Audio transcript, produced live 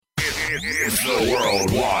It's the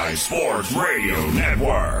Worldwide Sports Radio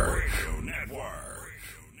Network.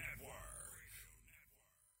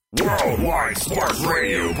 Worldwide Sports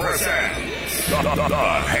Radio presents the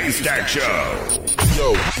Haystack Show.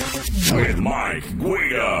 With Mike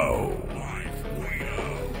Guido.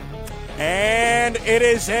 And it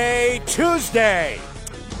is a Tuesday.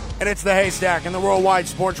 And it's the Haystack and the Worldwide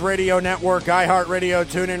Sports Radio Network, iHeartRadio,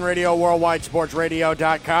 TuneIn Radio,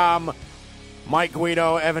 WorldwideSportsRadio.com. Mike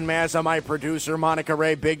Guido, Evan Mazza, my producer, Monica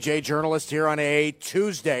Ray, Big J, journalist here on a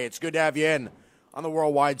Tuesday. It's good to have you in on the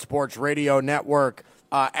Worldwide Sports Radio Network.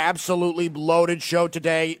 Absolutely loaded show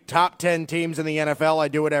today. Top 10 teams in the NFL. I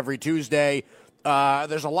do it every Tuesday.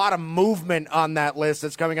 There's a lot of movement on that list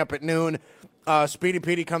that's coming up at noon. Speedy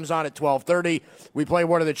Petey comes on at 12:30. We play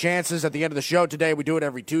What Are the Chances at the end of the show today. We do it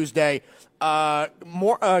every Tuesday.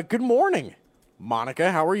 Good morning,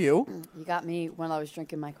 Monica. How are you? You got me when I was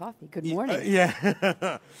drinking my coffee. Good morning.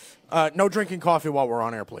 Yeah. No drinking coffee while we're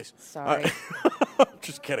on air, please. Sorry.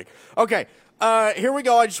 Just kidding. Okay, here we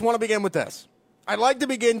go. I just want to begin with this. I'd like to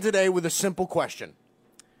begin today with a simple question.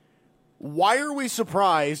 Why are we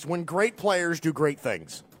surprised when great players do great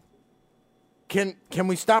things? Can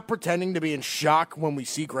we stop pretending to be in shock when we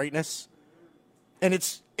see greatness? And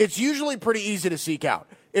it's usually pretty easy to seek out.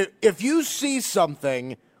 If you see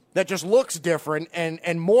something that just looks different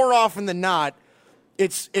and more often than not,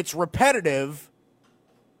 it's repetitive,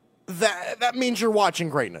 that means you're watching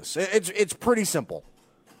greatness. It's pretty simple.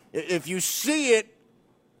 If you see it,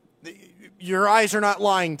 your eyes are not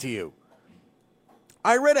lying to you.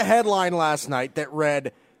 I read a headline last night that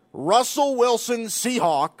read, Russell Wilson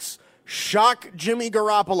Seahawks shock Jimmy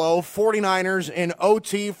Garoppolo 49ers in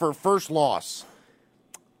OT for first loss.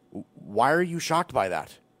 Why are you shocked by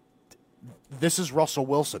that? This is Russell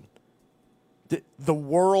Wilson. The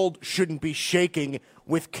world shouldn't be shaking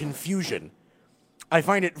with confusion. I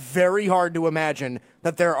find it very hard to imagine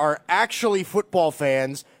that there are actually football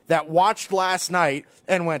fans that watched last night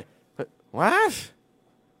and went, what?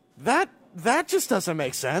 That just doesn't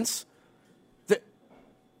make sense.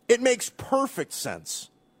 It makes perfect sense.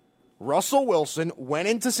 Russell Wilson went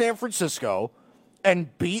into San Francisco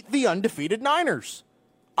and beat the undefeated Niners.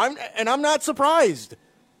 I'm not surprised.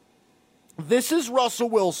 This is Russell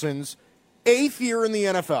Wilson's 8th year in the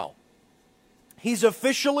NFL. He's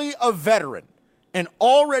officially a veteran and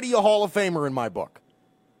already a Hall of Famer in my book.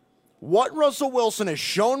 What Russell Wilson has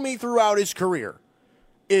shown me throughout his career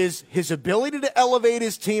is his ability to elevate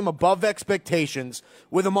his team above expectations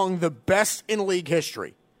with among the best in league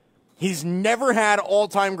history. He's never had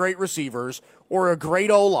all-time great receivers or a great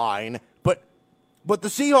O-line, but the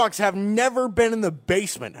Seahawks have never been in the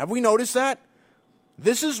basement. Have we noticed that?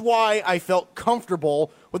 This is why I felt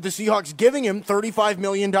comfortable with the Seahawks giving him $35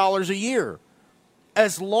 million a year.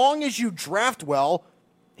 As long as you draft well,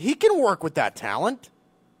 he can work with that talent.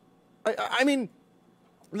 I mean,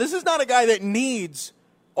 this is not a guy that needs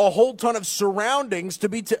a whole ton of surroundings to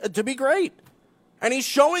be great. And he's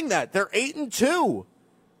showing that. They're 8-2.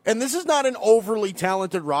 And this is not an overly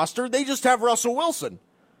talented roster. They just have Russell Wilson.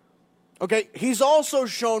 Okay, he's also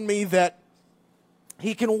shown me that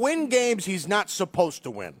he can win games he's not supposed to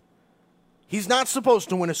win. He's not supposed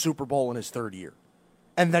to win a Super Bowl in his 3rd year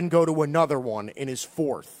and then go to another one in his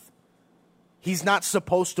 4th. He's not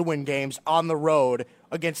supposed to win games on the road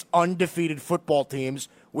against undefeated football teams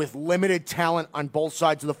with limited talent on both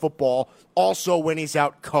sides of the football, also when he's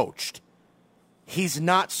out-coached. He's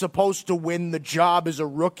not supposed to win the job as a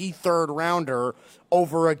rookie 3rd rounder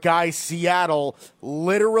over a guy Seattle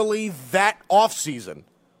literally that offseason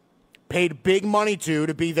paid big money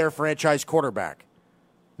to be their franchise quarterback,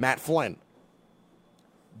 Matt Flynn.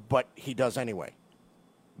 But he does anyway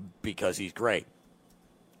because he's great.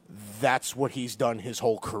 That's what he's done his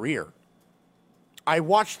whole career. I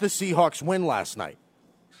watched the Seahawks win last night.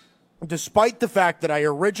 Despite the fact that I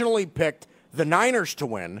originally picked the Niners to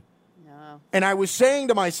win, and I was saying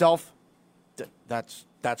to myself, that's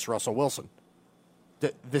Russell Wilson.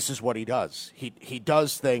 This is what he does. He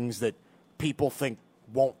does things that people think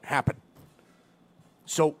won't happen.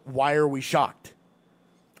 So why are we shocked?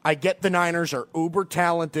 I get the Niners are uber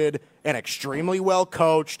talented and extremely well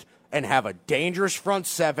coached and have a dangerous front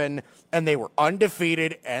seven, and they were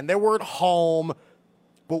undefeated and they were at home.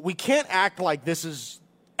 But we can't act like this is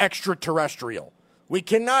extraterrestrial. We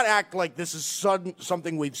cannot act like this is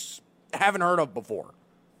something we haven't heard of before.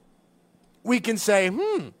 We can say,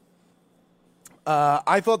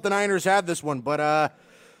 I thought the Niners had this one, but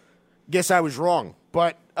guess I was wrong.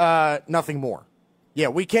 But nothing more. Yeah,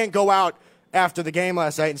 we can't go out after the game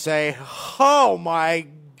last night and say, oh my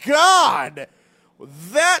God,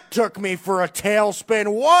 that took me for a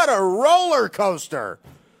tailspin. What a roller coaster.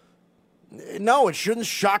 No, it shouldn't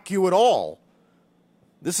shock you at all.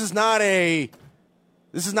 This is not a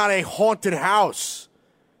haunted house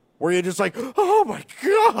where you're just like, oh my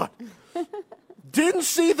God, didn't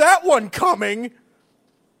see that one coming.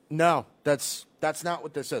 No, that's not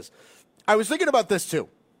what this is. I was thinking about this too.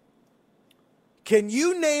 Can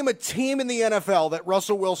you name a team in the NFL that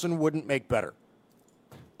Russell Wilson wouldn't make better?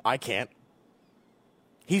 I can't.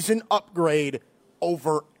 He's an upgrade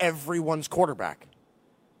over everyone's quarterback.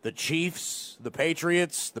 The Chiefs, the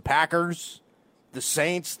Patriots, the Packers, the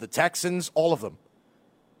Saints, the Texans, all of them.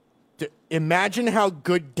 Imagine how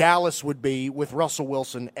good Dallas would be with Russell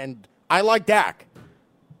Wilson, and I like Dak.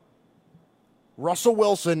 Russell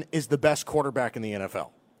Wilson is the best quarterback in the NFL.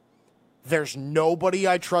 There's nobody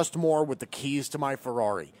I trust more with the keys to my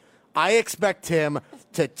Ferrari. I expect him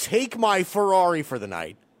to take my Ferrari for the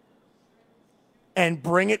night and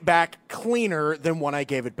bring it back cleaner than when I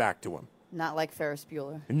gave it back to him. Not like Ferris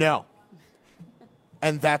Bueller. No.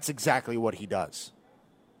 And that's exactly what he does.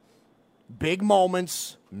 Big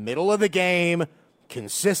moments, middle of the game,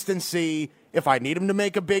 consistency. If I need him to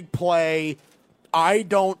make a big play, I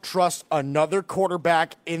don't trust another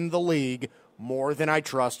quarterback in the league more than I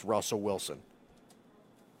trust Russell Wilson.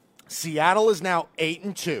 Seattle is now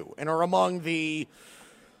 8-2 and are among the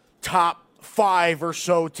top 5 or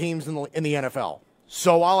so teams in the NFL.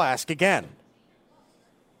 So I'll ask again.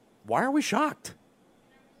 Why are we shocked?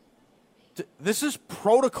 This is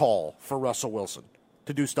protocol for Russell Wilson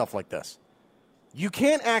to do stuff like this. You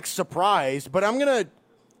can't act surprised, but I'm going to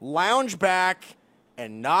lounge back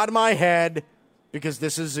and nod my head because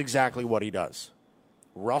this is exactly what he does.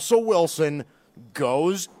 Russell Wilson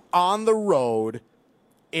goes on the road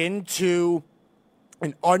into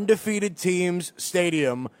an undefeated team's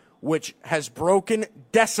stadium, which has broken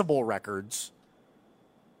decibel records,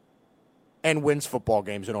 and wins football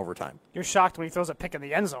games in overtime. You're shocked when he throws a pick in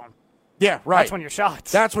the end zone. Yeah, right. That's when you're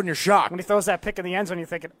shocked. That's when you're shocked. When he throws that pick in the end zone, you're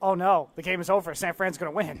thinking, oh, no, the game is over. San Fran's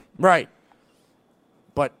going to win. Right.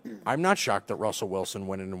 But I'm not shocked that Russell Wilson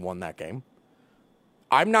went in and won that game.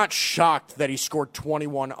 I'm not shocked that he scored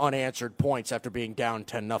 21 unanswered points after being down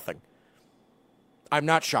 10-0. I'm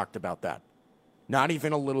not shocked about that. Not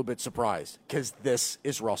even a little bit surprised, because this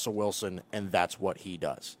is Russell Wilson, and that's what he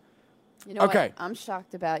does. You know what? I'm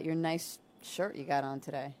shocked about your nice shirt you got on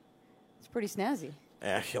today. It's pretty snazzy.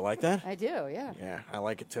 Yeah, you like that? I do, yeah. Yeah, I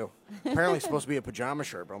like it too. Apparently it's supposed to be a pajama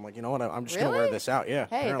shirt, but I'm like, you know what? I'm just going to Really? wear this out. Yeah,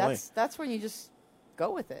 Hey, apparently. that's when you just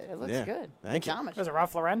go with it. It looks Yeah. good. Thank you. Pajama Is it shirt.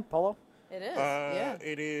 Ralph Lauren polo? It is, yeah.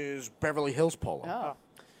 It is Beverly Hills Polo. Oh.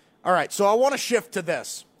 All right, so I want to shift to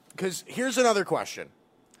this, because here's another question.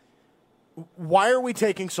 Why are we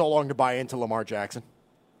taking so long to buy into Lamar Jackson?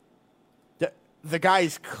 The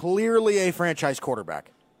guy's clearly a franchise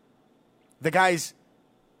quarterback. The guy's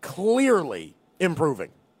clearly improving.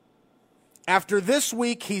 After this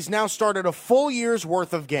week, he's now started a full year's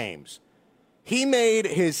worth of games. He made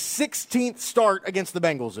his 16th start against the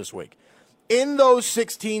Bengals this week. In those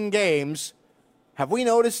 16 games, have we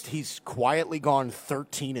noticed he's quietly gone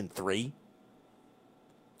 13-3?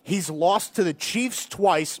 He's lost to the Chiefs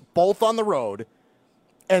twice, both on the road,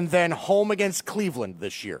 and then home against Cleveland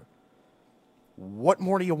this year. What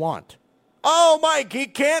more do you want? Oh, Mike, he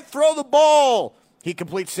can't throw the ball. He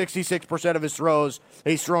completes 66% of his throws.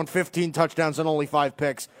 He's thrown 15 touchdowns and only 5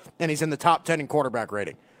 picks, and he's in the top 10 in quarterback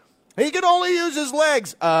rating. He can only use his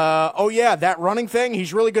legs. Oh, yeah, that running thing,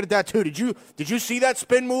 he's really good at that, too. Did you see that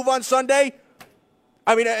spin move on Sunday?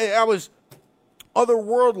 I mean, I was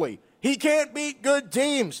otherworldly. He can't beat good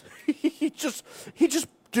teams. He just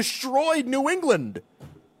destroyed New England.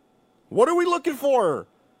 What are we looking for?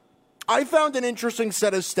 I found an interesting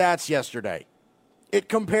set of stats yesterday. It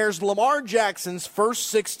compares Lamar Jackson's first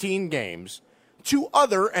 16 games to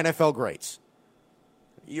other NFL greats.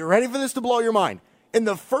 You ready for this to blow your mind? In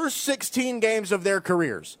the first 16 games of their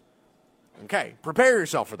careers, okay, prepare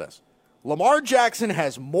yourself for this. Lamar Jackson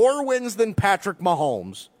has more wins than Patrick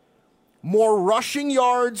Mahomes, more rushing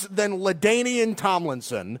yards than LaDainian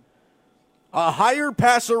Tomlinson, a higher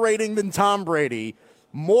passer rating than Tom Brady,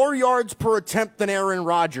 more yards per attempt than Aaron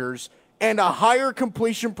Rodgers, and a higher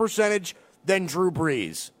completion percentage than Drew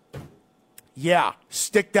Brees. Yeah,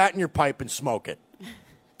 stick that in your pipe and smoke it.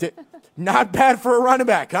 Not bad for a running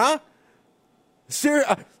back, huh?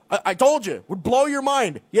 I told you, it would blow your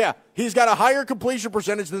mind. Yeah, he's got a higher completion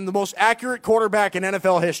percentage than the most accurate quarterback in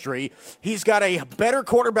NFL history. He's got a better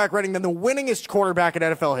quarterback rating than the winningest quarterback in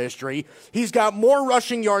NFL history. He's got more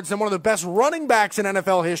rushing yards than one of the best running backs in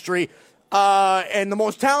NFL history. And the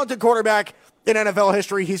most talented quarterback in NFL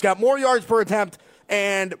history. He's got more yards per attempt,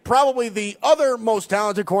 and probably the other most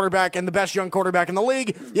talented quarterback and the best young quarterback in the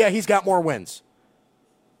league. Yeah, he's got more wins.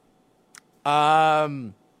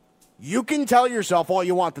 You can tell yourself all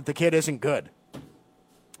you want that the kid isn't good,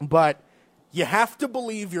 but you have to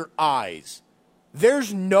believe your eyes.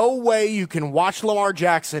 There's no way you can watch Lamar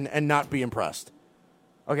Jackson and not be impressed.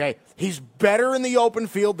 Okay, he's better in the open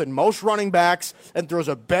field than most running backs and throws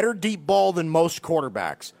a better deep ball than most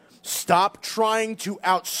quarterbacks. Stop trying to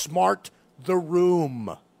outsmart the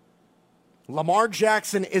room. Lamar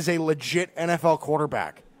Jackson is a legit NFL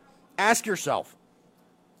quarterback. Ask yourself,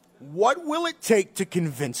 what will it take to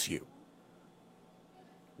convince you?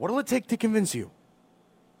 What will it take to convince you?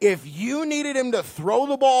 If you needed him to throw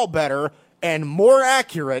the ball better and more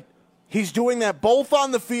accurate, he's doing that both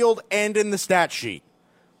on the field and in the stat sheet.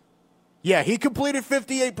 Yeah, he completed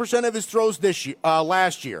 58% of his throws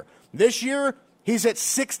last year. This year, he's at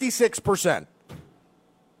 66%.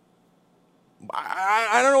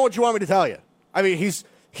 I don't know what you want me to tell you. I mean,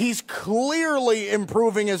 he's clearly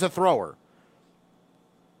improving as a thrower.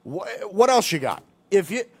 What else you got?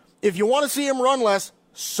 If you want to see him run less,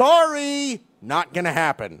 sorry, not going to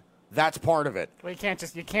happen. That's part of it. Well, you can't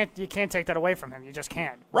take that away from him. You just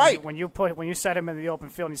can't. Right. When you set him in the open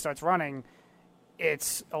field and he starts running,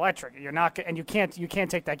 it's electric. You're not, and you can't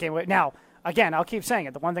take that game away. Now, again, I'll keep saying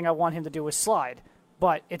it. The one thing I want him to do is slide,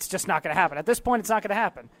 but it's just not going to happen. At this point, it's not going to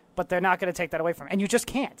happen. But they're not going to take that away from him, and you just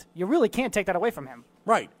can't. You really can't take that away from him.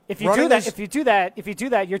 Right. If you do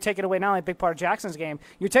that, you're taking away not only a big part of Jackson's game,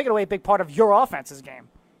 you're taking away a big part of your offense's game.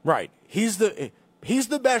 Right. He's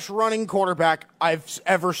the best running quarterback I've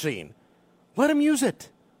ever seen. Let him use it.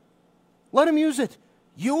 Let him use it.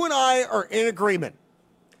 You and I are in agreement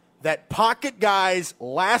that pocket guys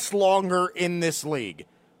last longer in this league.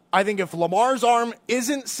 I think if Lamar's arm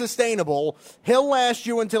isn't sustainable, he'll last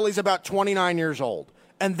you until he's about 29 years old,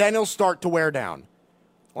 and then he'll start to wear down.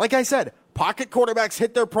 Like I said, pocket quarterbacks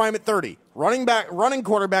hit their prime at 30. Running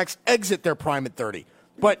quarterbacks exit their prime at 30.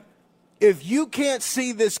 But if you can't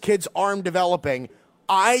see this kid's arm developing,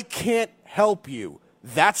 I can't help you.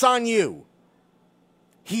 That's on you.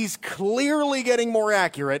 He's clearly getting more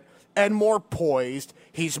accurate and more poised.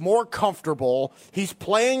 He's more comfortable. He's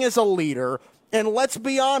playing as a leader. And let's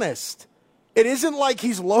be honest, it isn't like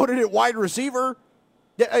he's loaded at wide receiver.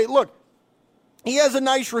 Hey, look, he has a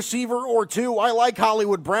nice receiver or two. I like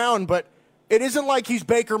Hollywood Brown, but it isn't like he's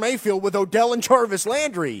Baker Mayfield with Odell and Jarvis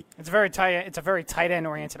Landry. It's a very tight end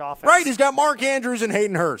oriented offense. Right, he's got Mark Andrews and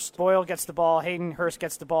Hayden Hurst. Boyle gets the ball, Hayden Hurst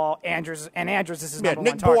gets the ball, Andrews is his number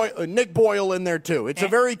one target. Nick Boyle in there too. It's a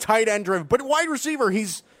very tight end driven, but wide receiver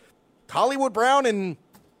he's Hollywood Brown and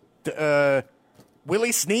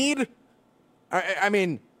Willie Snead. I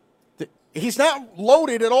mean, he's not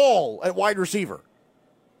loaded at all at wide receiver.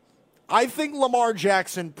 I think Lamar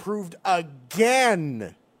Jackson proved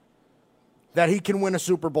again that he can win a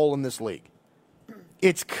Super Bowl in this league.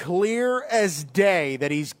 It's clear as day that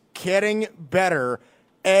he's getting better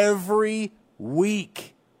every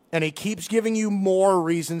week, and he keeps giving you more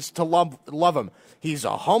reasons to love him. He's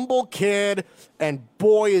a humble kid, and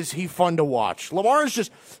boy, is he fun to watch. Lamar is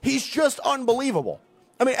he's just unbelievable.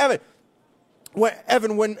 I mean,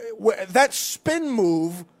 Evan, when that spin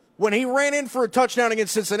move, when he ran in for a touchdown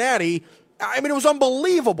against Cincinnati, I mean, it was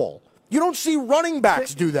unbelievable. You don't see running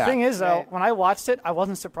backs do that. The thing is, though, when I watched it, I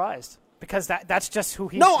wasn't surprised because that's just who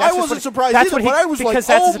he is. No, I wasn't surprised either, but I was like,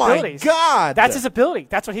 oh, my God. That's his ability.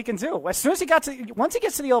 That's what he can do. As soon as once he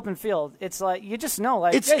gets to the open field, it's like, you just know.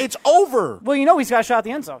 Like It's over. Well, you know he's got a shot at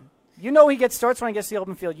the end zone. You know he starts when he gets to the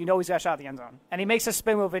open field. You know he's got a shot at the end zone. And he makes a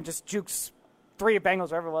spin move and just jukes 3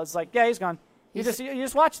 Bengals, wherever it was. It's like, yeah, he's gone. You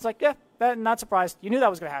just watch. It's like, yeah, not surprised. You knew that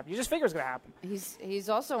was going to happen. You just figured it was going to happen. He's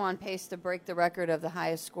also on pace to break the record of the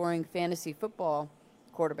highest scoring fantasy football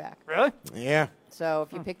quarterback. Really? Yeah. So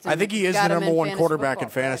if you picked him, I think he is the number one quarterback in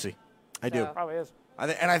fantasy. Right? I do. Probably is.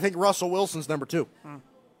 I think Russell Wilson's number 2.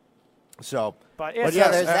 So, but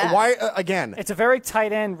yes, why again? It's a very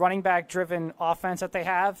tight end, running back driven offense that they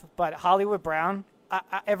have. But Hollywood Brown,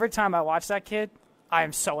 every time I watch that kid, I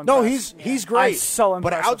am so impressed. No, he's great. I'm so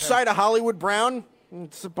impressed. But outside of Hollywood Brown,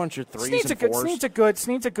 it's a bunch of 3s and 4s.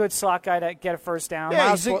 Snead's a good slot guy to get a first down.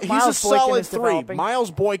 Yeah, he's a solid 3. Developing.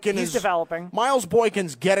 Miles Boykin is developing. Miles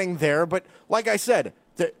Boykin's getting there, but like I said,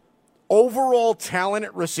 the overall talent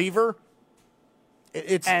at receiver,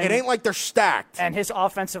 it ain't like they're stacked. And his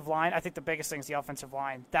offensive line, I think the biggest thing is the offensive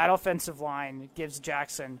line. That offensive line gives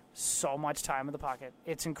Jackson so much time in the pocket.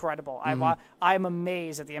 It's incredible. Mm-hmm. I'm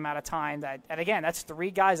amazed at the amount of time that, and again, that's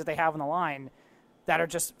 3 guys that they have on the line that are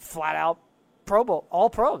just flat out Pro Bowl, all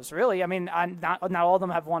pros, really. I mean, not all of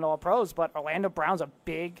them have won all pros, but Orlando Brown's a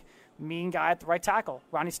big, mean guy at the right tackle.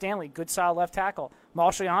 Ronnie Stanley, good solid left tackle.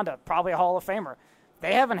 Marshall Yanda, probably a Hall of Famer.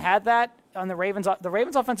 They haven't had that on the Ravens. The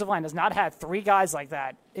Ravens offensive line has not had 3 guys like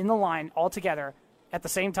that in the line all together at the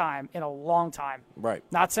same time in a long time. Right.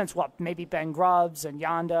 Not since, maybe Ben Grubbs and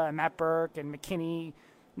Yanda and Matt Burke and McKinney.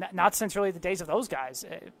 Not since really the days of those guys.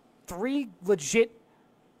 3 legit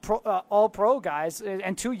all-pro guys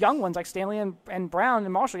and 2 young ones like Stanley and Brown,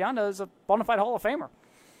 and Marshall Yanda is a bona fide Hall of Famer.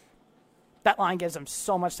 That line gives him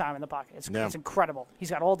so much time in the pocket. It's incredible. He's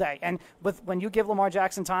got all day. And when you give Lamar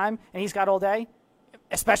Jackson time and he's got all day,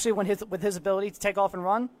 especially with his ability to take off and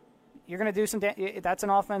run, you're going to do some that's an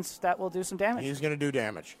offense that will do some damage. He's going to do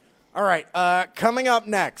damage. All right, coming up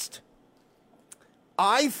next,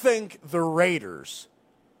 I think the Raiders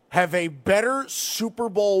have a better Super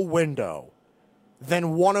Bowl window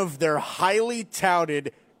than one of their highly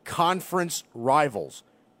touted conference rivals.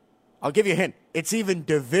 I'll give you a hint. It's even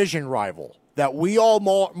division rival that we all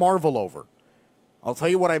marvel over. I'll tell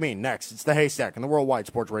you what I mean next. It's the Haystack on the Worldwide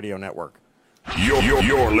Sports Radio Network.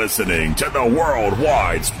 You're listening to the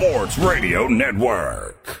Worldwide Sports Radio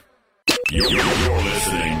Network. You're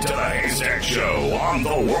listening to the Haystack Show on the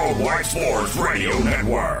Worldwide Sports Radio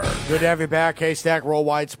Network. Good to have you back, Haystack,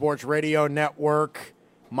 Worldwide Sports Radio Network.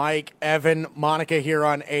 Mike, Evan, Monica here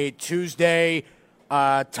on a Tuesday.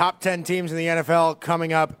 Top 10 teams in the NFL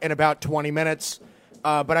coming up in about 20 minutes.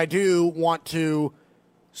 But I do want to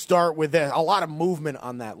start with this. A lot of movement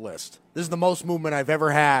on that list. This is the most movement I've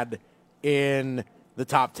ever had in the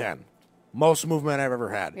top 10. Most movement I've ever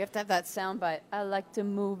had. We have to have that soundbite. I like to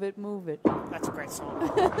move it, move it. That's a great song.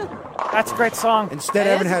 That's a great song. Instead,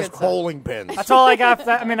 Evan has bowling pins. That's all I got.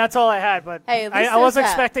 That's all I had. But hey, I was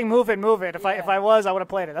expecting "Move It, Move It." If I was, I would have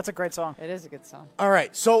played it. That's a great song. It is a good song. All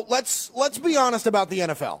right, so let's be honest about the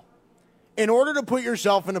NFL. In order to put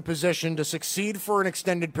yourself in a position to succeed for an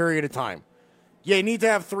extended period of time, you need to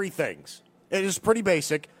have 3 things. It is pretty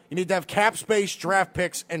basic. You need to have cap space, draft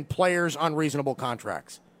picks, and players on reasonable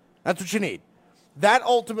contracts. That's what you need. That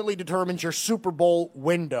ultimately determines your Super Bowl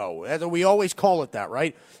window. As we always call it that,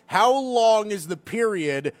 right? How long is the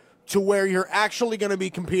period to where you're actually going to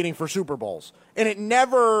be competing for Super Bowls? And it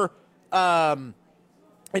never goes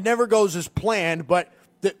as planned, but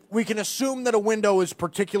we can assume that a window is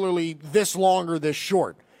particularly this long or this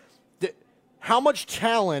short. How much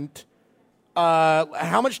talent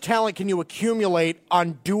can you accumulate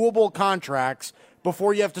on doable contracts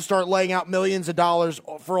before you have to start laying out millions of dollars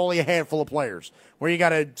for only a handful of players, where you got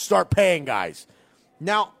to start paying guys?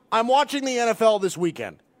 Now, I'm watching the NFL this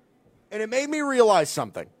weekend, and it made me realize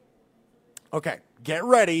something. Okay, get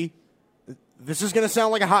ready. This is going to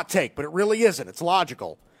sound like a hot take, but it really isn't. It's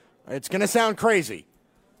logical. It's going to sound crazy.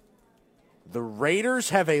 The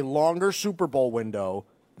Raiders have a longer Super Bowl window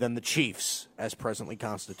than the Chiefs, as presently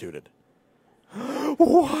constituted.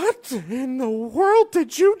 What in the world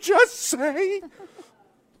did you just say?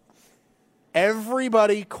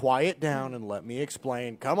 Everybody quiet down and let me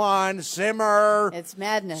explain. Come on, simmer. It's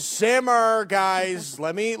madness. Simmer, guys.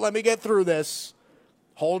 let me get through this.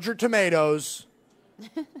 Hold your tomatoes.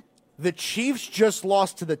 The Chiefs just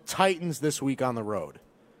lost to the Titans this week on the road.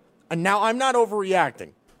 And now I'm not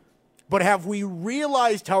overreacting, but have we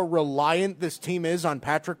realized how reliant this team is on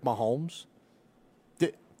Patrick Mahomes?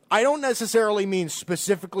 I don't necessarily mean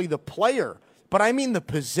specifically the player, but I mean the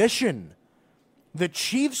position. The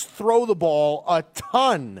Chiefs throw the ball a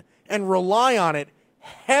ton and rely on it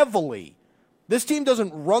heavily. This team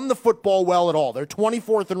doesn't run the football well at all. They're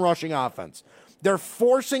 24th in rushing offense. They're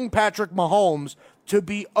forcing Patrick Mahomes to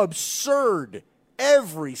be absurd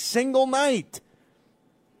every single night.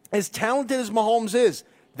 As talented as Mahomes is,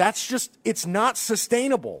 it's not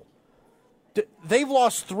sustainable. They've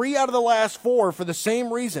lost 3 out of the last 4 for the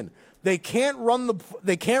same reason. They can't run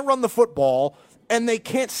the football, and they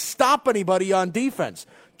can't stop anybody on defense.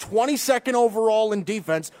 22nd overall in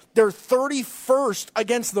defense. They're 31st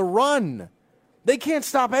against the run. They can't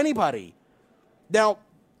stop anybody. Now,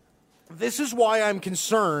 this is why I'm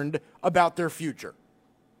concerned about their future.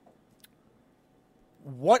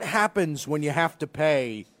 What happens when you have to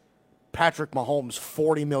pay Patrick Mahomes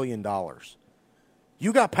 $40 million?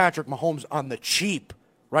 You got Patrick Mahomes on the cheap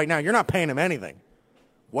right now. You're not paying him anything.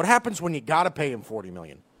 What happens when you got to pay him $40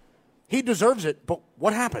 million? He deserves it, but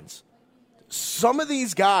what happens? Some of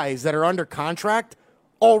these guys that are under contract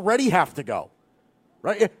already have to go,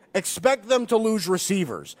 right? Expect them to lose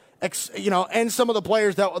receivers, and some of the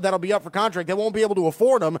players that'll be up for contract, they won't be able to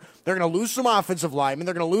afford them. They're going to lose some offensive linemen.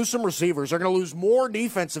 They're going to lose some receivers. They're going to lose more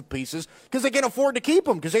defensive pieces because they can't afford to keep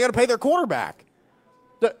them because they got to pay their quarterback.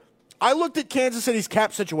 I looked at Kansas City's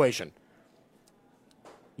cap situation.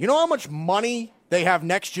 You know how much money they have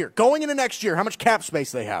next year? Going into next year, how much cap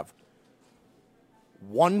space they have?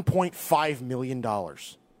 $1.5 million.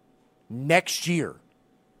 Next year.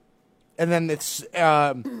 and then it's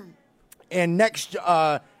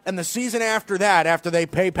and the season after that, after they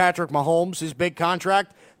pay Patrick Mahomes his big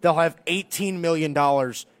contract, they'll have $18 million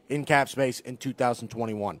in cap space in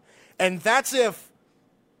 2021. And that's if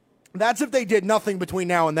they did nothing between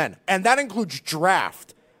now and then. And that includes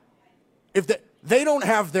draft. If they don't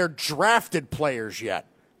have their drafted players yet,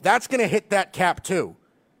 that's going to hit that cap too.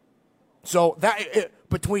 So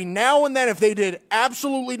between now and then, if they did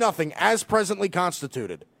absolutely nothing as presently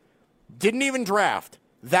constituted, didn't even draft,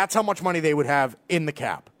 that's how much money they would have in the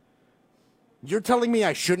cap. You're telling me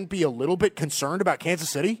I shouldn't be a little bit concerned about Kansas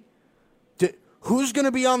City? Who's going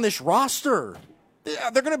to be on this roster?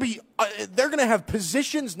 They're going to have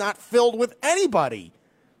positions not filled with anybody.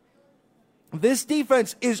 This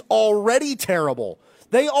defense is already terrible.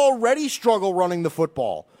 They already struggle running the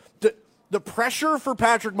football. The pressure for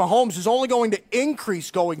Patrick Mahomes is only going to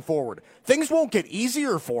increase going forward. Things won't get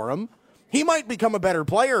easier for him. He might become a better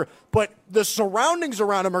player, but the surroundings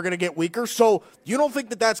around him are going to get weaker, so you don't think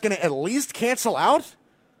that that's going to at least cancel out?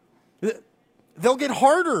 They'll get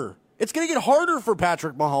harder. It's going to get harder for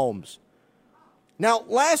Patrick Mahomes. Now,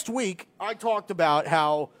 last week, I talked about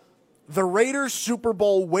how the Raiders' Super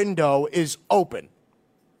Bowl window is open.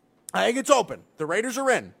 I think it's open. The Raiders are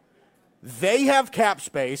in. They have cap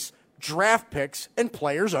space, draft picks, and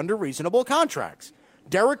players under reasonable contracts.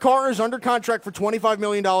 Derek Carr is under contract for $25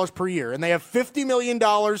 million per year, and they have $50 million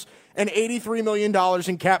and $83 million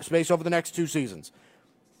in cap space over the next 2 seasons.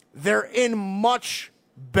 They're in much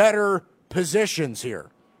better positions here.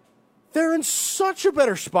 They're in such a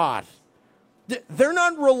better spot. They're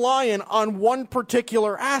not relying on one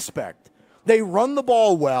particular aspect. They run the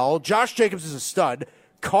ball well. Josh Jacobs is a stud.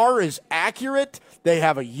 Carr is accurate. They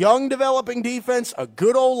have a young developing defense, a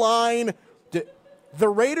good O-line. The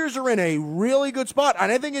Raiders are in a really good spot,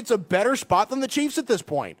 and I think it's a better spot than the Chiefs at this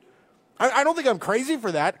point. I don't think I'm crazy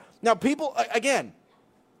for that. Now, people, again,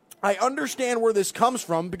 I understand where this comes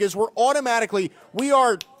from because we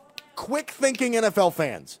are quick-thinking NFL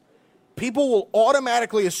fans. People will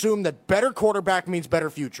automatically assume that better quarterback means better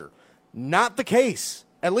future. Not the case.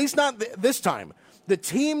 At least not this time. The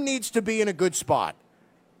team needs to be in a good spot.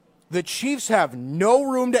 The Chiefs have no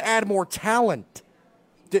room to add more talent.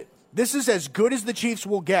 This is as good as the Chiefs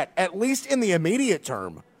will get, at least in the immediate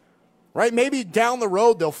term. Right? Maybe down the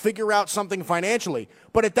road they'll figure out something financially.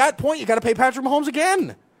 But at that point, you got to pay Patrick Mahomes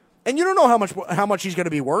again. And you don't know how much he's going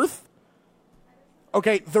to be worth.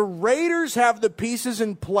 Okay, the Raiders have the pieces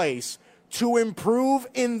in place to improve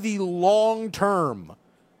in the long term.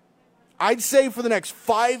 I'd say for the next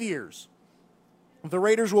 5 years, the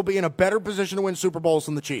Raiders will be in a better position to win Super Bowls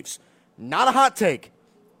than the Chiefs. Not a hot take,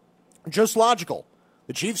 just logical.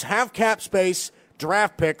 The Chiefs have cap space,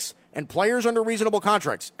 draft picks, and players under reasonable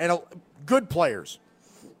contracts, and good players.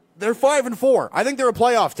 They're 5-4. I think they're a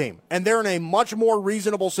playoff team, and they're in a much more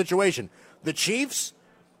reasonable situation. The Chiefs,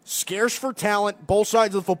 scarce for talent, both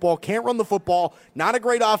sides of the football, can't run the football, not a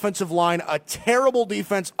great offensive line, a terrible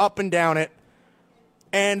defense up and down it,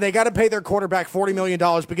 and they got to pay their quarterback $40 million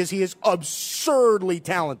because he is absurdly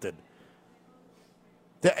talented.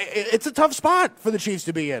 It's a tough spot for the Chiefs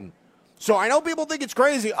to be in. So I know people think it's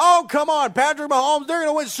crazy. Oh, come on, Patrick Mahomes, they're going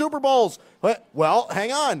to win Super Bowls. Well,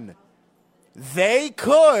 hang on. They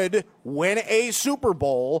could win a Super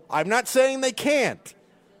Bowl. I'm not saying they can't.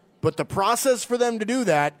 But the process for them to do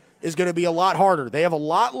that is going to be a lot harder. They have a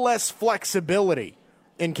lot less flexibility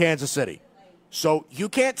in Kansas City. So you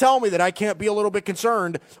can't tell me that I can't be a little bit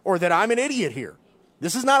concerned or that I'm an idiot here.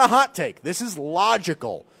 This is not a hot take. This is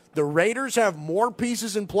logical. The Raiders have more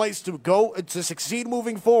pieces in place to succeed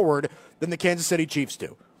moving forward than the Kansas City Chiefs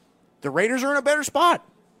do. The Raiders are in a better spot.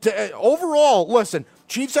 Overall, listen,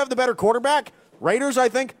 Chiefs have the better quarterback. Raiders, I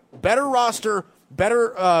think, better roster,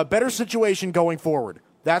 better situation going forward.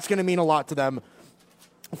 That's going to mean a lot to them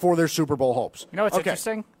for their Super Bowl hopes. You know what's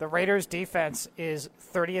interesting? The Raiders' defense is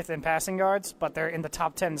 30th in passing yards, but they're in the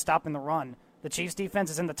top 10 in stopping the run. The Chiefs'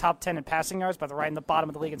 defense is in the top 10 in passing yards, but they're right in the bottom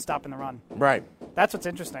of the league in stopping the run. Right. That's what's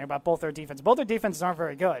interesting about both their defenses. Both their defenses aren't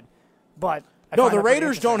very good, but no, the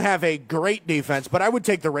Raiders don't have a great defense, but I would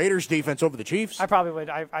take the Raiders' defense over the Chiefs. I probably would.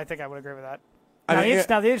 I think I would agree with that. Now,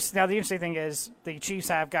 the interesting thing is the Chiefs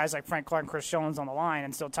have guys like Frank Clark and Chris Jones on the line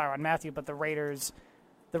and still Tyrann Mathieu, but the Raiders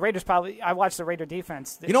probably – I watched the Raider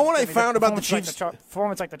defense. You know what I found about the Chiefs?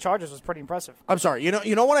 Performance like the Chargers was pretty impressive. I'm sorry.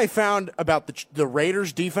 You know what I found about the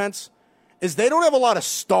Raiders defense is they don't have a lot of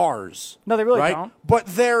stars. No, they really right? don't. But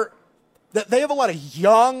they have a lot of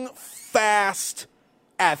young, fast,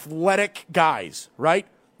 athletic guys, right?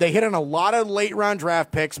 They hit on a lot of late-round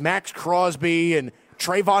draft picks, Max Crosby and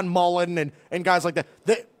Trayvon Mullen and guys like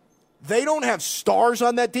that. they don't have stars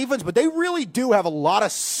on that defense, but they really do have a lot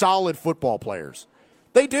of solid football players.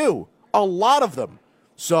 They do. A lot of them.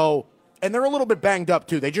 So, and they're a little bit banged up,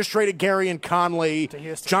 too. They just traded Gary and Conley.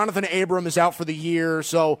 Jonathan Abram is out for the year.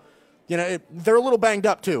 So, they're a little banged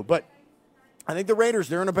up, too. But I think the Raiders,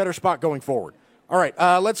 they're in a better spot going forward. All right,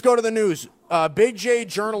 let's go to the news. Big J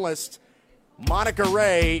journalist Monica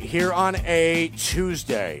Ray here on a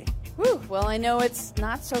Tuesday. Whew. Well, I know it's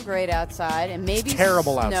not so great outside, and maybe it's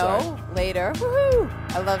terrible snow outside later.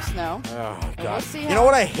 Woohoo! I love snow. Oh, God. We'll see you know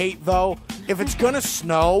what I hate, though? If it's going to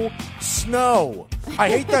snow, snow. I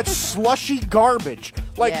hate that slushy garbage.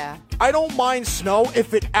 Like, yeah. I don't mind snow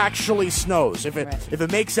if it actually snows. If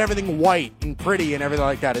it makes everything white and pretty and everything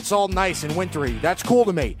like that. It's all nice and wintry. That's cool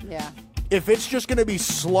to me. Yeah. If it's just going to be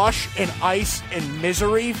slush and ice and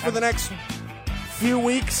misery for the next few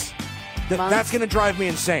weeks, that's going to drive me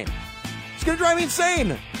insane. It's going to drive me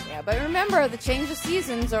insane. Yeah, but remember, the change of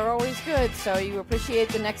seasons are always good, so you appreciate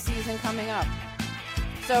the next season coming up.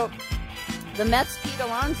 So, the Mets' Pete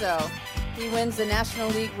Alonso, he wins the National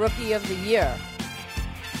League Rookie of the Year.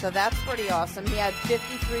 So that's pretty awesome. He had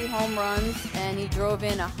 53 home runs, and he drove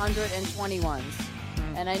in 121.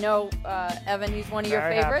 And I know, Evan, he's one of your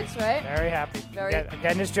favorites, right? Very happy. I'm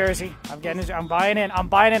getting his jersey. I'm buying in.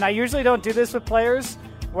 I usually don't do this with players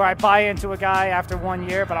where I buy into a guy after 1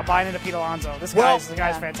 year, but I'm buying into Pete Alonso. This guy's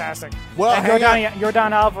fantastic. Well, and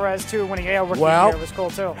Yordan Alvarez, too, winning AL Rookie of the Year was cool,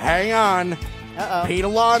 too. Hang on. Uh-oh. Pete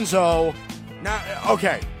Alonso. Now,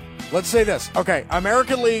 okay, let's say this. Okay,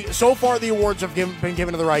 American League, so far the awards have been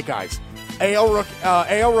given to the right guys. AL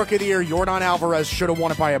Rookie of the Year, Yordan Alvarez should have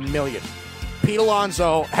won it by 1 million. Pete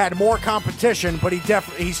Alonso had more competition, but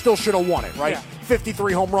he still should have won it, right? Yeah.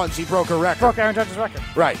 53 home runs, he broke a record. Broke Aaron Judge's record.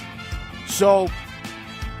 Right. So,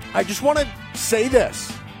 I just want to say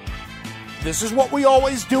this. This is what we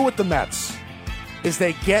always do with the Mets, is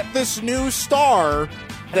they get this new star,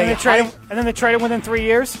 and then they trade him within 3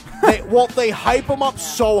 years? they hype him up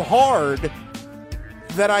so hard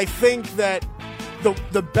that I think that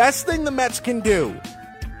the best thing the Mets can do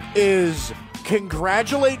is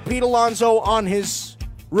congratulate Pete Alonso on his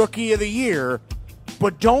Rookie of the Year,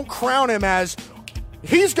 but don't crown him as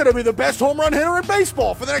he's going to be the best home run hitter in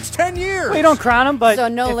baseball for the next 10 years. Well, you don't crown him, but... So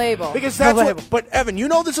label. Because that's what... But, Evan, you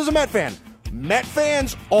know this is a Met fan. Met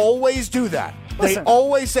fans always do that. Listen. They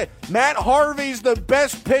always say, Matt Harvey's the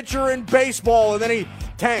best pitcher in baseball, and then he...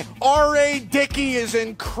 R.A. Dickey is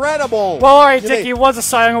incredible. Well, R.A. Dickey was a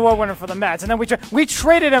Cy Young Award winner for the Mets, and then we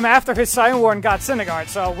traded him after his Cy Young Award and got Syndergaard,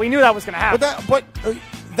 so we knew that was going to happen. But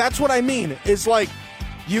that's what I mean, is like,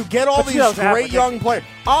 you get all these great young players.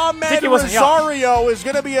 Ahmed Rosario is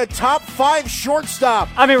going to be a top 5 shortstop.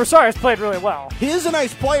 I mean, Rosario's played really well. He is a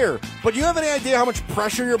nice player, but you have any idea how much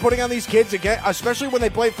pressure you're putting on these kids, again, especially when they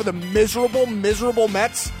play for the miserable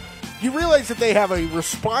Mets? You realize that they have a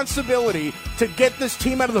responsibility to get this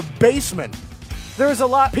team out of the basement. There's a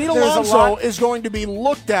lot. Pete Alonso is going to be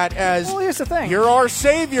looked at as, well, here's the thing. You're our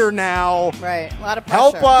savior now. Right. A lot of pressure.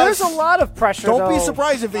 Help us. There's a lot of pressure, Don't be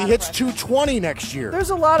surprised if he hits 220 next year. There's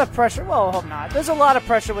a lot of pressure. Well, I hope not. There's a lot of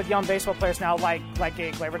pressure with young baseball players now, like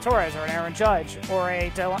a Gleyber Torres or an Aaron Judge or a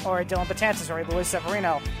Dylan Betances or a Luis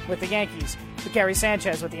Severino with the Yankees, Gary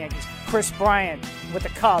Sanchez with the Yankees, Chris Bryant with the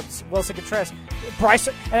Cubs, Wilson Contreras, Bryce.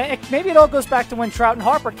 And maybe it all goes back to when Trout and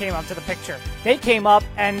Harper came up to the picture. They came up,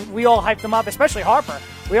 and we all hyped them up, especially Harper.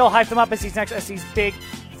 We all hyped them up as these big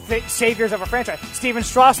saviors of a franchise. Steven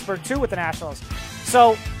Strasburg, too, with the Nationals.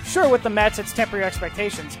 So, sure, with the Mets, it's temper your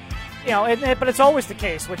expectations. But it's always the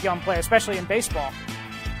case with young players, especially in baseball.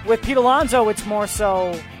 With Pete Alonso, it's more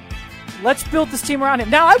so, let's build this team around him.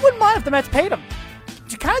 Now, I wouldn't mind if the Mets paid him.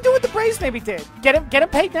 You kind of do what the Braves maybe did. Get him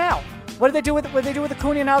paid now. What did they do with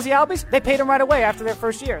Acuna and Ozzie Albies? They paid him right away after their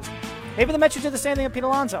first years. Maybe the Mets should do the same thing with Pete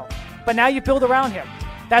Alonso. But now you build around him.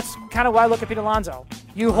 That's kind of why I look at Pete Alonso.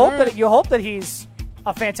 You hope that he's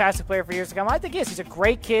a fantastic player for years to come. I think he is. He's a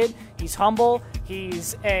great kid. He's humble. He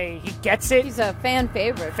gets it. He's a fan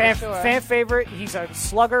favorite. Fan favorite. He's a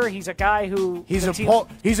slugger. He's a guy who he's a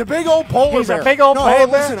big old polar bear. He's a big old polar bear.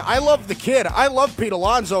 Hey, listen, I love the kid. I love Pete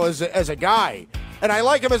Alonso as a guy, and I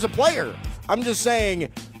like him as a player. I'm just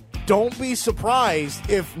saying, don't be surprised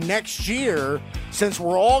if next year, since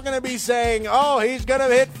we're all going to be saying, oh, he's going to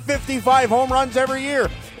hit 55 home runs every year,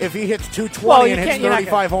 if he hits 220 and hits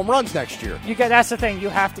 35 home runs next year. That's the thing. You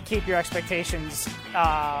have to keep your expectations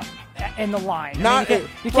in the line. You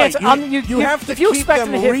have to keep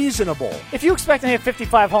them reasonable. If you expect him to hit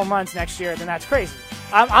 55 home runs next year, then that's crazy.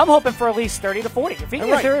 I'm hoping for at least 30 to 40. If he can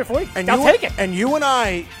hit 30 to 40, I'll take it. And you and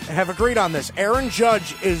I have agreed on this. Aaron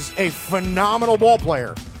Judge is a phenomenal ball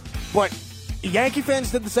player. But Yankee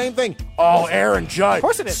fans did the same thing. Oh, Aaron Judge. Of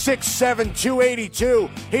course it is. 6'7", 282.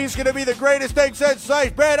 He's going to be the greatest thing since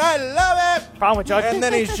sliced bread. I love it. Problem with Judge. And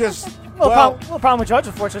then he's just, Well, problem with Judge,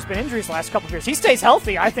 unfortunately, has been injuries the last couple of years. He stays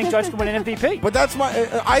healthy. I think Judge can win an MVP. But that's my.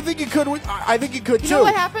 I think he could. I think he could too. You know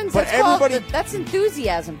what happens? But That's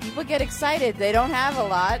enthusiasm. People get excited. They don't have a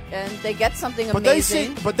lot, and they get something But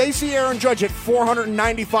amazing. they see Aaron Judge hit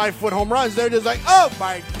 495-foot home runs. They're just like, oh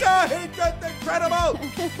my God, he's just incredible.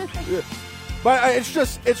 But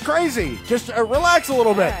it's crazy. Just relax a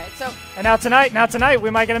little bit. All right, so And now tonight,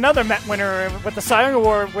 we might get another Met winner with the Cy Young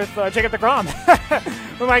Award with Jacob deGrom.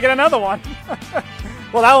 We might get another one.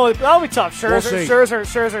 Well, that'll be tough.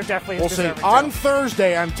 Scherzer definitely is We'll see. deserving, On too.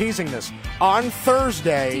 Thursday, I'm teasing this. On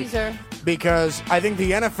Thursday, teaser. because I think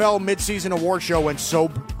the NFL midseason award show went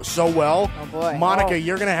so well. Oh, boy. Monica, Oh.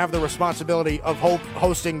 you're going to have the responsibility of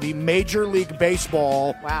hosting the Major League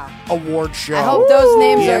Baseball Wow. award show. I hope those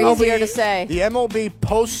names The are MLB easier to say. The MLB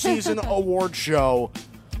postseason award show.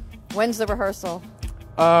 When's the rehearsal?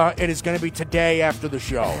 It is going to be today after the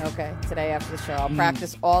show. Okay, today after the show. I'll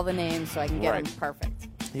practice all the names so I can get Right. them perfect.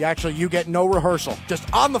 You get no rehearsal, just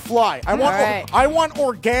on the fly. I want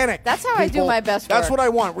organic. That's how I do people. my best That's work. what I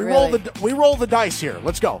want. We Really. roll the dice here.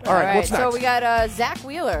 Let's go. All right, what's next? So we got Zach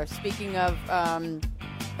Wheeler. Speaking of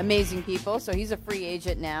amazing people, so he's a free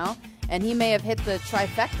agent now, and he may have hit the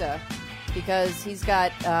trifecta because he's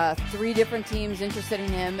got 3 different teams interested in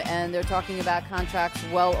him, and they're talking about contracts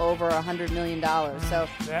well over $100 million. So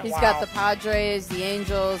he's got the Padres, the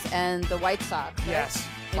Angels, and the White Sox. right? Yes.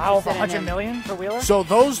 Wow, over Interested in $100 him. million for Wheeler? So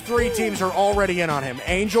those 3 teams are already in on him.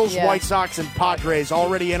 Angels, Yeah. White Sox, and Padres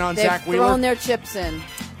already in on They've Zach Wheeler. thrown their chips in.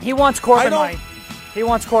 He wants I Corbin don't- money. He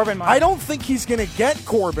wants Corbin money. I don't think he's going to get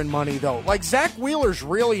Corbin money, though. Like, Zach Wheeler's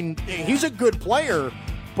he's a good player,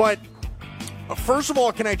 but first of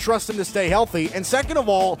all, can I trust him to stay healthy? And second of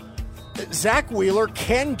all, Zach Wheeler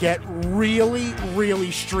can get really,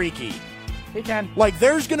 really streaky. He can. Like,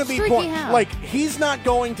 there's going to be Streaky how? like, he's not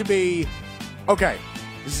going to be okay.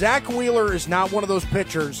 Zach Wheeler is not one of those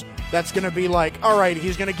pitchers that's going to be like, all right,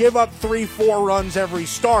 he's going to give up 3-4 runs every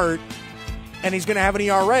start, and he's going to have an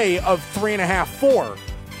ERA of 3.5, 4.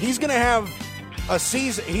 He's going to have a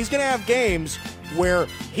season. He's going to have games where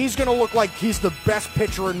he's going to look like he's the best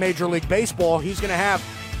pitcher in Major League Baseball. He's going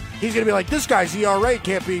to be like, this guy's ERA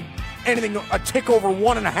can't be anything a tick over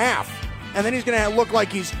 1.5, and then he's going to look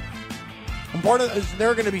like he's. There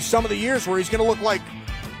are going to be some of the years where he's going to look like.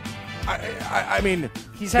 I mean,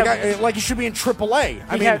 like he should be in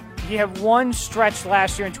AAA. He had one stretch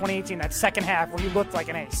last year in 2018, that second half, where he looked like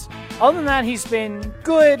an ace. Other than that, he's been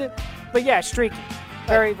good, but yeah, streaky.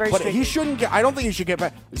 Very, very but streaky. he shouldn't get. I don't think he should get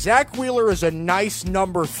back. Zach Wheeler is a nice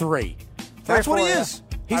number 3. That's what he is.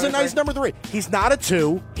 He's a nice number 3. He's not a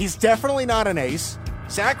 2. He's definitely not an ace.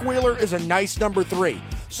 Zach Wheeler is a nice number 3.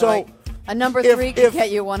 So Like, a number 3 can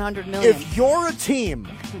get you $100 million. if you're a team,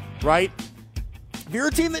 right? If you're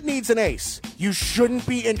a team that needs an ace, you shouldn't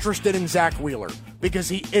be interested in Zach Wheeler because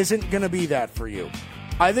he isn't going to be that for you.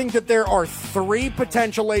 I think that there are 3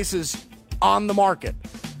 potential aces on the market.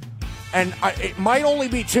 And it might only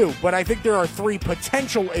be 2, but I think there are 3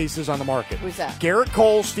 potential aces on the market. Who's that? Garrett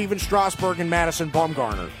Cole, Steven Strasburg, and Madison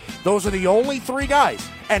Bumgarner. Those are the only 3 guys.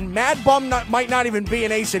 And Mad Bum might not even be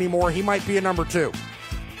an ace anymore. He might be a number 2.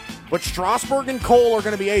 But Strasburg and Cole are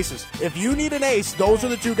going to be aces. If you need an ace, those are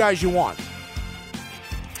the 2 guys you want.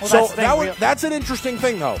 Well, So that's an interesting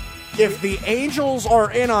thing, though. If the Angels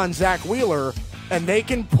are in on Zach Wheeler and they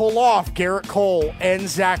can pull off Garrett Cole and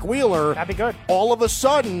Zach Wheeler, That'd be good. all of a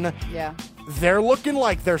sudden, yeah. they're looking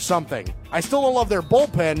like they're something. I still don't love their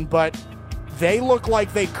bullpen, but they look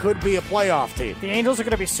like they could be a playoff team. The Angels are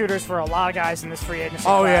going to be suitors for a lot of guys in this free agency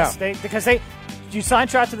Oh, class. yeah. Because you signed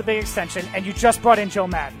Trout to the big extension, and you just brought in Joe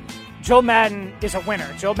Madden. Joe Madden is a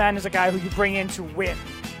winner. Joe Madden is a guy who you bring in to win.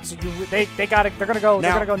 So they're going to go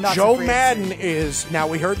nuts. Joe in free Madden agency. is now.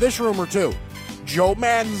 We heard this rumor too. Joe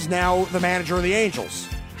Madden's now the manager of the Angels.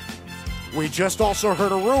 We just also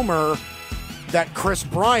heard a rumor that Chris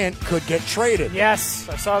Bryant could get traded. Yes,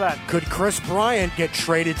 I saw that. Could Chris Bryant get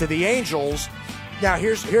traded to the Angels? Now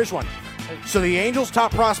here's one. So the Angels'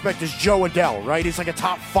 top prospect is Joe Adell, right? He's like a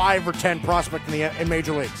top 5 or 10 prospect in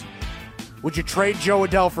major leagues. Would you trade Joe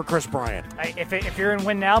Adell for Chris Bryant? If you're in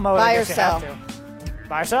win now mode, Buy I or guess you sell? have to.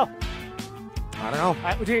 Buy or sell? I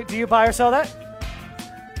don't know. Do you buy or sell that?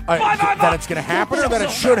 That it's going to happen or that it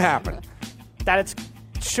should happen? That it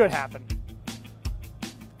should happen.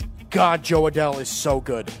 God, Joe Adell is so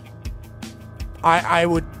good. I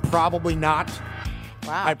would probably not.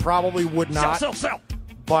 Wow. I probably would not. Sell.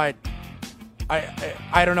 But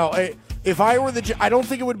I don't know. If I were I don't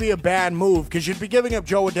think it would be a bad move because you'd be giving up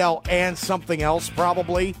Joe Adell and something else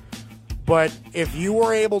probably. But if you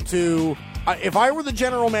were able to, if I were the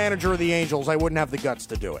general manager of the Angels, I wouldn't have the guts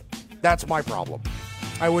to do it. That's my problem.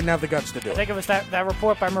 I wouldn't have the guts to do it. I think it was that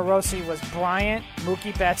report by Morosi was Bryant,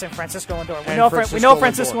 Mookie Betts, and Francisco Lindor. We And know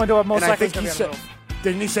Francisco Lindor most likely is going to be on the move.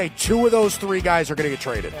 Didn't he say 2 of those 3 guys are going to get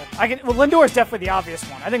traded? Yeah. Lindor is definitely the obvious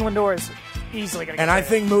one. I think Lindor is easily going to get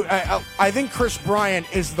traded. And I think Chris Bryant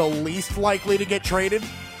is the least likely to get traded,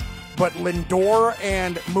 but Lindor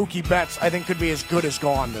and Mookie Betts I think could be as good as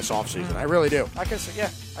gone this offseason. I really do. I can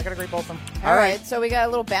agree both of them. All right, so we got a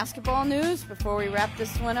little basketball news before we wrap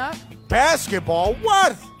this one up. Basketball?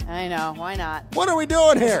 What? I know, why not? What are we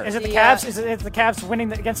doing here? Is it the Cavs? Is it the Cavs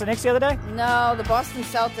winning against the Knicks the other day? No, the Boston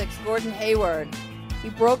Celtics, Gordon Hayward. He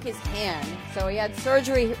broke his hand, so he had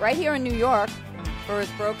surgery right here in New York for his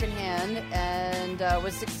broken hand and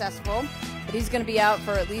was successful. But he's going to be out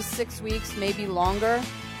for at least 6 weeks, maybe longer.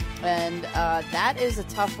 And that is a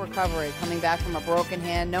tough recovery, coming back from a broken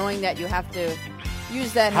hand, knowing that you have to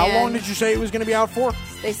use that hand. How long did you say he was going to be out for?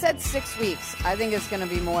 They said 6 weeks. I think it's going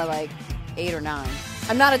to be more like 8 or 9.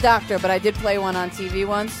 I'm not a doctor, but I did play one on TV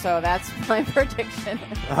once, so that's my prediction.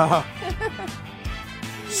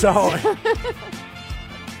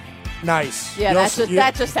 Nice. Yeah,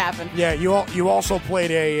 that just happened. Yeah, you also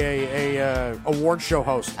played a award show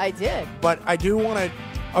host. I did. But I do want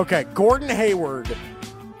to. Okay, Gordon Hayward.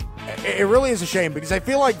 It really is a shame because I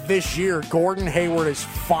feel like this year Gordon Hayward is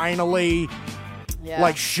finally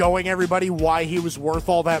like showing everybody why he was worth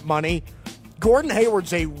all that money. Gordon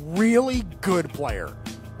Hayward's a really good player.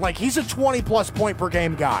 Like, he's a 20-plus point per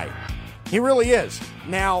game guy. He really is.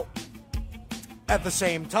 Now, at the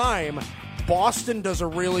same time, Boston does a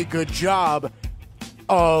really good job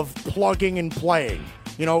of plugging and playing.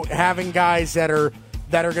 You know, having guys that are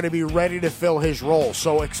going to be ready to fill his role.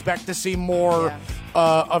 So expect to see more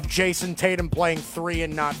of Jason Tatum playing 3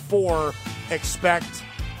 and not 4. Expect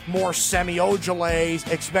more Semi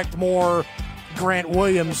Ojeleye. Expect more Grant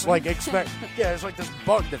Williams. There's like this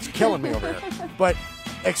bug that's killing me over here. But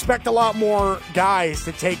expect a lot more guys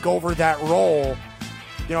to take over that role.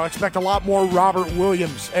 You know, expect a lot more Robert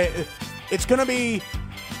Williams. It's going to be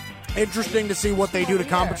interesting to see what they do to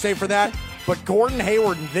compensate for that. But Gordon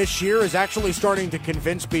Hayward this year is actually starting to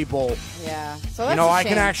convince people, so that's I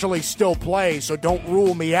can actually still play, so don't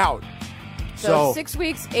rule me out. So 6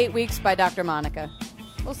 weeks, 8 weeks by Dr. Monica.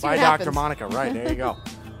 We'll see by what happens. Dr. Monica, right. There you go.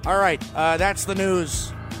 All right, that's the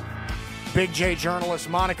news. Big J journalist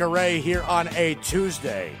Monica Ray here on a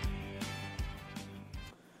Tuesday.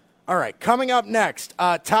 All right, coming up next,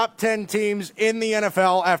 top 10 teams in the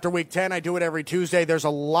NFL after Week 10. I do it every Tuesday. There's a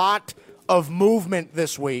lot of movement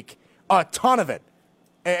this week, a ton of it.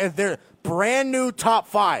 They're brand new top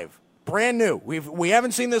 5, brand new. We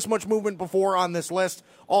haven't seen this much movement before on this list.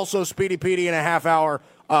 Also, Speedy Petey in a half hour.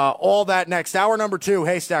 All that next. Hour number 2,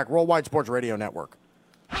 Haystack, Worldwide Sports Radio Network.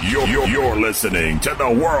 You're listening to the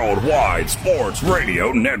Worldwide Sports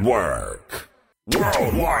Radio Network.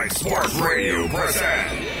 Worldwide Sports Radio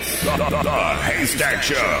presents the Haystack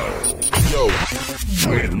Show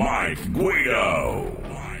with Mike Guido.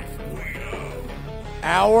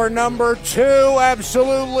 Hour number 2,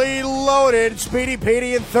 absolutely loaded. Speedy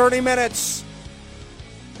Petey in 30 minutes.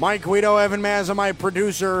 Mike Guido, Evan Mazza, my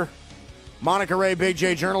producer. Monica Ray, Big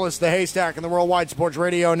J journalist, the Haystack, and the Worldwide Sports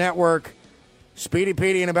Radio Network. Speedy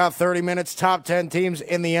Petey in about 30 minutes. Top 10 teams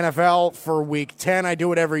in the NFL for Week 10. I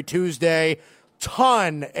do it every Tuesday.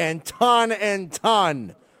 Ton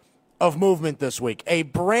of movement this week. A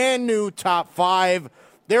brand new top 5.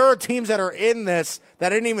 There are teams that are in this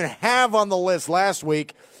that I didn't even have on the list last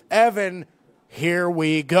week. Evan, here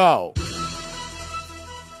we go.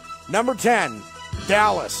 Number 10,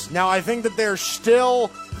 Dallas. Now, I think that they're still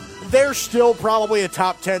probably a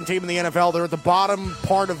top 10 team in the NFL. They're at the bottom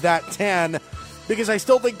part of that 10 because I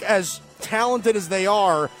still think as talented as they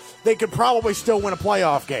are, they could probably still win a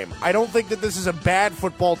playoff game. I don't think that this is a bad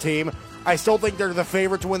football team. I still think they're the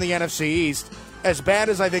favorite to win the NFC East. As bad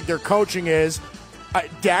as I think their coaching is,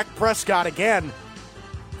 Dak Prescott, again,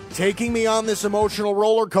 taking me on this emotional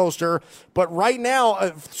roller coaster. But right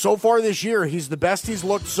now, so far this year, he's the best he's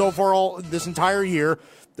looked so far this entire year.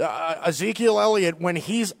 Ezekiel Elliott, when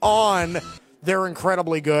he's on, they're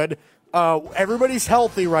incredibly good. Everybody's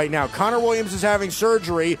healthy right now. Connor Williams is having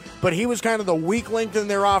surgery, but he was kind of the weak link in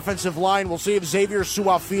their offensive line. We'll see if Xavier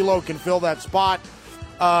Su'a-Filo can fill that spot.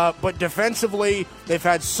 But defensively, they've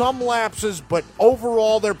had some lapses, but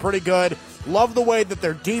overall, they're pretty good. Love the way that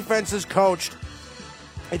their defense is coached.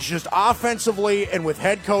 It's just offensively and with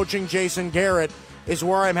head coaching Jason Garrett is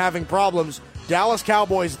where I'm having problems. Dallas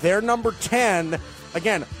Cowboys, they're number 10.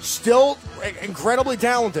 Again, still incredibly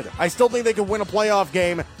talented. I still think they could win a playoff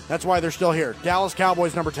game. That's why they're still here. Dallas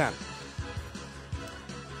Cowboys, number 10.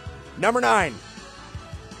 Number 9,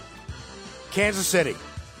 Kansas City.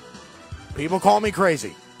 People call me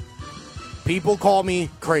crazy.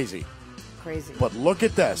 Crazy. But look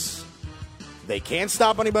at this. They can't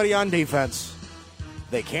stop anybody on defense.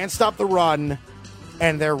 They can't stop the run.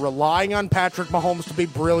 And they're relying on Patrick Mahomes to be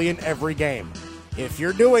brilliant every game. If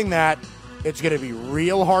you're doing that, it's going to be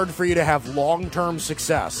real hard for you to have long-term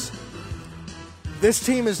success. This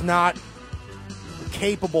team is not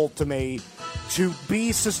capable, to me, to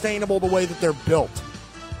be sustainable the way that they're built.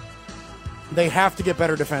 They have to get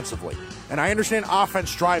better defensively. And I understand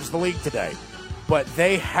offense drives the league today, but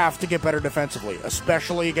they have to get better defensively,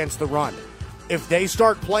 especially against the run. If they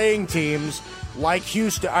start playing teams like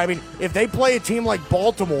Houston, if they play a team like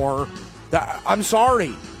Baltimore, I'm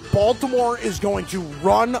sorry, Baltimore is going to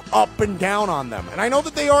run up and down on them. And I know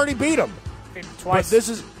that they already beat them.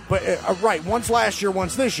 Twice. Right, once last year,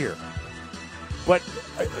 once this year. But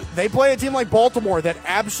they play a team like Baltimore that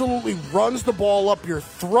absolutely runs the ball up your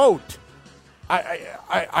throat.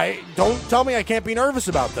 I don't tell me I can't be nervous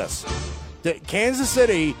about this. Kansas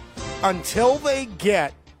City, until they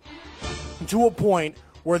get to a point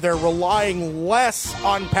where they're relying less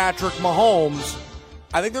on Patrick Mahomes,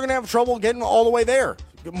 I think they're going to have trouble getting all the way there.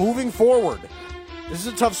 Moving forward, this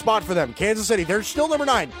is a tough spot for them. Kansas City, they're still number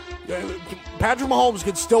 9. Patrick Mahomes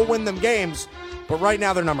could still win them games, but right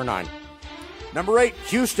now they're number 9. Number 8,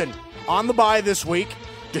 Houston, on the bye this week.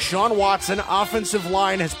 Deshaun Watson, offensive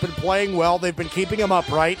line, has been playing well. They've been keeping him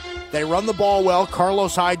upright. They run the ball well.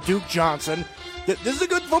 Carlos Hyde, Duke Johnson. This is a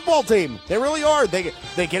good football team. They really are. They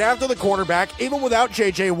get after the quarterback. Even without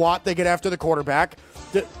J.J. Watt, they get after the quarterback.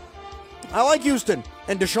 I like Houston.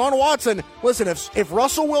 And Deshaun Watson, listen, if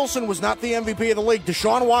Russell Wilson was not the MVP of the league,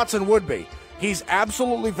 Deshaun Watson would be. He's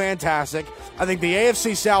absolutely fantastic. I think the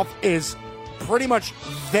AFC South is pretty much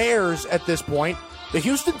theirs at this point. The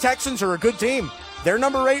Houston Texans are a good team. They're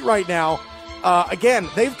number 8 right now. Again,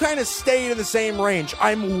 they've kind of stayed in the same range.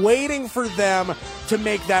 I'm waiting for them to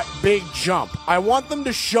make that big jump. I want them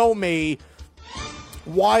to show me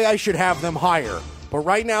why I should have them higher. But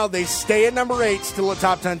right now, they stay at number 8, still a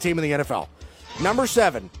top 10 team in the NFL. Number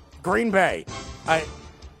 7, Green Bay.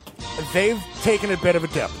 They've taken a bit of a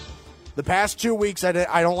dip. The past 2 weeks,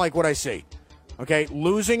 I don't like what I see. Okay,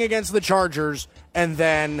 losing against the Chargers, and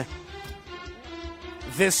then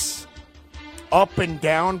this up and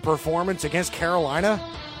down performance against Carolina.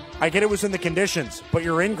 I get it was in the conditions, but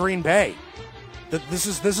you're in Green Bay. This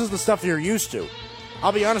is the stuff you're used to.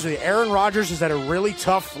 I'll be honest with you, Aaron Rodgers has had a really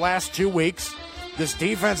tough last 2 weeks. This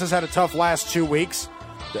defense has had a tough last 2 weeks.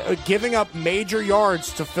 Giving up major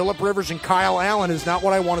yards to Phillip Rivers and Kyle Allen is not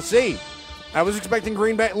what I want to see. I was expecting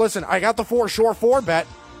Green Bay. Listen, I got the 4 bet,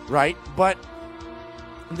 right? But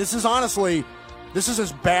this is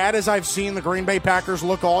as bad as I've seen the Green Bay Packers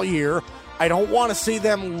look all year. I don't want to see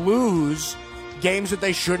them lose games that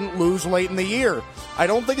they shouldn't lose late in the year. I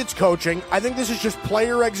don't think it's coaching. I think this is just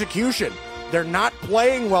player execution. They're not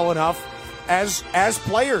playing well enough as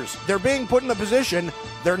players. They're being put in a position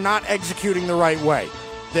they're not executing the right way.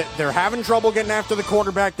 They're having trouble getting after the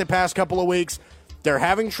quarterback the past couple of weeks. They're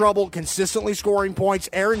having trouble consistently scoring points.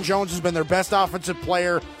 Aaron Jones has been their best offensive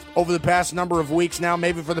player over the past number of weeks now,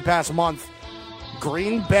 maybe for the past month.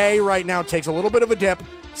 Green Bay right now takes a little bit of a dip.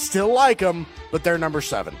 Still like them, but they're number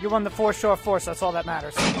 7. You won the 4 short force. That's all that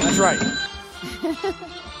matters. That's right.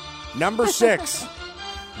 Number 6,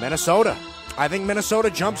 Minnesota. I think Minnesota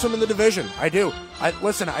jumps them in the division. I do. I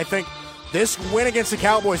think this win against the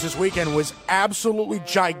Cowboys this weekend was absolutely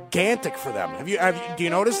gigantic for them. Do you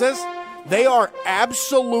notice this? They are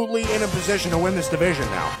absolutely in a position to win this division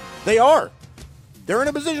now. They are. They're in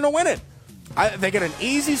a position to win it. They get an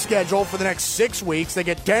easy schedule for the next 6 weeks. They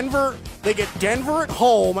get Denver at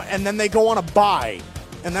home, and then they go on a bye.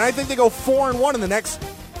 And then I think they go 4-1 in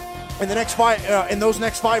those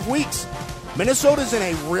next 5 weeks. Minnesota's in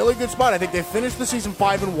a really good spot. I think they finished the season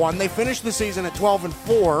 5-1. They finished the season at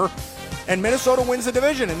 12-4, and Minnesota wins the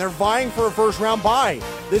division, and they're vying for a first-round bye.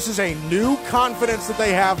 This is a new confidence that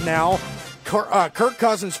they have now. Kirk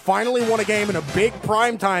Cousins finally won a game in a big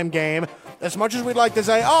primetime game. As much as we'd like to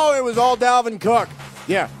say, it was all Dalvin Cook.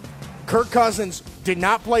 Yeah, Kirk Cousins did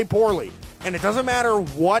not play poorly. And it doesn't matter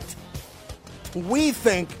what we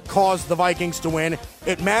think caused the Vikings to win.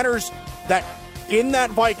 It matters that in that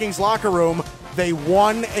Vikings locker room, they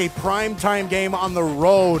won a primetime game on the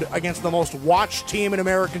road against the most watched team in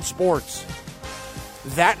American sports.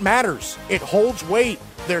 That matters. It holds weight.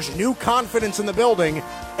 There's new confidence in the building,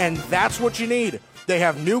 and that's what you need. They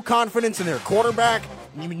have new confidence in their quarterback,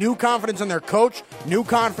 new confidence in their coach, new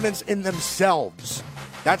confidence in themselves.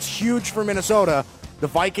 That's huge for Minnesota. The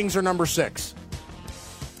Vikings are number 6.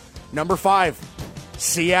 Number 5,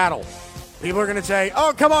 Seattle. People are going to say,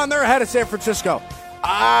 oh, come on, they're ahead of San Francisco.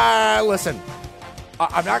 Listen,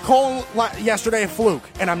 I'm not calling yesterday a fluke,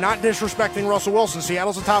 and I'm not disrespecting Russell Wilson.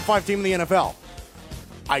 Seattle's a top 5 team in the NFL.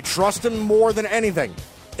 I trust him more than anything.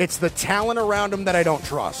 It's the talent around him that I don't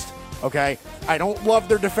trust, okay? I don't love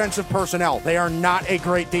their defensive personnel. They are not a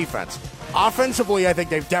great defense. Offensively, I think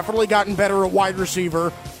they've definitely gotten better at wide receiver.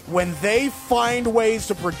 When they find ways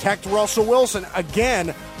to protect Russell Wilson,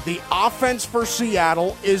 again, the offense for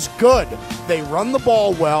Seattle is good. They run the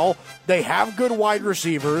ball well. They have good wide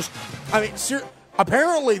receivers. I mean,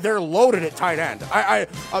 apparently they're loaded at tight end.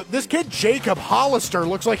 This kid, Jacob Hollister,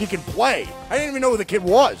 looks like he can play. I didn't even know who the kid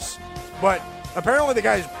was. But apparently the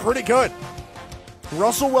guy's pretty good.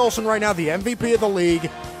 Russell Wilson right now, the MVP of the league.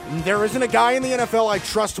 There isn't a guy in the NFL I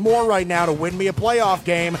trust more right now to win me a playoff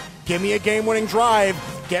game, give me a game-winning drive,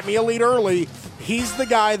 get me a lead early. He's the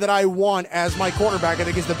guy that I want as my quarterback. I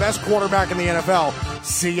think he's the best quarterback in the NFL.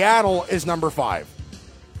 Seattle is number 5.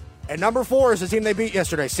 And number 4 is the team they beat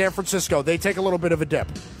yesterday, San Francisco. They take a little bit of a dip.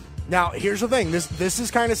 Now, here's the thing. This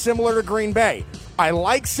is kind of similar to Green Bay. I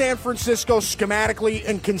like San Francisco schematically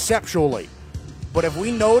and conceptually. But if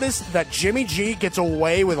we notice that Jimmy G gets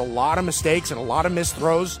away with a lot of mistakes and a lot of missed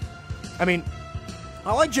throws, I mean,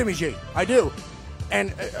 I like Jimmy G. I do.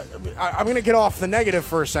 And I'm going to get off the negative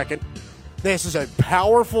for a second. This is a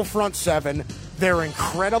powerful front 7. They're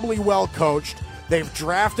incredibly well coached. They've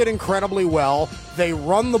drafted incredibly well. They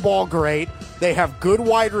run the ball great. They have good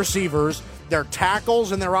wide receivers. Their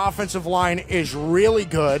tackles and their offensive line is really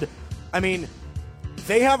good. I mean,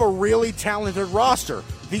 they have a really talented roster.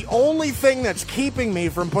 The only thing that's keeping me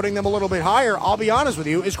from putting them a little bit higher, I'll be honest with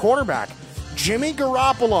you, is quarterback. Jimmy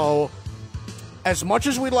Garoppolo, as much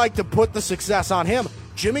as we'd like to put the success on him,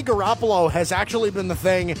 Jimmy Garoppolo has actually been the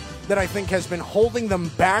thing that I think has been holding them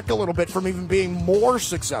back a little bit from even being more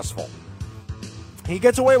successful. He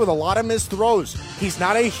gets away with a lot of missed throws. He's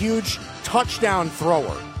not a huge touchdown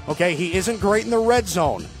thrower, okay? He isn't great in the red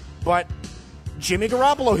zone, but Jimmy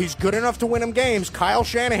Garoppolo, he's good enough to win him games. Kyle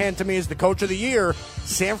Shanahan, to me, is the coach of the year.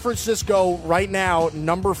 San Francisco, right now,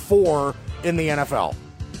 number 4 in the NFL.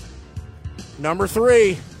 Number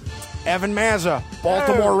 3, Evan Mazza,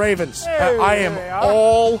 Baltimore Ravens. I am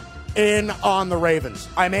all in on the Ravens.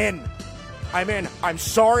 I'm in. I'm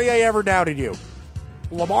sorry I ever doubted you.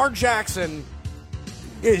 Lamar Jackson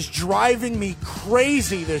is driving me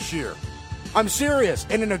crazy this year. I'm serious,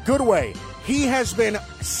 and in a good way. He has been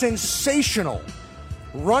sensational.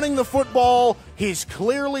 Running the football, he's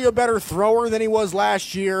clearly a better thrower than he was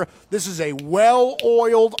last year. This is a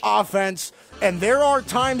well-oiled offense, and there are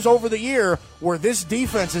times over the year where this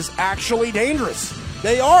defense is actually dangerous.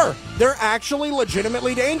 They are. They're actually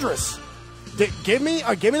legitimately dangerous. Give me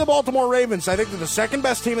the Baltimore Ravens. I think they're the second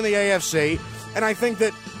best team in the AFC, and I think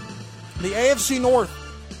that the AFC North,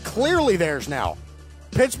 clearly theirs now.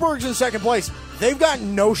 Pittsburgh's in second place. They've got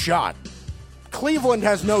no shot. Cleveland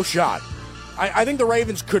has no shot. I think the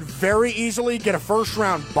Ravens could very easily get a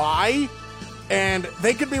first-round bye, and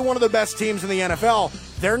they could be one of the best teams in the NFL.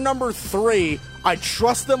 They're number 3. I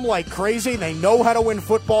trust them like crazy. They know how to win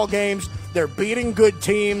football games. They're beating good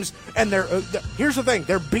teams, and here's the thing.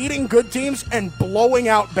 They're beating good teams and blowing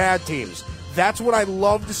out bad teams. That's what I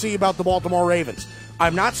love to see about the Baltimore Ravens.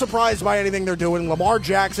 I'm not surprised by anything they're doing. Lamar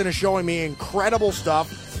Jackson is showing me incredible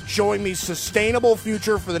stuff, showing me sustainable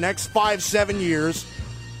future for the next 5-7 years.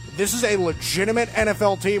 This is a legitimate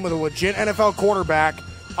NFL team with a legit NFL quarterback.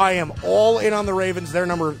 I am all in on the Ravens. They're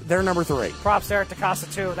number 3. Props to Eric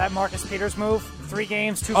DeCosta, too. That Marcus Peters move, 3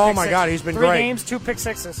 games, 2 pick Oh, my God, he's been 3 great. 3 games, 2 pick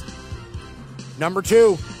sixes. Number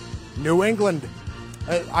 2, New England.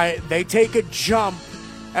 They take a jump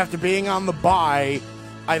after being on the bye.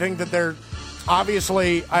 I think that they're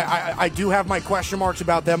obviously, I do have my question marks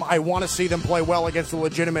about them. I want to see them play well against a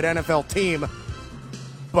legitimate NFL team,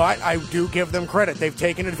 but I do give them credit. They've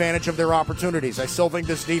taken advantage of their opportunities. I still think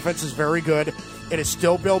this defense is very good. It is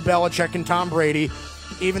still Bill Belichick and Tom Brady,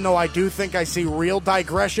 even though I do think I see real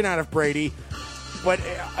digression out of Brady. But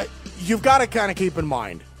you've got to kind of keep in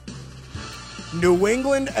mind, New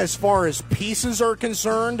England, as far as pieces are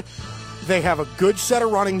concerned, they have a good set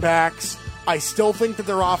of running backs. I still think that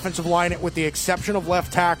their offensive line, with the exception of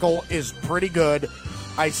left tackle, is pretty good.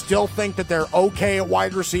 I still think that they're okay at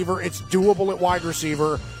wide receiver. It's doable at wide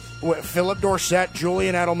receiver. With Philip Dorsett,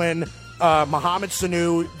 Julian Edelman, Mohamed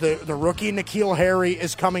Sanu, the rookie N'Keal Harry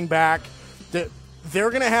is coming back. They're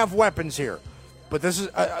going to have weapons here. But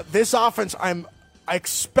this offense, I'm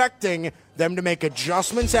expecting them to make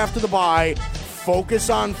adjustments after the bye, focus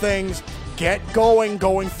on things, get going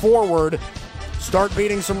forward, start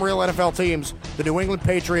beating some real NFL teams. The New England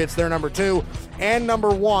Patriots, they're number 2. And number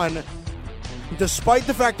 1, despite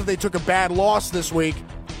the fact that they took a bad loss this week,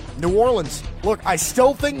 New Orleans, look, I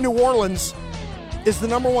still think New Orleans is the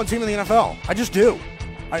number one team in the NFL. I just do.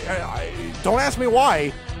 I don't ask me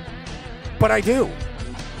why, but I do.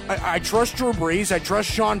 I trust Drew Brees. I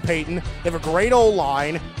trust Sean Payton. They have a great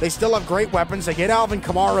O-line. They still have great weapons. They get Alvin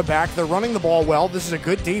Kamara back. They're running the ball well. This is a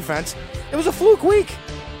good defense. It was a fluke week.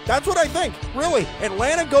 That's what I think. Really.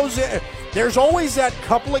 Atlanta goes in. There's always that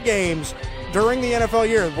couple of games during the NFL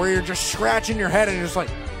year where you're just scratching your head and you're just like,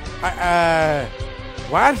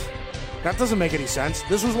 what? That doesn't make any sense.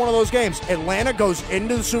 This was one of those games. Atlanta goes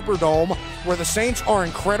into the Superdome where the Saints are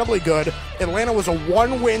incredibly good. Atlanta was a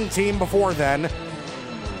one-win team before then.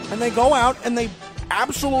 And they go out and they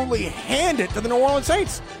absolutely hand it to the New Orleans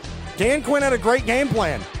Saints. Dan Quinn had a great game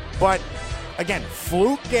plan. But, again,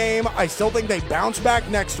 fluke game. I still think they bounce back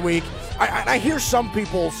next week. I hear some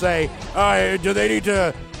people say, do they need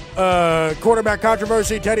to quarterback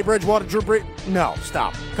controversy, Teddy Bridgewater, Drew Brees? No,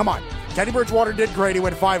 stop. Come on. Teddy Bridgewater did great. He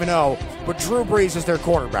went 5-0. But Drew Brees is their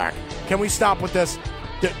quarterback. Can we stop with this?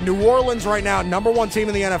 New Orleans right now, number one team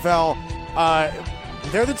in the NFL.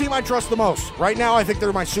 They're the team I trust the most. Right now, I think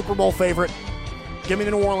they're my Super Bowl favorite. Give me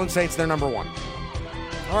the New Orleans Saints. They're number one.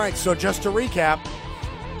 All right, so just to recap,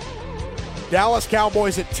 Dallas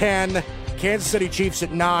Cowboys at 10, Kansas City Chiefs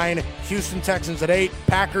at 9, Houston Texans at 8,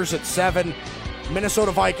 Packers at 7,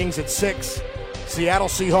 Minnesota Vikings at 6, Seattle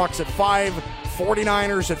Seahawks at 5,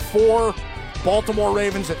 49ers at 4, Baltimore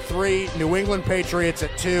Ravens at 3, New England Patriots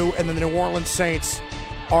at 2, and then the New Orleans Saints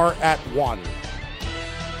are at 1.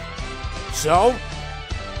 So,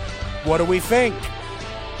 what do we think?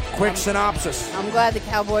 Quick synopsis. I'm glad the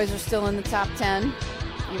Cowboys are still in the top 10,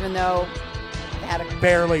 even though they had a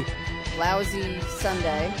Barely. lousy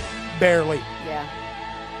Sunday. Barely. Yeah.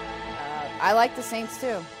 I like the Saints,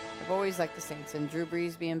 too. I've always liked the Saints. And Drew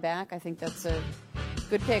Brees being back, I think that's a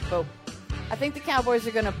good pick. But I think the Cowboys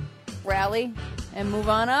are going to rally and move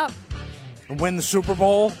on up. Win the Super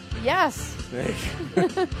Bowl? Yes.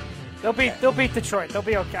 They'll beat Detroit. They'll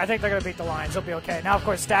be okay. I think they're going to beat the Lions. They'll be okay. Now, of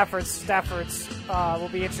course, Stafford's will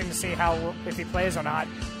be interesting to see if he plays or not.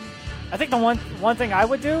 I think the one thing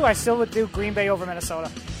I still would do Green Bay over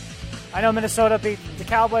Minnesota. I know Minnesota beat the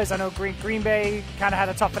Cowboys. I know Green Bay kind of had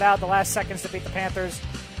to tough it out the last seconds to beat the Panthers.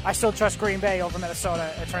 I still trust Green Bay over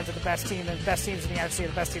Minnesota in terms of the best team and best teams in the NFC,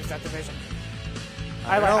 the best teams in that division.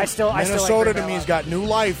 Minnesota to me has got new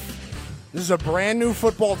life. This is a brand new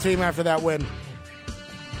football team after that win.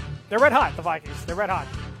 They're red hot, the Vikings. They're red hot.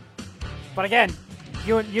 But again,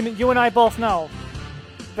 you and I both know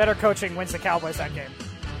better coaching wins the Cowboys that game.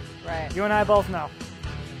 Right. You and I both know.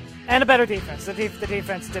 And a better defense. The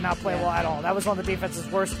defense did not play well at all. That was one of the defense's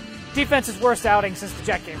worst outing since the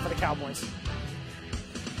Jet game for the Cowboys.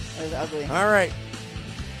 It was ugly. All right.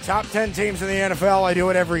 Top 10 teams in the NFL. I do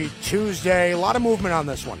it every Tuesday. A lot of movement on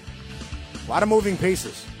this one. A lot of moving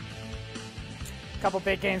pieces. A couple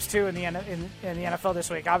big games too in the NFL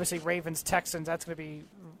this week. Obviously, Ravens, Texans. That's gonna be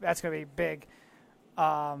big.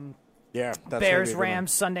 Yeah. Bears,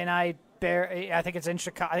 Rams Sunday night. I think it's in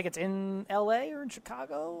Chicago. I think it's in LA or in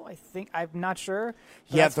Chicago. I'm not sure.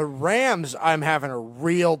 Yeah, the Rams. I'm having a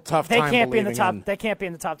real tough time. They can't be in the top. They can't be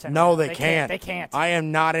in the top 10. No, they can't. They can't. I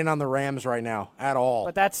am not in on the Rams right now at all.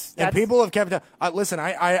 But that's and people have kept. Listen,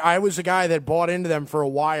 I was a guy that bought into them for a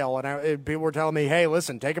while, and people were telling me, "Hey,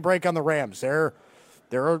 listen, take a break on the Rams. They're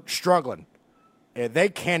struggling. They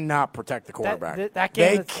cannot protect the quarterback.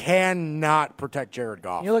 They cannot protect Jared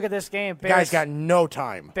Goff. You look at this game. The guy's got no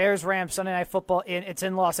time. Bears, Rams, Sunday Night Football. It's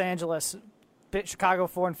in Los Angeles. Chicago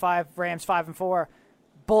 4-5, Rams 5-4.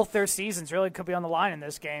 Both their seasons really could be on the line in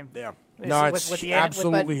this game. Yeah. No, it's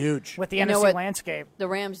absolutely huge. With the NFC landscape. The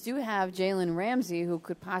Rams do have Jalen Ramsey, who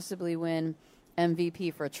could possibly win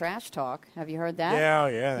MVP for Trash Talk. Have you heard that? Yeah,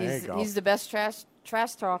 there you go. He's the best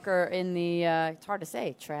trash talker in the, it's hard to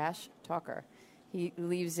say, trash talker. He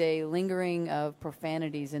leaves a lingering of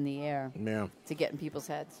profanities in the air to get in people's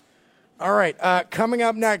heads. All right, coming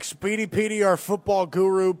up next, Speedy Petey, our football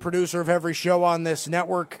guru, producer of every show on this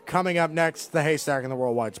network. Coming up next, the Haystack and the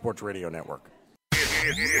Worldwide Sports Radio Network.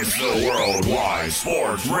 It's the Worldwide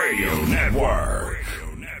Sports Radio Network.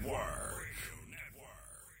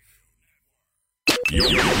 You're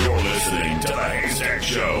listening to the Haystack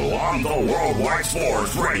Show on the Worldwide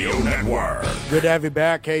Sports Radio Network. Good to have you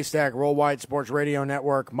back, Haystack, Worldwide Sports Radio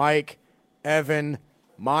Network. Mike, Evan,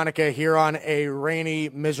 Monica here on a rainy,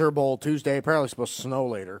 miserable Tuesday. Apparently it's supposed to snow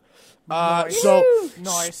later. Nice.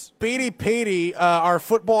 Speedy Petey, our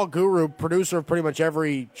football guru, producer of pretty much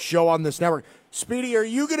every show on this network. Speedy, are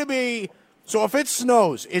you going to be... So if it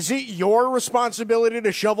snows, is it your responsibility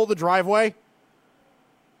to shovel the driveway?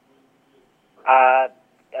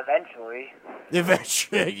 Eventually.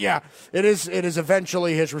 Eventually, yeah, it is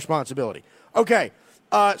eventually his responsibility. Okay,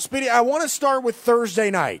 Speedy, I want to start with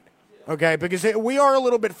Thursday night, okay, because we are a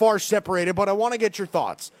little bit far separated, but I want to get your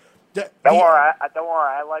thoughts. Don't worry.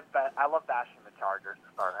 I love bashing the Chargers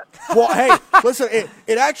to start it. Well, hey, listen,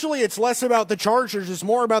 it's less about the Chargers, it's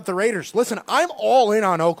more about the Raiders. Listen, I'm all in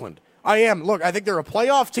on Oakland. I am. Look, I think they're a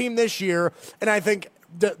playoff team this year, and I think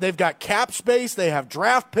they've got cap space, they have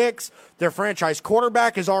draft picks, their franchise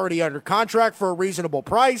quarterback is already under contract for a reasonable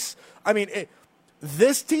price. I mean,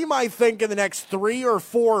 this team, I think, in the next 3 or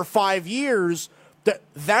 4 or 5 years,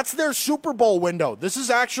 that's their Super Bowl window. This is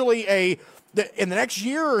actually in the next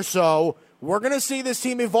year or so, we're going to see this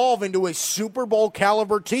team evolve into a Super Bowl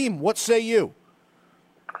caliber team. What say you?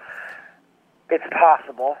 It's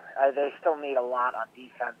possible. They still need a lot on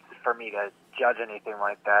defense for me to judge anything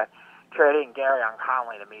like that. Trading Gary on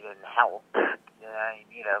Conley to me didn't help. You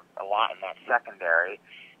need a lot in that secondary.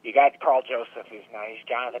 You got Carl Joseph, who's nice.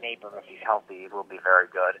 Jonathan Abram, if he's healthy, will be very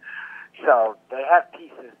good. So they have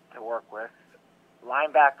pieces to work with.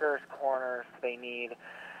 Linebackers, corners, they need.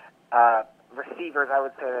 Receivers, I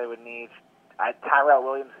would say they would need. Tyrell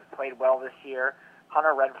Williams has played well this year.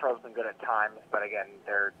 Hunter Renfro's been good at times, but again,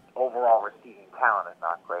 their overall receiving talent is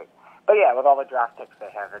not great. But yeah, with all the draft picks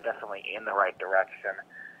they have, they're definitely in the right direction.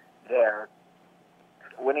 They're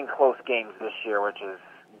winning close games this year, which is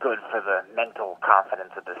good for the mental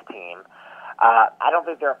confidence of this team. I don't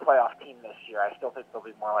think they're a playoff team this year. I still think they'll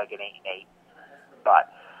be more like an 8-8,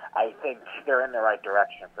 but I think they're in the right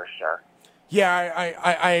direction for sure. Yeah,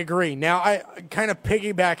 I agree. Now, I kind of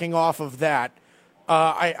piggybacking off of that,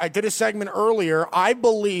 I did a segment earlier. I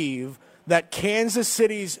believe that Kansas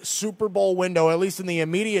City's Super Bowl window, at least in the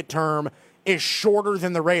immediate term, is shorter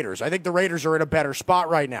than the Raiders. I think the Raiders are in a better spot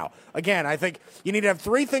right now. Again, I think you need to have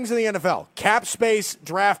 3 things in the NFL: cap space,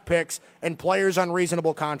 draft picks, and players on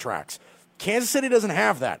reasonable contracts. Kansas City doesn't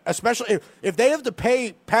have that, especially if they have to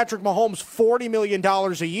pay Patrick Mahomes $40 million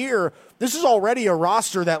a year. This is already a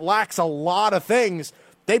roster that lacks a lot of things.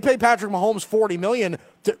 They pay Patrick Mahomes $40 million.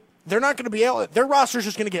 They're not going to be able. Their roster's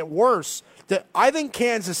just going to get worse. I think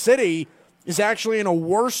Kansas City is actually in a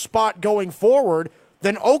worse spot going forward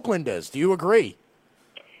than Oakland is. Do you agree?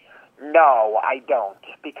 No, I don't,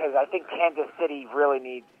 because I think Kansas City really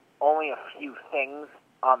needs only a few things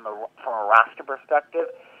from a roster perspective.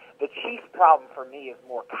 The Chiefs' problem for me is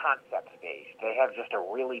more concept-based. They have just a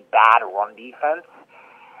really bad run defense,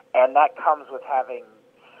 and that comes with having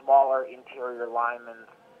smaller interior linemen,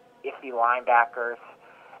 iffy linebackers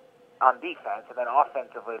on defense, and then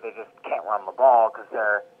offensively they just can't run the ball because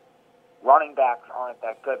their running backs aren't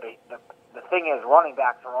that good. The thing is, running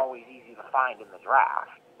backs are always easy to find in the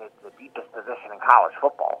draft. It's the deepest position in college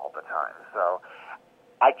football all the time. So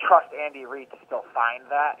I trust Andy Reid to still find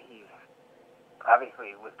that. He's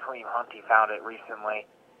obviously, with Kareem Hunt, he found it recently,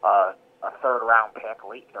 a third-round pick,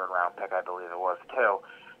 late third-round pick, I believe it was, too.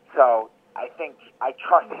 So I think I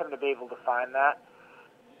trust him to be able to find that.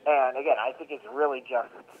 And, again, I think it's really just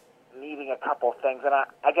needing a couple things. And,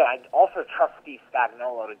 I also trust Steve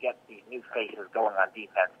Spagnuolo to get these new faces going on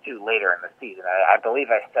defense, too, later in the season. I believe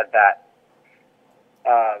I said that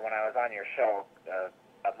when I was on your show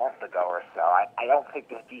a month ago or so. I don't think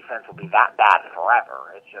this defense will be that bad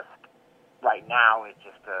forever. It's just, right now, it's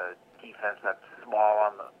just a defense that's small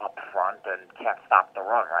up front and can't stop the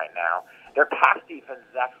run right now. Their pass defense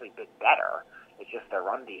has actually been better. It's just their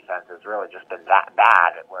run defense has really just been that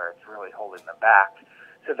bad where it's really holding them back.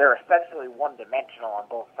 So they're essentially one-dimensional on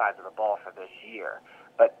both sides of the ball for this year.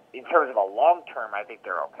 But in terms of a long term, I think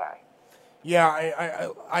they're okay. Yeah,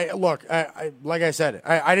 look, like I said,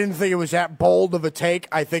 I didn't think it was that bold of a take.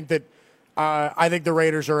 I think that I think the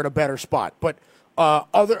Raiders are in a better spot. But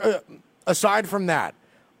aside from that,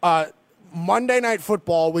 Monday Night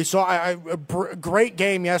Football, we saw a great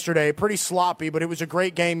game yesterday, pretty sloppy, but it was a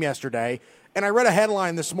great game yesterday. And I read a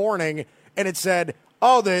headline this morning, and it said,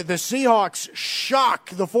 the Seahawks shock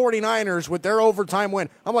the 49ers with their overtime win.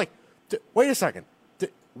 I'm like, wait a second.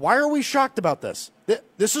 Why are we shocked about this?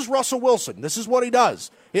 This is Russell Wilson. This is what he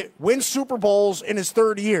does. It wins Super Bowls in his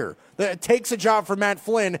 3rd year. It takes a job for Matt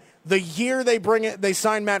Flynn. The year they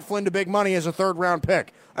sign Matt Flynn to big money as a 3rd-round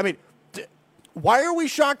pick. I mean, why are we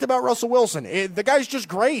shocked about Russell Wilson? The guy's just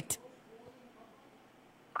great.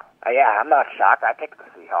 Yeah, I'm not shocked. I picked the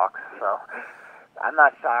Seahawks, so I'm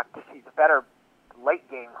not shocked. He's a better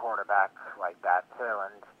late-game quarterback like that, too.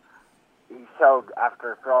 And he showed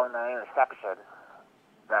after throwing the interception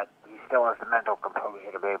that he still has the mental composure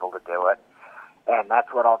to be able to do it. And that's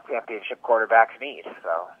what all championship quarterbacks need.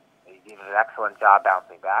 So he did an excellent job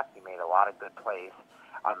bouncing back. He made a lot of good plays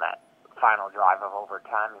on that final drive of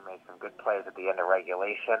overtime. He made some good plays at the end of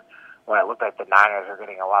regulation. when it looked like the Niners were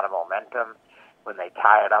getting a lot of momentum when they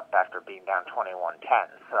tie it up after being down 21-10.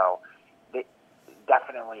 So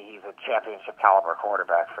definitely he's a championship caliber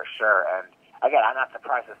quarterback for sure. And again, I'm not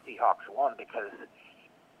surprised the Seahawks won because,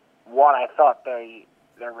 one, I thought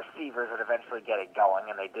their receivers would eventually get it going,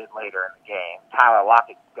 and they did later in the game. Tyler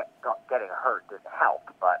Lockett getting hurt didn't help.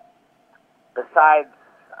 But besides,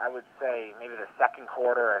 I would say, maybe the second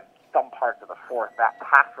quarter and some parts of the fourth, that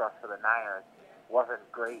pass rush for the Niners wasn't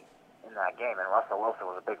great in that game, and Russell Wilson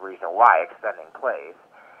was a big reason why, extending plays.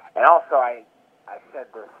 And also, I said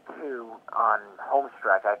this too on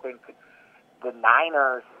Homestretch, I think the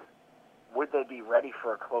Niners, would they be ready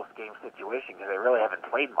for a close game situation? Because they really haven't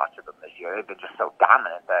played much of them this year. They've been just so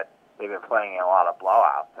dominant that they've been playing in a lot of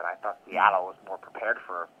blowouts, and I thought Seattle was more prepared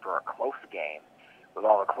for a close game with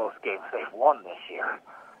all the close games they've won this year.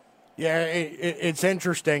 Yeah, it's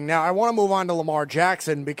interesting. Now, I want to move on to Lamar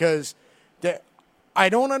Jackson because I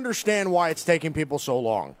don't understand why it's taking people so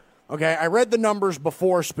long. Okay, I read the numbers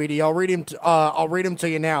before, Speedy. I'll read them. I'll read them to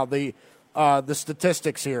you now. The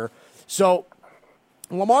statistics here. So,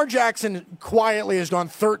 Lamar Jackson quietly has gone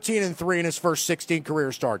 13-3 in his first 16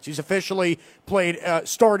 career starts. He's officially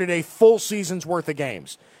started a full season's worth of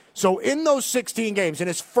games. So, in those 16 games, in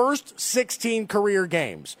his first 16 career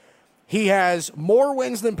games, he has more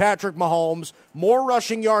wins than Patrick Mahomes, more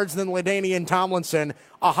rushing yards than LaDainian Tomlinson,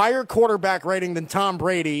 a higher quarterback rating than Tom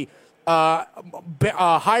Brady,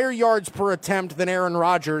 higher yards per attempt than Aaron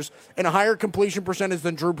Rodgers, and a higher completion percentage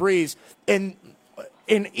than Drew Brees in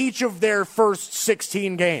each of their first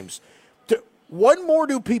 16 games. What more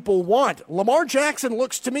do people want? Lamar Jackson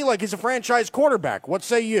looks to me like he's a franchise quarterback. What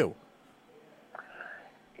say you?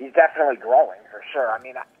 He's definitely growing, for sure. I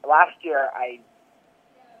mean, last year, I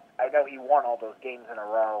know he won all those games in a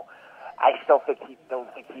row. I still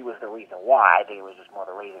don't think he was the reason why. I think it was just more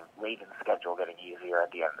the Ravens' schedule getting easier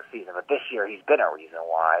at the end of the season. But this year, he's been a reason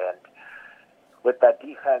why. And with that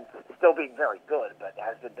defense still being very good, but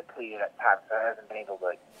has been depleted at times, so hasn't been able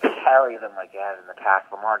to carry them like he has in the past.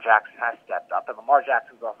 Lamar Jackson has stepped up, and Lamar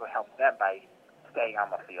Jackson's also helped them by staying on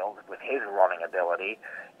the field with his running ability,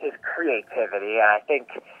 his creativity, and I think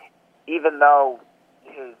even though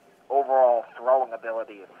his overall throwing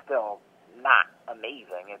ability is still not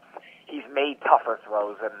amazing, he's made tougher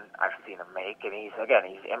throws than I've seen him make, and he's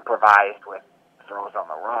improvised with throws on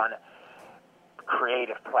the run,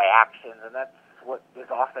 creative play actions, and that's what this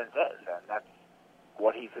offense is, and that's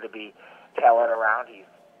what he's going to be tailored around. He's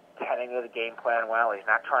tending to the game plan well. He's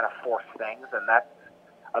not trying to force things, and that's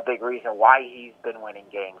a big reason why he's been winning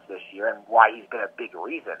games this year and why he's been a big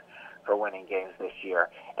reason for winning games this year.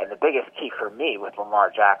 And the biggest key for me with Lamar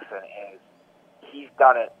Jackson is he's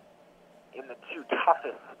done it in the two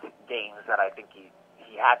toughest games that I think he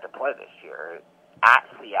had to play this year. At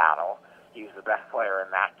Seattle, he was the best player in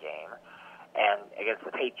that game, and against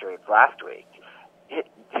the Patriots last week.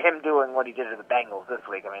 Him doing what he did to the Bengals this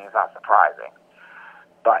week, I mean, it's not surprising.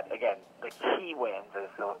 But, again, the key wins is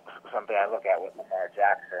something I look at with Lamar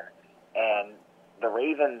Jackson. And the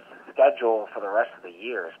Ravens' schedule for the rest of the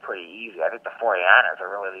year is pretty easy. I think the 49ers are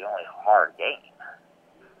really the only hard game.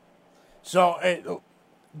 So,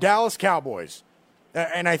 Dallas Cowboys,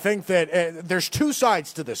 and I think that there's two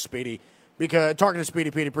sides to this, Speedy, because talking to Speedy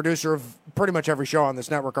Petey, producer of pretty much every show on this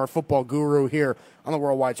network, our football guru here on the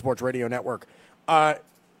Worldwide Sports Radio Network.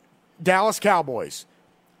 Dallas Cowboys,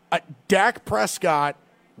 Dak Prescott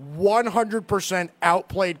 100%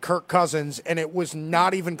 outplayed Kirk Cousins, and it was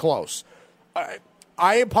not even close.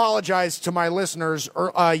 I apologize to my listeners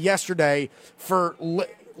yesterday for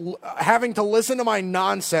having to listen to my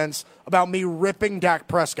nonsense about me ripping Dak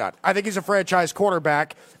Prescott. I think he's a franchise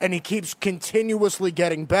quarterback, and he keeps continuously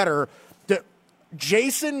getting better.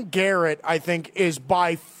 Jason Garrett, I think, is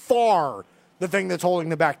by far the thing that's holding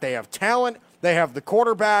them back. They have talent. They have the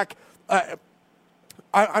quarterback.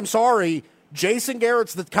 I'm sorry. Jason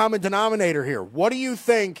Garrett's the common denominator here. What do you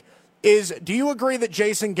think do you agree that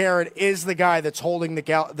Jason Garrett is the guy that's holding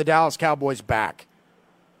the Dallas Cowboys back?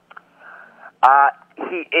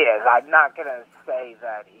 He is. I'm not going to say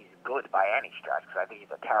that he's good by any stretch because I think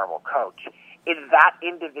he's a terrible coach. In that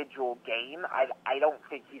individual game, I don't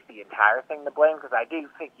think he's the entire thing to blame because I do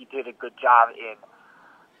think he did a good job in,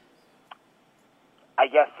 I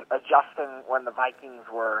guess, adjusting when the Vikings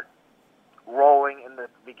were rolling in the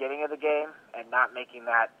beginning of the game and not making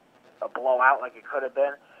that a blowout like it could have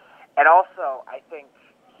been. And also, I think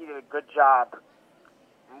he did a good job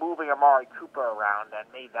moving Amari Cooper around and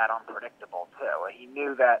made that unpredictable, too. He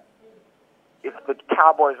knew that if the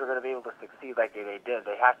Cowboys were going to be able to succeed like they did,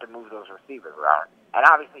 they have to move those receivers around. And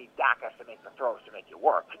obviously, Dak has to make the throws to make it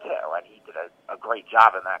work, too. And he did a great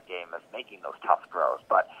job in that game of making those tough throws.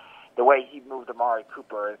 But the way he moved Amari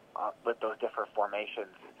Cooper with those different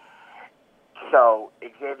formations. So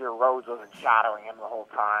Xavier Rhodes wasn't shadowing him the whole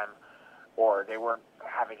time, or they weren't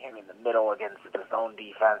having him in the middle against the zone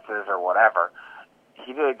defenses or whatever.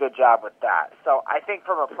 He did a good job with that. So I think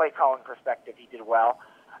from a play calling perspective, he did well.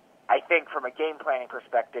 I think from a game planning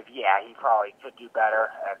perspective, yeah, he probably could do better.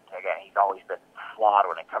 And again, he's always been flawed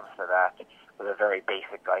when it comes to that. With a very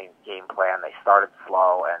basic game plan, they started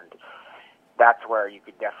slow, and that's where you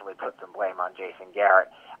could definitely put some blame on Jason Garrett.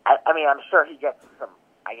 I mean, I'm sure he gets some,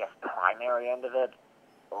 I guess, primary end of it,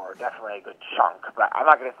 or definitely a good chunk. But I'm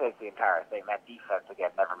not going to say it's the entire thing. That defense,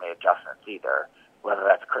 again, never made adjustments either. Whether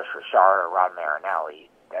that's Chris Richard or Rod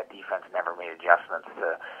Marinelli, that defense never made adjustments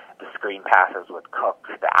to the screen passes with Cook,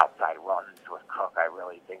 the outside runs with Cook. I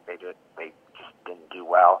really think they just didn't do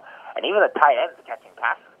well. And even the tight ends catching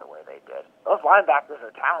passes the way they did. Those linebackers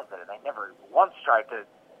are talented, and they never once tried to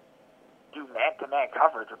do man-to-man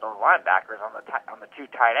coverage with those linebackers on the two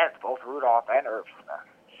tight ends, both Rudolph and Irv Smith.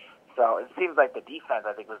 So it seems like the defense,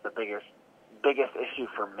 I think, was the biggest issue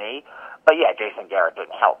for me. But yeah, Jason Garrett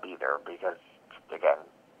didn't help either because, again,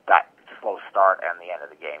 that slow start and the end of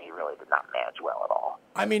the game, he really did not manage well at all.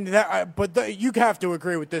 I mean, you have to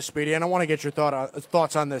agree with this, Speedy, and I want to get your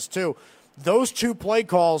thoughts on this too. Those two play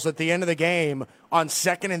calls at the end of the game on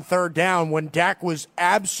 2nd and 3rd down when Dak was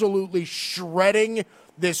absolutely shredding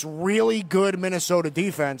this really good Minnesota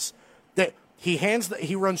defense, that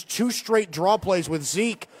he runs 2 straight draw plays with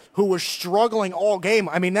Zeke, who was struggling all game.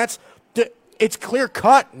 I mean, it's clear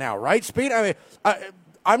cut now, right, Speed? I mean,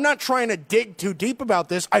 I'm not trying to dig too deep about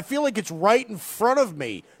this. I feel like it's right in front of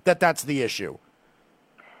me that's the issue.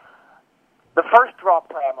 The first draw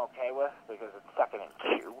play I'm okay with because it's 2nd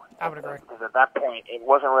and 2. I would agree. Because at that point, it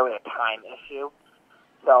wasn't really a time issue.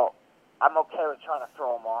 So I'm okay with trying to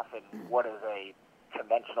throw him off in what is a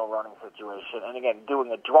conventional running situation. And again,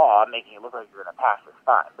 doing a draw, making it look like you're going to pass is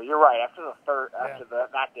fine. But you're right. After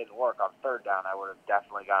that didn't work on 3rd down, I would have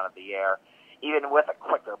definitely gone to the air. Even with a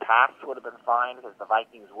quicker pass would have been fine because the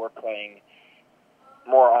Vikings were playing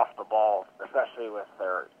more off the ball, especially with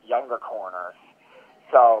their younger corners.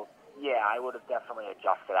 So, yeah, I would have definitely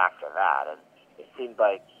adjusted after that. And it seemed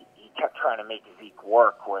like he kept trying to make Zeke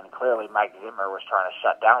work when clearly Mike Zimmer was trying to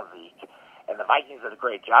shut down Zeke. And the Vikings did a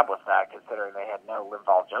great job with that considering they had no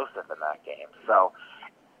Linval Joseph in that game. So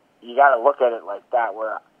you got to look at it like that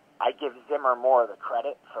where I give Zimmer more of the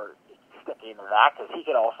credit for sticking to that because he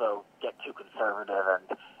could also get too conservative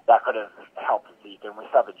and that could have helped Zeke. And we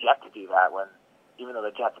saw the Jets do that when, even though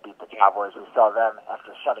the Jets beat the Cowboys, we saw them,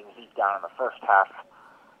 after shutting Zeke down in the first half,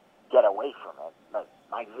 get away from it. But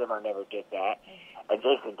Mike Zimmer never did that. And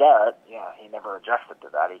Jason Garrett, yeah, he never adjusted to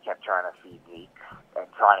that. He kept trying to feed Zeke and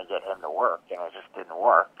trying to get him to work, and it just didn't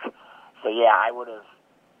work. So, yeah, I'd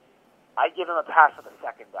give him a pass for the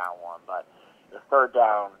 2nd down one, but the 3rd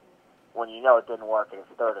down, when you know it didn't work, and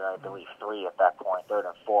it's 3rd and I believe 3 at that point, 3rd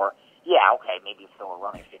and 4, yeah, okay, maybe it's still a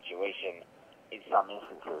running situation in some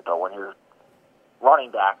instances, but when you're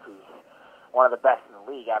running back who's one of the best in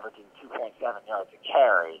the league, averaging 2.7 yards a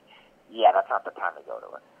carry, yeah, that's not the time to go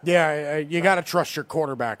to it. Yeah, you got to trust your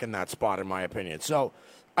quarterback in that spot, in my opinion. So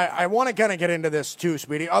I want to kind of get into this too,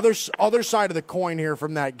 Speedy. Other side of the coin here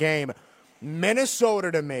from that game,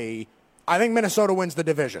 Minnesota to me, I think Minnesota wins the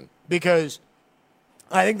division because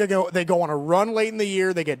I think they go on a run late in the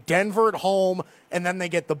year. They get Denver at home, and then they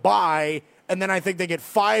get the bye, and then I think they get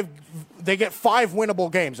five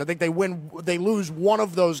winnable games. I think they lose one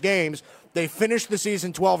of those games. They finish the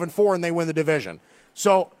season 12-4, and they win the division.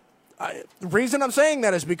 So the reason I'm saying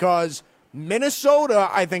that is because Minnesota,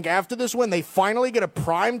 I think after this win, they finally get a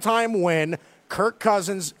primetime win. Kirk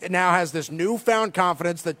Cousins now has this newfound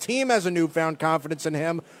confidence. The team has a newfound confidence in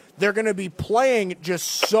him. They're going to be playing just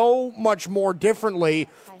so much more differently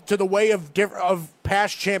to the way of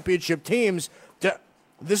past championship teams.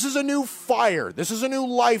 This is a new fire. This is a new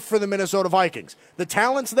life for the Minnesota Vikings. The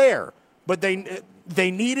talent's there, but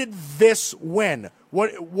they needed this win.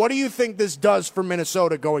 What do you think this does for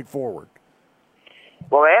Minnesota going forward?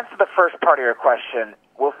 Well, to answer the first part of your question,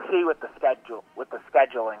 we'll see with the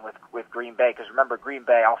scheduling with Green Bay, because remember, Green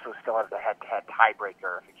Bay also still has the head-to-head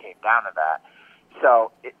tiebreaker if it came down to that.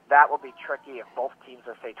 So that will be tricky if both teams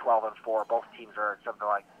are, say, 12-4, both teams are something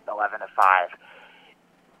like 11-5.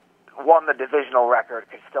 One, the divisional record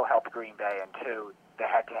could still help Green Bay, and two, the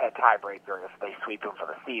head-to-head tiebreaker, if they sweep them for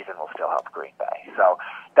the season, will still help Green Bay. So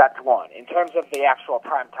that's one. In terms of the actual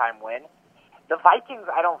primetime win, the Vikings,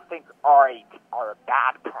 I don't think, are a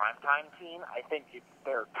bad primetime team. I think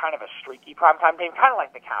they're kind of a streaky primetime team, kind of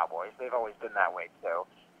like the Cowboys. They've always been that way, too.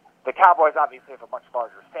 The Cowboys obviously have a much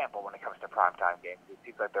larger sample when it comes to primetime games. It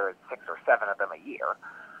seems like there are 6 or 7 of them a year.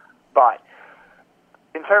 But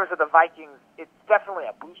in terms of the Vikings, it's definitely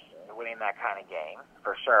a booster winning that kind of game,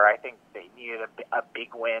 for sure. I think they needed a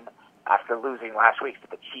big win after losing last week to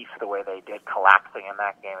the Chiefs the way they did, collapsing in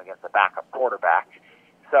that game against the backup quarterback.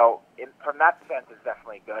 So from that sense, it's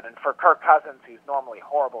definitely good. And for Kirk Cousins, who's normally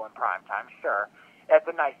horrible in primetime, sure, that's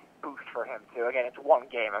a nice boost for him, too. Again, it's one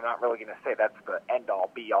game. I'm not really going to say that's the end-all,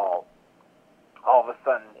 be-all. All of a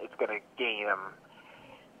sudden, it's going to gain them.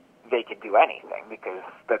 They can do anything because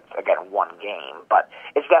that's, again, one game. But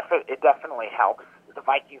it definitely helps. The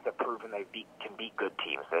Vikings have proven they can beat good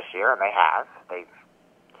teams this year, and they have. They've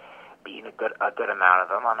beaten a good amount of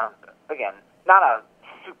them on again, not a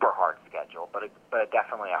super hard schedule, but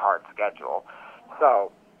definitely a hard schedule.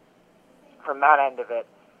 So from that end of it,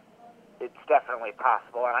 it's definitely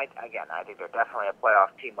possible. And I think they're definitely a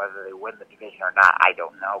playoff team. Whether they win the division or not, I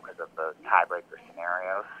don't know because of the tiebreaker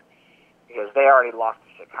scenarios. Because they already lost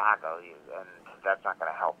to Chicago, and that's not going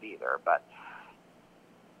to help either. But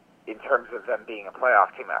in terms of them being a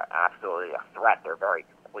playoff team, absolutely a threat. They're very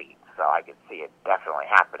complete. So I could see it definitely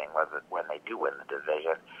happening when they do win the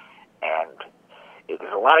division. And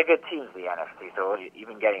there's a lot of good teams in the NFC, so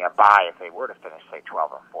even getting a bye if they were to finish, say,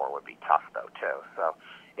 12-4 would be tough, though, too. So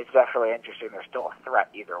it's definitely interesting. There's still a threat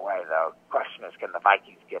either way, though. The question is, can the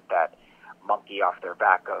Vikings get that monkey off their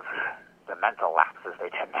back of the mental lapses they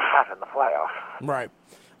tend to have in the playoffs? Right.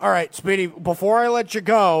 All right, Speedy, before I let you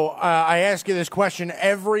go, I ask you this question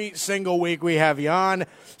every single week we have you on.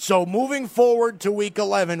 So moving forward to Week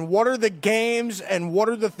 11, what are the games and what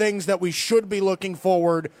are the things that we should be looking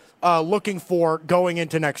for going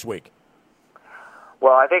into next week?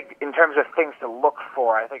 Well, I think in terms of things to look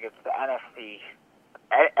for, I think it's the NFC,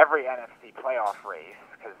 every NFC playoff race,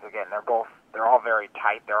 because, again, they're all very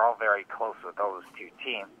tight. They're all very close with those two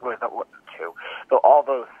teams, So all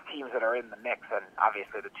those teams that are in the mix, and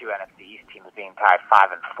obviously the two NFC East teams being tied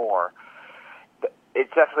 5-4,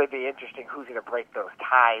 it's definitely be interesting who's going to break those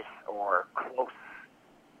ties or close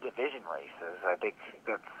division races. I think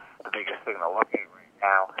that's the biggest thing to look at right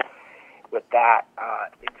now. With that,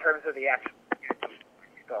 in terms of the actual, you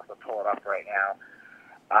still have to pull it up right now.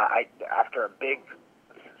 After a big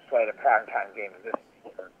slate of primetime games this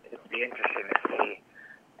year, it'd be interesting to see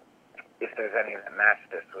if there's any that match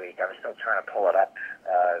this week. I'm still trying to pull it up.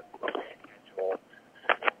 Just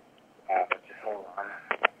hold on.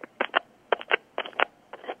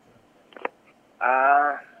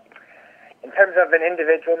 In terms of an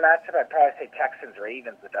individual matchup, I'd probably say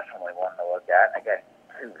Texans-Ravens is definitely one to look at. Again,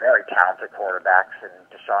 two very talented quarterbacks, and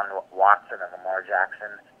Deshaun Watson and Lamar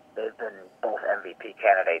Jackson. They've been both MVP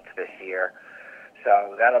candidates this year.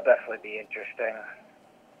 So that'll definitely be interesting.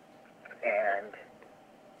 And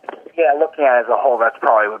yeah, looking at it as a whole, that's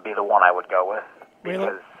probably would be the one I would go with.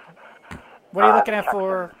 Because what are you looking at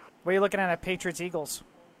for? What are you looking at Patriots Eagles?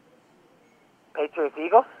 Patriots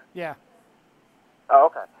Eagles? Yeah. Oh,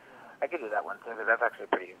 okay. I could do that one too, because that's actually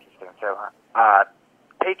pretty interesting too.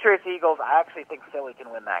 Patriots Eagles. I actually think Philly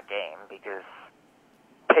can win that game because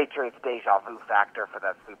Patriots deja vu factor for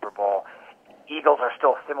that Super Bowl. Eagles are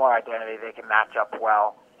still similar identity. They can match up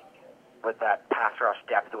well with that pass rush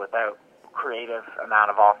depth without creative amount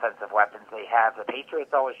of offensive weapons they have. The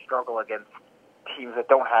Patriots always struggle against teams that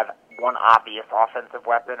don't have one obvious offensive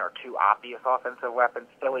weapon or two obvious offensive weapons.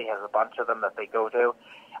 Philly has a bunch of them that they go to.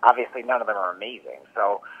 Obviously, none of them are amazing.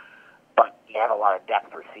 So, but they have a lot of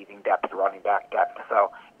depth, receiving depth, running back depth.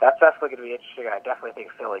 So that's definitely going to be interesting. I definitely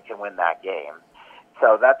think Philly can win that game.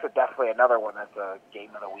 So that's definitely another one that's a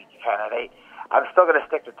game of the week candidate. I'm still going to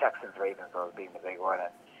stick to Texans-Ravens as being the big one. And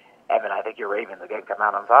Evan, I think your Ravens are going to come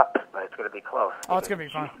out on top, but it's going to be close. Oh, it's going to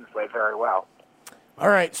be fun. Houston's played very well. All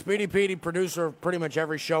right, Speedy Petey, producer of pretty much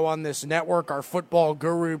every show on this network, our football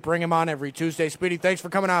guru. Bring him on every Tuesday. Speedy, thanks for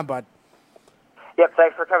coming on, bud. Yep,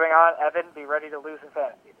 thanks for coming on, Evan. Be ready to lose in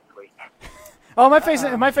fantasy this week. Oh,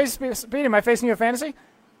 Speedy, am I facing you a fantasy?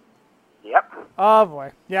 Yep. Oh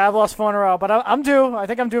boy, yeah, I've lost 4 in a row, but I'm due. I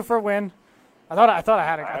think I'm due for a win. I thought I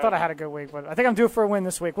had a good week, but I think I'm due for a win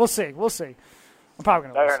this week. We'll see. I'm probably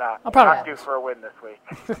going to lose. No, you're not. I'm probably not due for a win this week.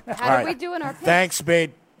 How did we do in our picks? Thanks,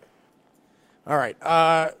 Speed. All right,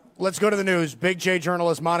 let's go to the news. Big J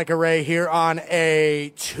journalist Monica Ray here on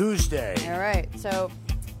a Tuesday. All right, so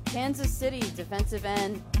Kansas City defensive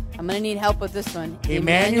end. I'm going to need help with this one.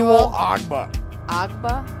 Emmanuel Ogbah.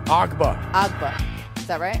 Ogbah. Is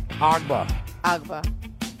that right? Ogbah.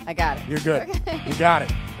 I got it. You're good. Okay. You got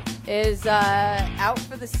it. Is out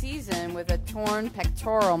for the season with a torn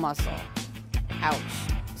pectoral muscle. Ouch.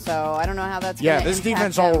 So I don't know how that's going to this impact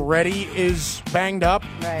defense them. already is banged up.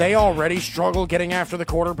 Right. They already struggle getting after the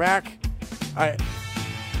quarterback.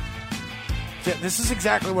 This is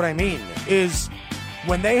exactly what I mean. Is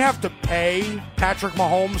when they have to pay Patrick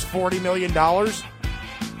Mahomes $40 million,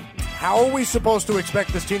 how are we supposed to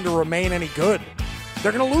expect this team to remain any good?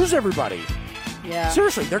 They're going to lose everybody. Yeah.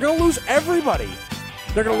 Seriously, they're going to lose everybody.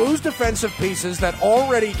 They're going to lose defensive pieces that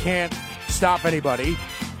already can't stop anybody.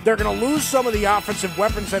 They're going to lose some of the offensive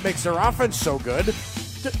weapons that makes their offense so good.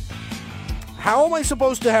 How am I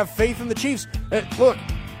supposed to have faith in the Chiefs? Look,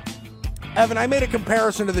 Evan, I made a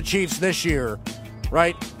comparison to the Chiefs this year,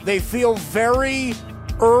 right? They feel very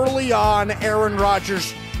early on Aaron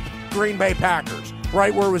Rodgers, Green Bay Packers,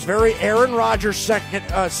 right? Where it was very Aaron Rodgers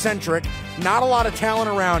centric, not a lot of talent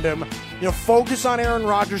around him. Focus on Aaron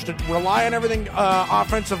Rodgers, to rely on everything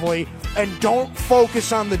offensively, and don't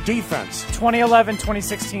focus on the defense. 2011,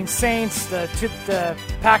 2016 Saints, the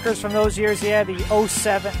Packers from those years, the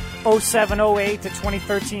 07, 08 to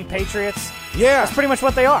 2013 Patriots. Yeah. That's pretty much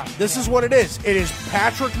what they are. This is what it is. It is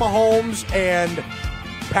Patrick Mahomes and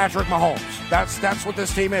Patrick Mahomes. That's what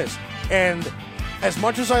this team is. And as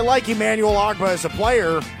much as I like Emmanuel Ogbah as a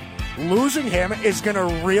player, losing him is going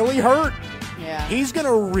to really hurt. Yeah. He's going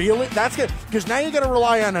to really, that's good, because now you're going to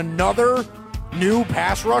rely on another new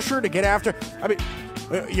pass rusher to get after. I mean,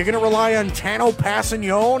 you're going to rely on Tano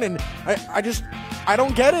Passignon, and I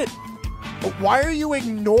don't get it. Why are you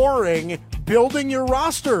ignoring building your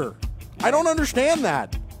roster? I don't understand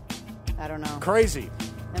that. I don't know. Crazy.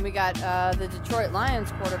 Then we got the Detroit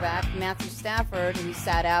Lions quarterback, Matthew Stafford. He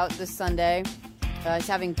sat out this Sunday. He's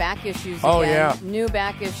having back issues again. Oh, yeah. New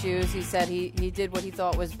back issues. He said he did what he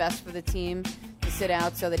thought was best for the team to sit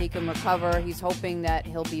out so that he can recover. He's hoping that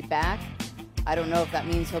he'll be back. I don't know if that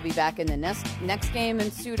means he'll be back in the next game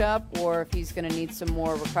and suit up, or if he's going to need some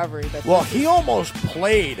more recovery. But well, he almost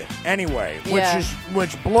played anyway,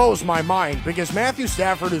 which blows my mind, because Matthew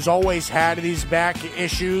Stafford has always had these back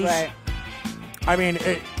issues. Right. I mean,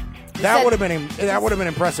 that would have been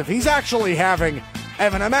impressive. He's actually having,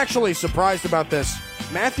 Evan, I'm actually surprised about this.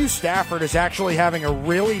 Matthew Stafford is actually having a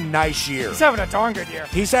really nice year. He's having a darn good year.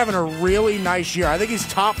 He's having a really nice year. I think he's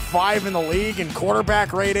top 5 in the league in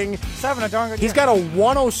quarterback rating. He's having a darn good year. He's got a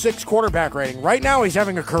 106 quarterback rating. Right now, he's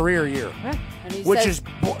having a career year. Yeah. And he Which says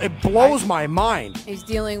it blows my mind. he's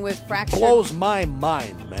dealing with fractured. Blows my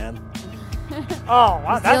mind, man. Oh,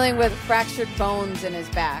 wow. He's dealing with fractured bones in his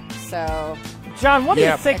back. So, John, what do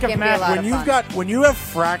you think That of can be a lot Matt? of When you have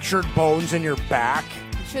fractured bones in your back,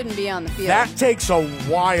 he shouldn't be on the field. that takes a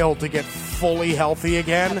while to get fully healthy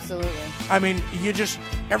again. Absolutely. I mean,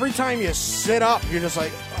 every time you sit up, you're just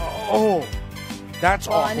like, oh, that's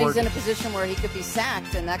awkward. And he's in a position where he could be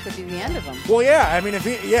sacked, and that could be the end of him. Well, yeah. I mean,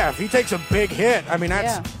 if he takes a big hit, I mean,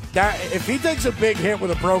 that. If he takes a big hit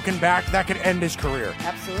with a broken back, that could end his career.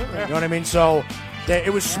 Absolutely. You know what I mean? So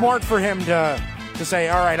it was smart for him to say,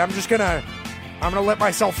 all right, I'm gonna let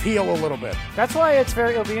myself heal a little bit. That's why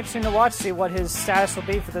it'll be interesting to watch, see what his status will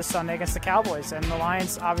be for this Sunday against the Cowboys. And the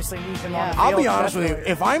Lions obviously need him on the field. I'll be honest with you.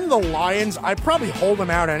 If I'm the Lions, I'd probably hold him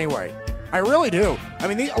out anyway. I really do. I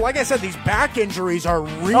mean, like I said, these back injuries are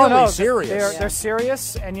really serious. They're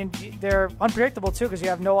serious, and they're unpredictable, too, because you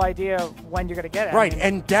have no idea when you're going to get it. Right,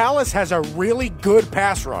 and Dallas has a really good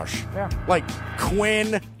pass rush. Yeah. Like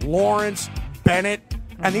Quinn, Lawrence, Bennett,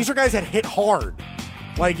 and these are guys that hit hard.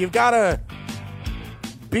 Like, you've got to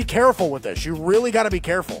be careful with this. You really got to be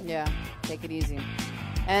careful. Yeah, take it easy.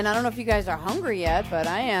 And I don't know if you guys are hungry yet, but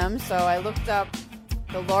I am. So I looked up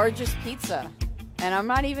the largest pizza. And I'm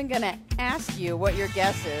not even going to ask you what your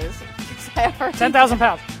guess is. 10,000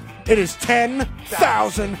 pounds. It is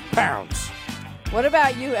 10,000 pounds. What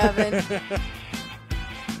about you, Evan?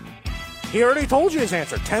 He already told you his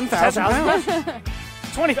answer. 10,000 pounds.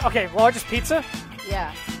 20. Okay, largest pizza?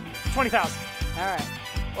 Yeah. 20,000. All right.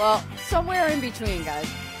 Well, somewhere in between, guys.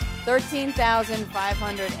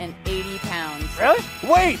 13,580 pounds. Really?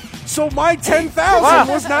 Wait, so my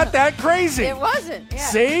 10,000 was not that crazy. It wasn't. Yeah.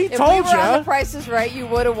 See? If Told we were on ya. the Price is Right, you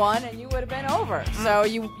would have won, and you would have been over. So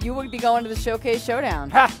you would be going to the Showcase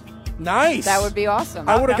Showdown. Ha! Nice. That would be awesome.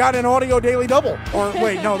 I would have got an audio daily double. Or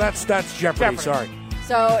wait, no, that's Jeopardy. Jeopardy. Sorry.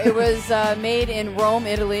 So it was made in Rome,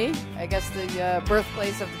 Italy. I guess the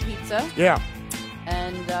birthplace of the pizza. Yeah.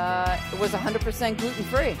 And it was 100%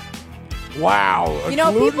 gluten-free. Wow. You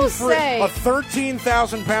know, people gluten-free- say- a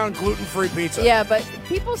 13,000 pound gluten-free pizza. Yeah, but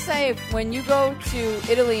people say when you go to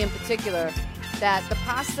Italy in particular that the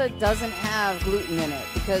pasta doesn't have gluten in it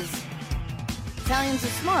because Italians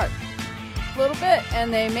are smart a little bit,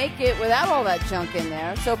 and they make it without all that junk in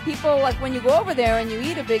there. So people, like when you go over there and you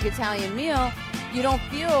eat a big Italian meal, you don't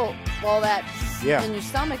feel all that in your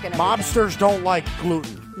stomach and everything. Mobsters don't like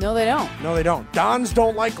gluten. No, they don't. No, they don't. Dons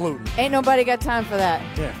don't like gluten. Ain't nobody got time for that.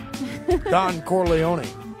 Yeah. Don Corleone.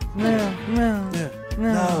 No.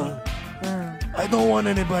 No. I don't want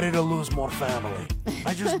anybody to lose more family.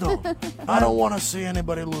 I just don't. I don't want to see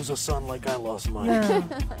anybody lose a son like I lost mine. No.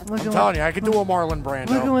 Look I'm telling you, I could do a Marlon Brando.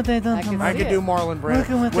 Look at what they done to I my could do Marlon Brando. Look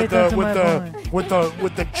at what they done to my boy.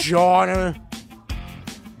 with the jaw and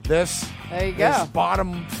this. There you His go.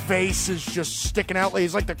 bottom face is just sticking out.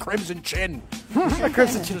 He's like the Crimson Chin. The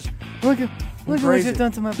Crimson Chin. Look at what Crazy. you've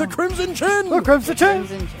done to my The boy. Crimson Chin. Look, Crimson Chin.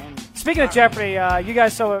 Crimson Chin. Speaking of Jeopardy, you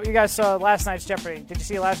guys saw last night's Jeopardy. Did you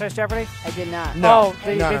see last night's Jeopardy? I did not. No.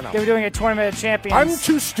 Oh, No. they were doing a tournament of champions. I'm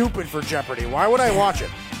too stupid for Jeopardy. Why would I watch it?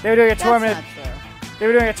 They were doing a That's tournament. not true. They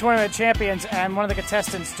were doing a tournament of champions, and one of the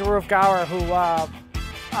contestants, Dhruv Gower, who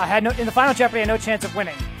had in the final Jeopardy had no chance of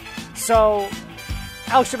winning. So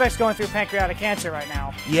Alex Trebek's going through pancreatic cancer right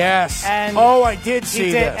now. Yes. And I did see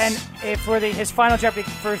He did, this. and for his final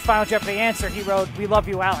Jeopardy answer, he wrote, "We love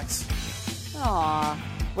you, Alex," Aw.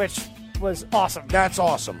 which was awesome. That's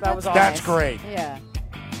awesome. That was awesome. That's great. Yeah.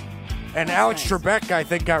 And Alex nice. Trebek, I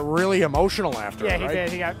think, got really emotional after Yeah, it, he right? did.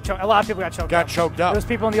 He got a lot of people got choked Got up. choked up. There was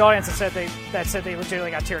people in the audience that said they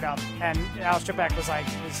legitimately got teared up, and Alex Trebek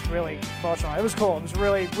was really emotional. It was cool. It was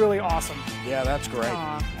really, really awesome. Yeah, that's great.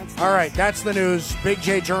 Aw, that's All nice. right, that's the news. Big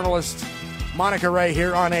J journalist Monica Ray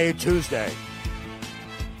here on a Tuesday.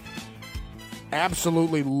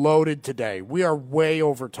 Absolutely loaded today. We are way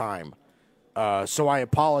over time, so I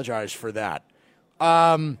apologize for that.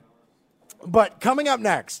 But coming up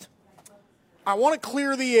next, I want to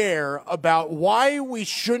clear the air about why we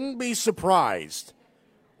shouldn't be surprised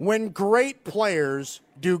when great players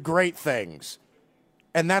do great things.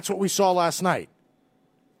 And that's what we saw last night.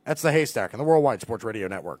 That's the Haystack on the Worldwide Sports Radio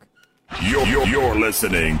Network. You're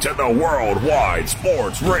listening to the Worldwide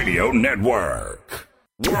Sports Radio Network.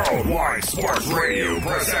 Worldwide Sports Radio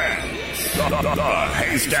presents the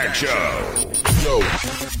Haystack Show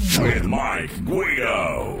with Mike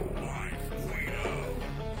Guido.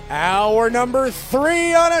 Hour number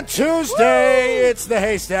 3 on a Tuesday. It's the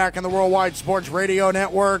Haystack on the Worldwide Sports Radio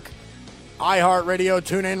Network. iHeartRadio,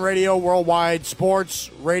 TuneIn Radio, Worldwide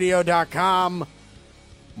Sports Radio.com.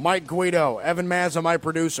 Mike Guido, Evan Mazza, my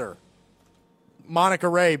producer. Monica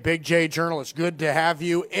Ray, Big J journalist. Good to have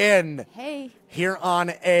you in Hey. here on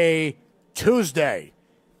a Tuesday.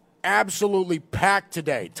 Absolutely packed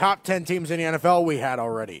today. Top 10 teams in the NFL we had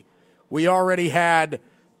already. We already had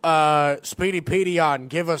Speedy Petey on,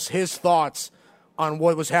 give us his thoughts on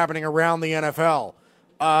what was happening around the NFL.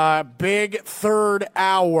 Big third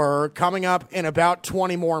hour coming up in about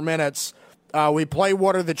 20 more minutes. We play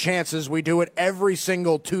What Are the Chances? We do it every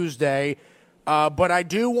single Tuesday. But I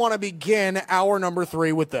do want to begin hour number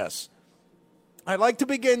 3 with this. I'd like to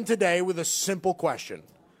begin today with a simple question.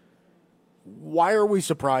 Why are we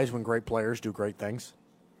surprised when great players do great things?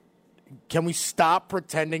 Can we stop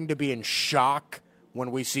pretending to be in shock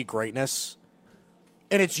when we see greatness?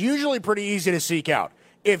 And it's usually pretty easy to seek out.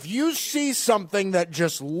 If you see something that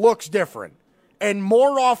just looks different, and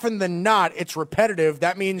more often than not, it's repetitive,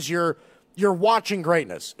 that means you're watching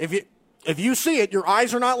greatness. If you see it, your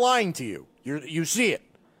eyes are not lying to you. You see it.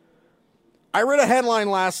 I read a headline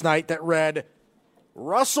last night that read,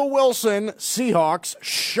 Russell Wilson, Seahawks,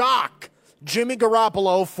 shock Jimmy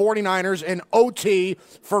Garoppolo, 49ers, in OT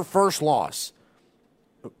for first loss.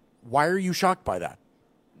 Why are you shocked by that?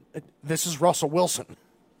 This is Russell Wilson.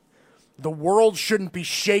 The world shouldn't be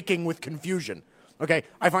shaking with confusion. Okay,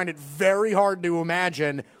 I find it very hard to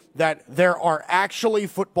imagine that there are actually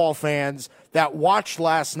football fans that watched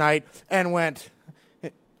last night and went,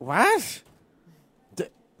 what?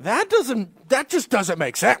 That just doesn't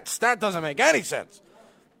make sense. That doesn't make any sense.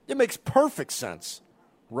 It makes perfect sense.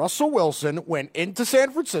 Russell Wilson went into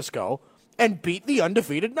San Francisco and beat the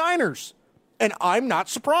undefeated Niners. And I'm not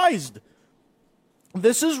surprised.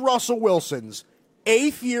 This is Russell Wilson's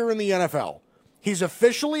 8th year in the NFL. He's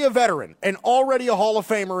officially a veteran and already a Hall of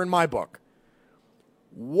Famer in my book.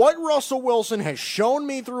 What Russell Wilson has shown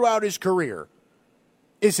me throughout his career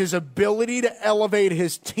is his ability to elevate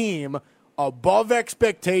his team above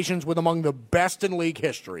expectations with among the best in league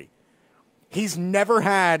history. He's never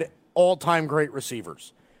had all-time great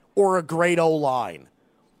receivers or a great O-line.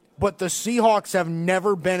 But the Seahawks have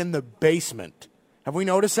never been in the basement. Have we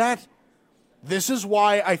noticed that? This is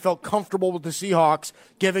why I felt comfortable with the Seahawks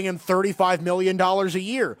giving him $35 million a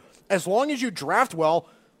year. As long as you draft well,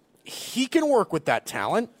 he can work with that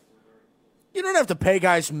talent. You don't have to pay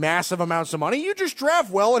guys massive amounts of money. You just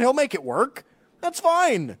draft well and he'll make it work. That's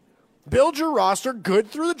fine. Build your roster good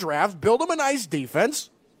through the draft. Build him a nice defense,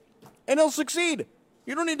 and he'll succeed.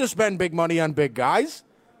 You don't need to spend big money on big guys.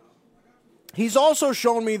 He's also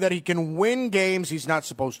shown me that he can win games he's not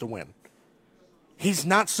supposed to win. He's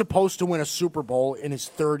not supposed to win a Super Bowl in his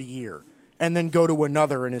 3rd year and then go to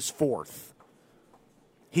another in his 4th.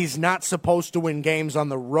 He's not supposed to win games on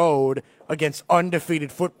the road against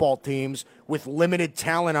undefeated football teams with limited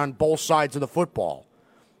talent on both sides of the football.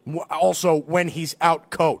 Also, when he's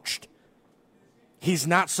out-coached. He's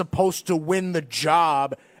not supposed to win the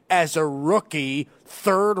job as a rookie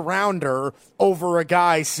third-rounder over a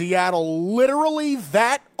guy Seattle literally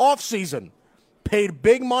that offseason paid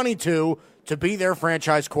big money to be their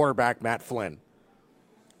franchise quarterback, Matt Flynn.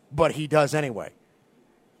 But he does anyway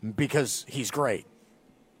because he's great.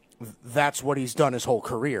 That's what he's done his whole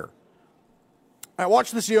career. I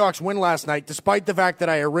watched the Seahawks win last night, despite the fact that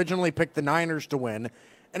I originally picked the Niners to win,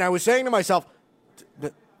 and I was saying to myself,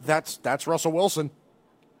 that's Russell Wilson.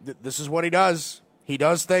 This is what he does. He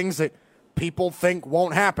does things that people think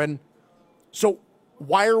won't happen. So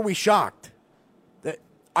why are we shocked?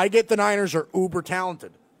 I get the Niners are uber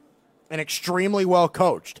talented and extremely well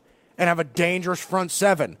coached and have a dangerous front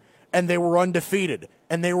seven, and they were undefeated,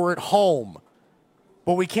 and they were at home.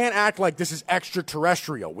 But we can't act like this is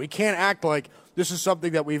extraterrestrial. We can't act like this is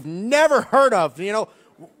something that we've never heard of. You know,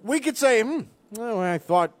 we could say, well, I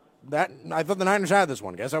thought the Niners had this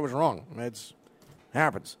one. Guess I was wrong. It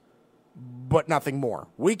happens. But nothing more.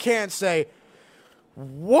 We can't say,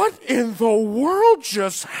 what in the world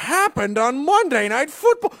just happened on Monday Night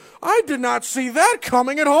Football? I did not see that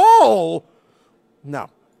coming at all. No,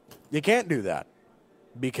 you can't do that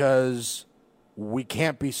because we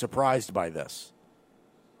can't be surprised by this.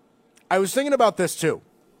 I was thinking about this too.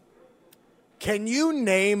 Can you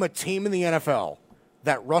name a team in the NFL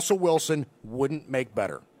that Russell Wilson wouldn't make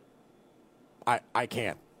better? I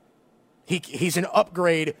can't. He's an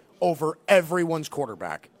upgrade over everyone's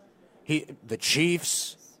quarterback. The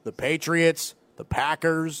Chiefs, the Patriots, the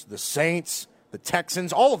Packers, the Saints, the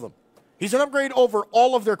Texans, all of them. He's an upgrade over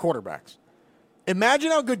all of their quarterbacks.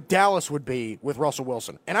 Imagine how good Dallas would be with Russell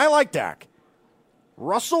Wilson. And I like Dak.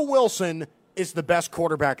 Russell Wilson is the best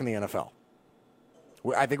quarterback in the NFL.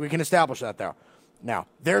 I think we can establish that there. Now,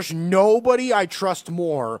 there's nobody I trust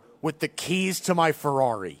more with the keys to my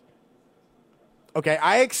Ferrari. Okay,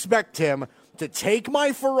 I expect him to take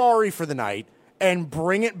my Ferrari for the night and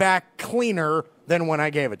bring it back cleaner than when I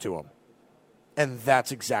gave it to him. And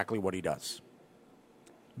that's exactly what he does.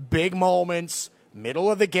 Big moments,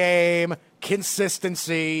 middle of the game,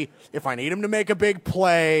 consistency. If I need him to make a big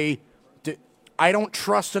play, I don't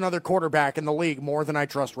trust another quarterback in the league more than I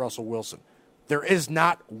trust Russell Wilson. There is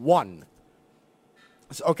not one.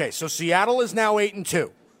 Okay, so Seattle is now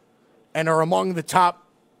 8-2 and are among the top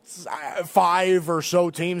 5 or so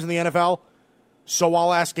teams in the NFL. So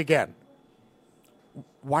I'll ask again.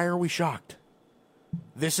 Why are we shocked?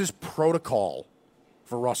 This is protocol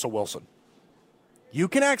for Russell Wilson. You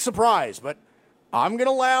can act surprised, but I'm going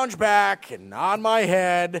to lounge back and nod my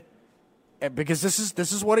head because this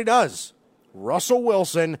is what he does. Russell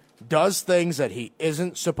Wilson does things that he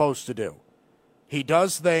isn't supposed to do. He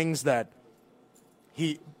does things that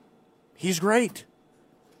he's great.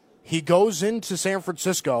 He goes into San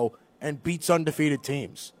Francisco and beats undefeated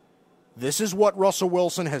teams. This is what Russell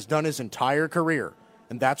Wilson has done his entire career,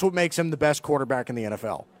 and that's what makes him the best quarterback in the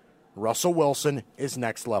NFL. Russell Wilson is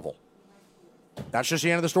next level. That's just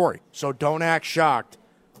the end of the story. So don't act shocked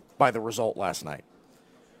by the result last night.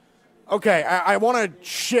 Okay, I want to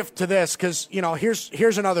shift to this because,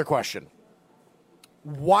 here's another question.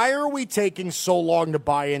 Why are we taking so long to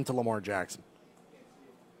buy into Lamar Jackson?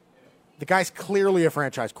 The guy's clearly a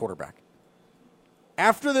franchise quarterback.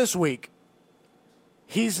 After this week,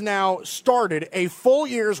 he's now started a full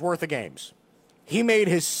year's worth of games. He made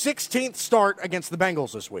his 16th start against the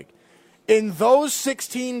Bengals this week. In those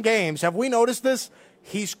 16 games, have we noticed this?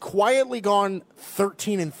 He's quietly gone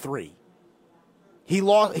 13-3.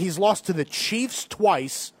 He's lost to the Chiefs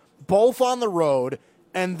twice, both on the road,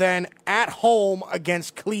 and then at home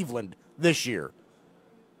against Cleveland this year.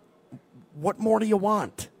 What more do you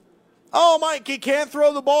want? Oh, Mike, he can't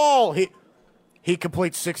throw the ball. He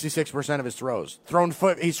completes 66% of his throws.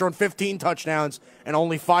 He's thrown 15 touchdowns and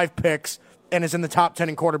only 5 picks and is in the top 10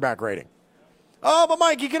 in quarterback rating. Oh, but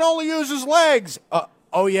Mike, he can only use his legs.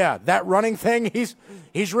 Oh yeah, that running thing,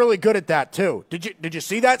 he's really good at that too. Did you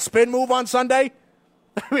see that spin move on Sunday?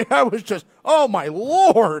 I mean, I was just, oh my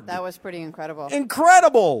Lord. That was pretty incredible.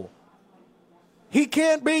 Incredible. He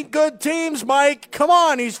can't beat good teams, Mike. Come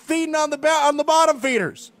on, he's feeding on the bottom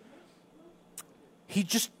feeders. He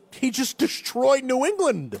just destroyed New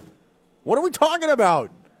England. What are we talking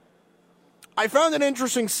about? I found an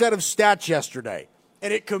interesting set of stats yesterday,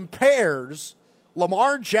 and it compares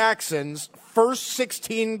Lamar Jackson's first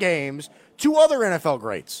 16 games to other NFL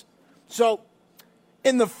greats. So,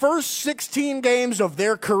 in the first 16 games of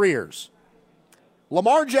their careers,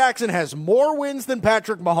 Lamar Jackson has more wins than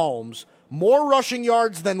Patrick Mahomes, more rushing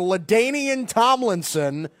yards than LaDainian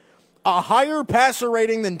Tomlinson, a higher passer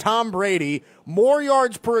rating than Tom Brady, more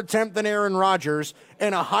yards per attempt than Aaron Rodgers,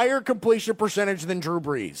 and a higher completion percentage than Drew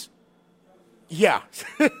Brees. Yeah.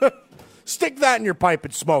 Stick that in your pipe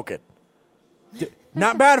and smoke it.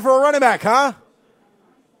 Not bad for a running back, huh?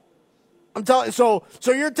 I'm telling. So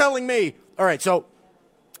you're telling me, all right, so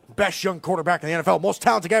best young quarterback in the NFL, most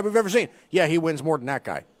talented guy we've ever seen. Yeah, he wins more than that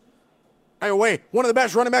guy. Hey, wait, one of the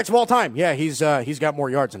best running backs of all time. Yeah, he's got more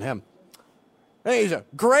yards than him. Hey, he's a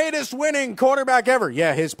greatest winning quarterback ever.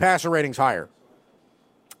 Yeah, his passer rating's higher.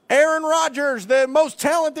 Aaron Rodgers, the most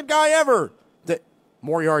talented guy ever.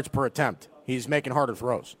 More yards per attempt. He's making harder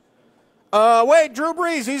throws. Wait, Drew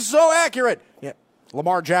Brees, he's so accurate. Yeah,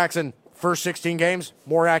 Lamar Jackson, first 16 games,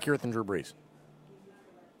 more accurate than Drew Brees.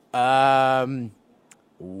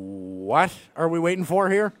 What are we waiting for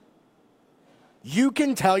here? You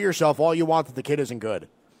can tell yourself all you want that the kid isn't good,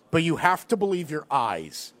 but you have to believe your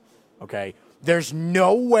eyes, okay? There's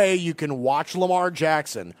no way you can watch Lamar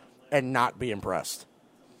Jackson and not be impressed.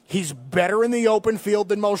 He's better in the open field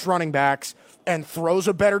than most running backs and throws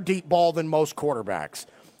a better deep ball than most quarterbacks.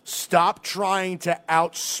 Stop trying to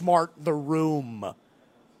outsmart the room.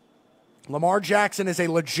 Lamar Jackson is a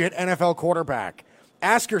legit NFL quarterback.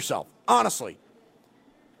 Ask yourself, honestly,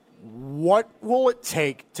 what will it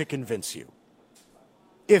take to convince you?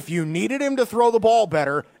 If you needed him to throw the ball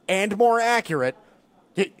better and more accurate,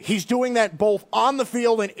 he's doing that both on the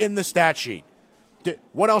field and in the stat sheet.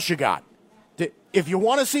 What else you got? If you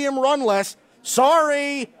want to see him run less,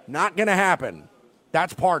 sorry, not going to happen.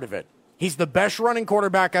 That's part of it. He's the best running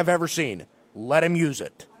quarterback I've ever seen. Let him use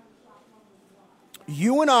it.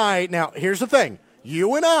 You and I, now here's the thing.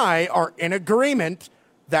 You and I are in agreement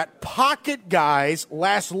that pocket guys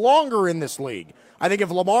last longer in this league. I think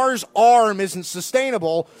if Lamar's arm isn't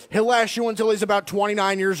sustainable, he'll last you until he's about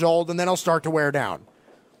 29 years old, and then he'll start to wear down.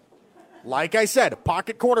 Like I said,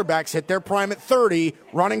 pocket quarterbacks hit their prime at 30,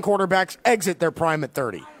 running quarterbacks exit their prime at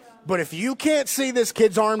 30. But if you can't see this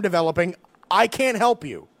kid's arm developing, I can't help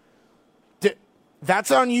you.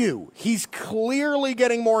 That's on you. He's clearly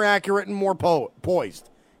getting more accurate and more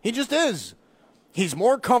poised. He just is. He's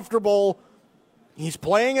more comfortable. He's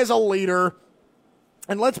playing as a leader.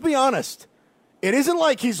 And let's be honest, it isn't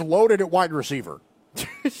like he's loaded at wide receiver.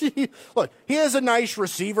 Look, he has a nice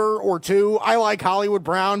receiver or two. I like Hollywood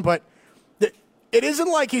Brown, but it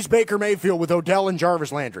isn't like he's Baker Mayfield with Odell and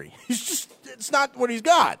Jarvis Landry. It's not what he's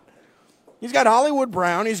got. He's got Hollywood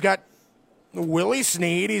Brown. He's got Willie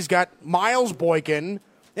Snead. He's got Miles Boykin.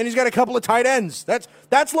 And he's got a couple of tight ends.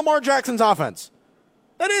 That's Lamar Jackson's offense.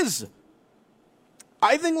 That is.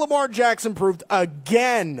 I think Lamar Jackson proved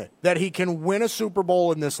again that he can win a Super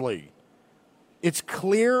Bowl in this league. It's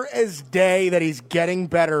clear as day that he's getting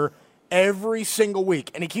better every single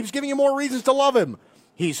week. And he keeps giving you more reasons to love him.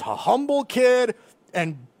 He's a humble kid,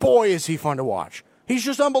 and boy, is he fun to watch. He's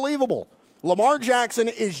just unbelievable. Lamar Jackson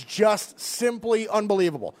is just simply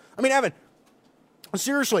unbelievable. I mean, Evan,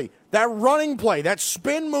 seriously, that running play, that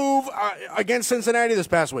spin move against Cincinnati this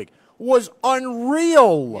past week was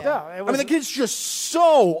unreal. Yeah, the kid's just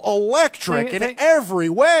so electric in every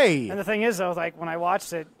way. And the thing is, though, like when I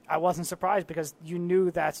watched it, I wasn't surprised because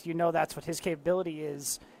that's what his capability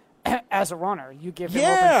is as a runner. You give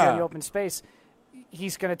him open space,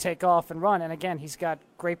 he's going to take off and run. And again, he's got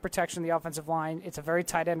great protection in the offensive line. It's a very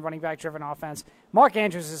tight end running back driven offense. Mark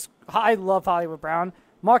Andrews I love Hollywood Brown.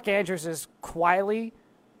 Mark Andrews is quietly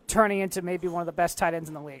turning into maybe one of the best tight ends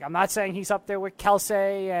in the league. I'm not saying he's up there with Kelsey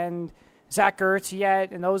and Zach Ertz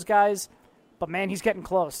yet and those guys, but man, he's getting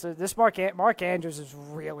close. This Mark Andrews is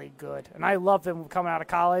really good, and I love him coming out of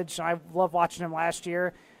college. And I love watching him last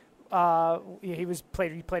year. He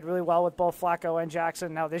played really well with both Flacco and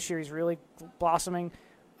Jackson. Now this year he's really blossoming.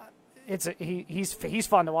 He's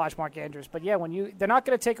fun to watch, Mark Andrews. But yeah, they're not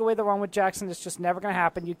going to take away the run with Jackson. It's just never going to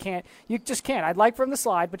happen. You just can't. I'd like for him to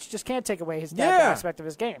slide, but you just can't take away his aspect of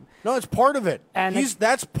his game. No, it's part of it. And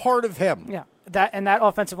that's part of him. Yeah, that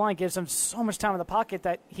offensive line gives him so much time in the pocket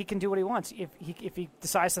that he can do what he wants. If he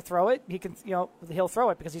decides to throw it, he can he'll throw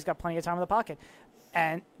it because he's got plenty of time in the pocket.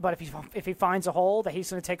 But if he finds a hole that he's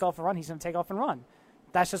going to take off and run, he's going to take off and run.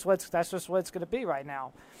 That's just what it's going to be right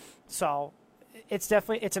now. So it's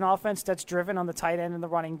an offense that's driven on the tight end and the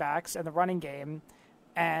running backs and the running game,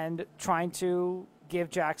 and trying to give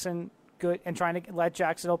Jackson good and trying to let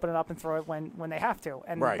Jackson open it up and throw it when they have to.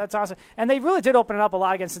 And that's awesome. And they really did open it up a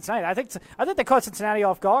lot against Cincinnati. I think they caught Cincinnati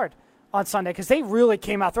off guard on Sunday because they really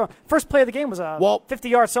came out throwing. First play of the game was a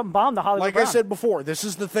 50-yard something bomb to Hollywood Brown. Like I said before, this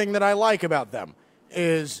is the thing that I like about them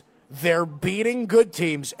is they're beating good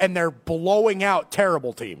teams and they're blowing out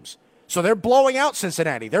terrible teams. So they're blowing out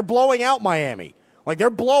Cincinnati. They're blowing out Miami. Like, they're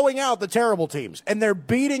blowing out the terrible teams, and they're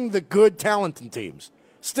beating the good, talented teams.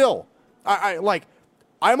 Still, I'm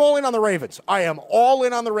all in on the Ravens. I am all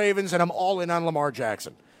in on the Ravens, and I'm all in on Lamar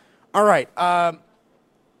Jackson. All right,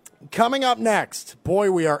 coming up next,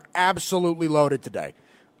 boy, we are absolutely loaded today.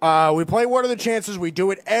 We play What Are the Chances? We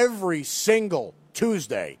do it every single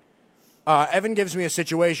Tuesday. Evan gives me a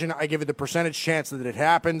situation. I give it the percentage chance that it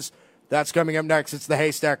happens. That's coming up next. It's the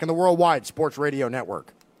Haystack and the Worldwide Sports Radio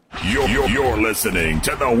Network. You're listening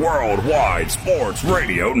to the Worldwide Sports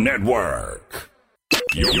Radio Network.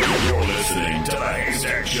 You're listening to the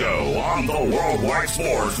Haystack Show on the Worldwide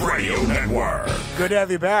Sports Radio Network. Good to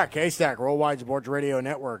have you back. Haystack, Worldwide Sports Radio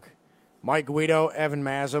Network. Mike Guido, Evan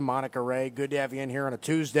Mazza, Monica Ray. Good to have you in here on a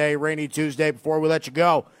Tuesday, rainy Tuesday. Before we let you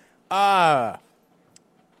go,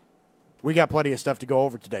 we got plenty of stuff to go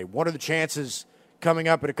over today. What are the chances coming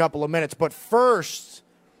up in a couple of minutes? But first,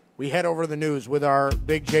 we head over to the news with our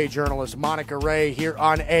Big J journalist, Monica Ray, here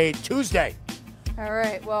on a Tuesday. All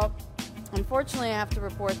right. Well, unfortunately, I have to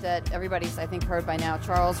report that everybody's, I think, heard by now.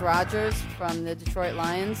 Charles Rogers from the Detroit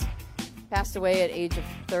Lions passed away at age of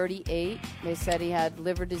 38. They said he had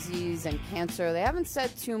liver disease and cancer. They haven't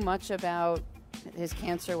said too much about his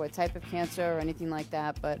cancer, what type of cancer or anything like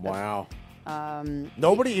that. But wow.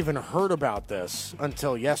 Nobody even heard about this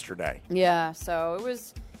until yesterday. Yeah, so it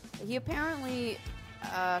was. He apparently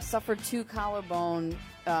suffered 2 collarbone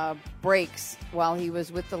breaks while he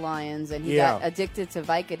was with the Lions, and he got addicted to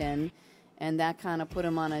Vicodin, and that kind of put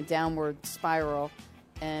him on a downward spiral.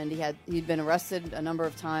 And he'd been arrested a number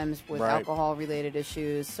of times with alcohol-related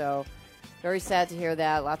issues. So very sad to hear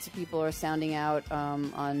that. Lots of people are sounding out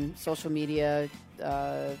on social media,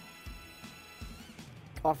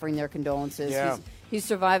 offering their condolences. Yeah. He's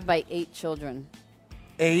survived by 8 children.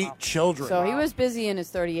 8 children. So he was busy in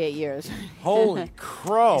his 38 years. Holy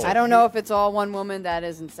crow. I don't know if it's all one woman. That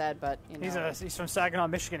isn't said, but, you know. He's from Saginaw,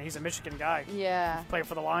 Michigan. He's a Michigan guy. Yeah. Played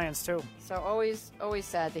for the Lions, too. So always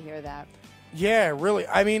sad to hear that. Yeah, really.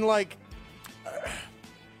 I mean, like,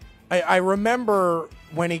 I remember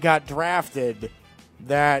when he got drafted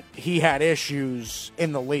that he had issues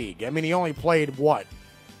in the league. I mean, he only played, what?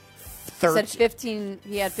 Said 15.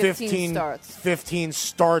 He had 15 starts. 15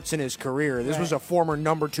 starts in his career. This was a former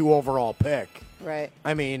number 2 overall pick. Right.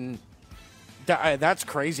 I mean, that's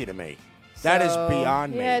crazy to me. That is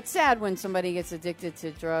beyond me. Yeah, it's sad when somebody gets addicted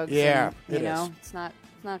to drugs. Yeah, and, it know, is. It's not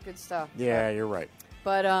good stuff. Yeah, you're right.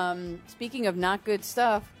 But speaking of not good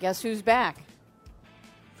stuff, guess who's back?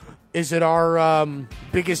 Is it our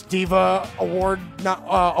biggest diva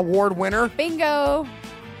award winner? Bingo.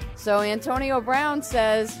 So Antonio Brown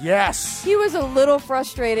says yes. He was a little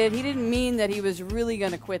frustrated. He didn't mean that he was really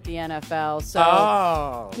going to quit the NFL.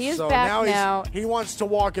 So he is back now. He wants to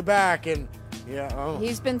walk it back, and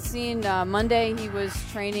he's been seen Monday. He was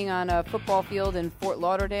training on a football field in Fort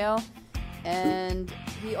Lauderdale, and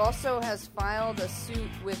he also has filed a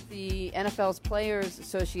suit with the NFL's Players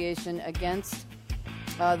Association against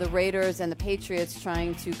the Raiders and the Patriots,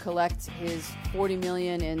 trying to collect his $40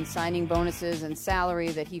 million in signing bonuses and salary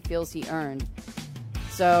that he feels he earned.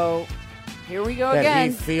 So here we go again. That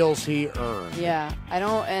he feels he earned. Yeah,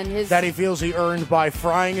 that he feels he earned by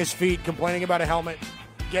frying his feet, complaining about a helmet,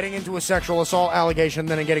 getting into a sexual assault allegation,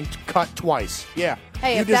 then getting cut twice. Yeah.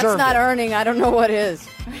 Hey, if that's not earning, I don't know what is.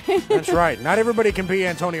 That's right. Not everybody can be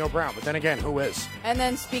Antonio Brown, but then again, who is? And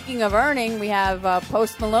then speaking of earning, we have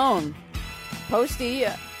Post Malone. Posty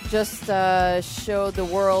just showed the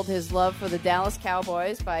world his love for the Dallas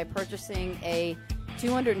Cowboys by purchasing a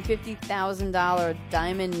 $250,000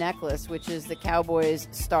 diamond necklace, which is the Cowboys'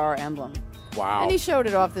 star emblem. Wow. And he showed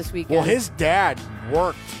it off this weekend. Well, his dad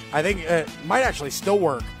worked, I think, might actually still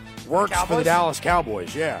works for the Dallas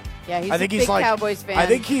Cowboys, yeah. Yeah, he's a big Cowboys fan. I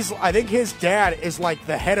think his dad is like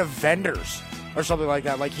the head of vendors or something like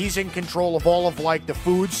that. Like, he's in control of all of, like, the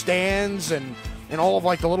food stands and all of,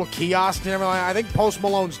 like, the little kiosks and everything. I think Post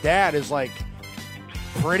Malone's dad is, like,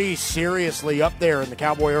 pretty seriously up there in the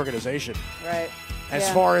Cowboy organization. Right. As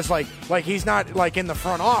far as, like he's not, like, in the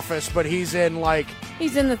front office, but he's in, like...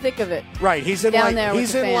 He's in the thick of it. Right. He's in, down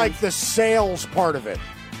like the sales part of it.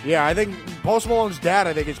 Yeah, I think Post Malone's dad,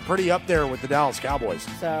 I think, is pretty up there with the Dallas Cowboys.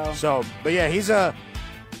 So, but yeah, he's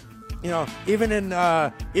even in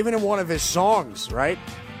one of his songs, right?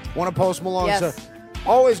 One of Post Malone's,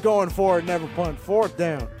 always going forward, never punt, fourth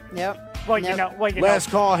down. Yep. Last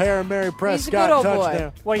call, Harry Mary Prescott,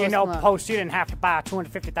 touchdown. Well, Post, you didn't have to buy a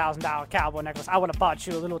 $250,000 cowboy necklace. I would have bought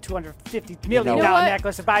you a little $250 million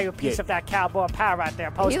necklace to buy you a piece of that cowboy power right there,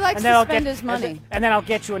 Post. He likes to spend his money. And then I'll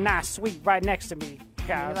get you a nice suite right next to me.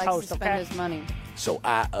 He likes to spend his money. So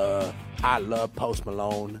I I love Post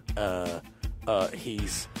Malone.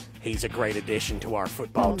 He's a great addition to our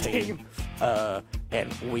football team.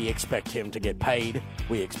 And we expect him to get paid.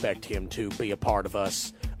 We expect him to be a part of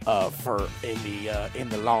us in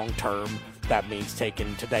the long term. That means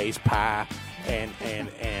taking today's pie and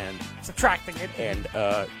Subtracting it. and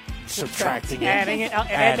subtracting it, Adding it,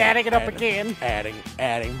 adding it up again.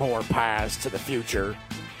 adding more pies to the future.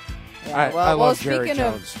 Yeah, I love speaking Jerry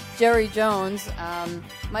Jones. of Jerry Jones,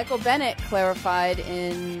 Michael Bennett clarified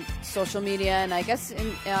in social media, and I guess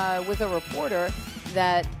with a reporter,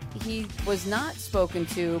 that he was not spoken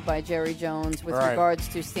to by Jerry Jones with regards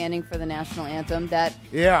to standing for the national anthem. That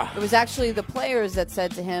it was actually the players that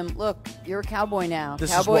said to him, "Look, you're a Cowboy now.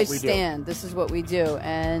 Cowboys stand. This is what we do."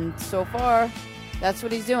 And so far, that's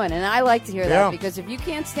what he's doing. And I like to hear that, because if you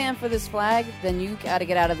can't stand for this flag, then you got to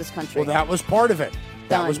get out of this country. Well, that was part of it.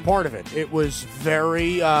 Done. That was part of it. It was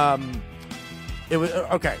very. It was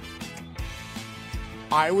okay.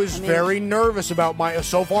 I was very nervous about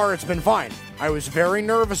so far, it's been fine. I was very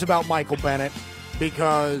nervous about Michael Bennett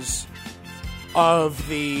because of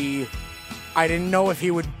I didn't know if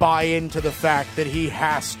he would buy into the fact that he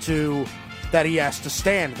has to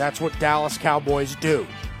stand. That's what Dallas Cowboys do.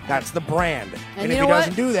 That's the brand. And if he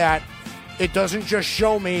doesn't do that, it doesn't just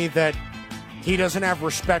show me that he doesn't have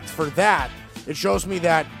respect for that. It shows me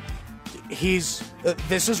that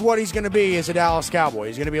this is what he's going to be as a Dallas Cowboy.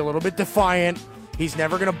 He's going to be a little bit defiant. He's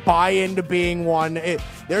never going to buy into being one.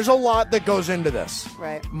 There's a lot that goes into this.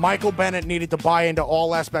 Right. Michael Bennett needed to buy into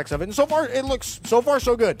all aspects of it. And so far, it looks so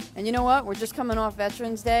good. And you know what? We're just coming off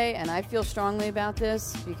Veterans Day, and I feel strongly about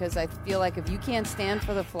this because I feel like if you can't stand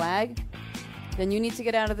for the flag, then you need to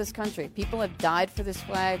get out of this country. People have died for this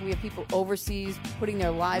flag. We have people overseas putting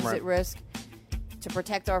their lives at risk to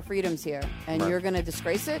protect our freedoms here. And you're going to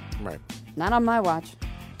disgrace it? Right. Not on my watch.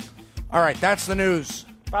 All right, that's the news.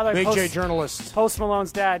 By the way, Big J journalist. Post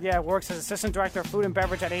Malone's dad, works as assistant director of food and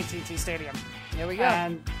beverage at AT&T Stadium. There we go.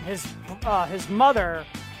 And his mother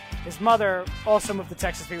also moved to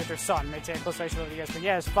Texas to be with her son. They take a close relationship over the years. But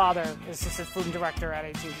his father is assistant food and director at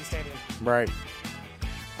AT&T Stadium. Right.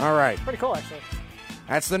 All right. Pretty cool, actually.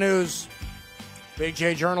 That's the news. Big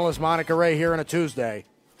J journalist Monica Ray here on a Tuesday.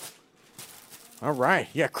 All right.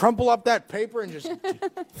 Yeah, crumple up that paper and just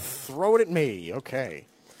throw it at me. Okay.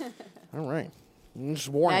 All right. I'm just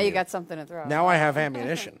warning Now you got something to throw. Now I have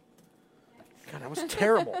ammunition. God, that was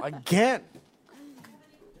terrible. Again.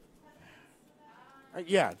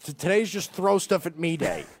 Today's just throw stuff at me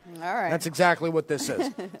day. All right. That's exactly what this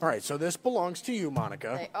is. All right, so this belongs to you,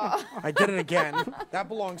 Monica. I did it again. That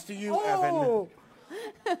belongs to you, Evan. All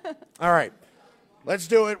right. Let's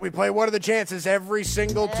do it. We play What Are the Chances every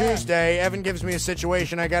single Tuesday. Evan gives me a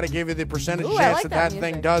situation. I got to give you the percentage chance that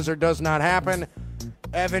thing does or does not happen.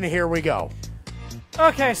 Evan, here we go.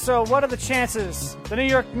 Okay, so what are the chances the New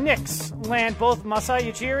York Knicks land both Masai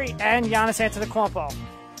Ujiri and Giannis Antetokounmpo?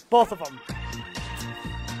 Both of them.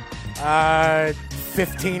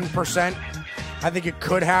 15%. I think it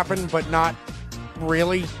could happen, but not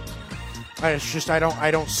really. It's just I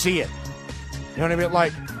don't see it. You know what I mean?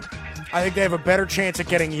 Like, I think they have a better chance at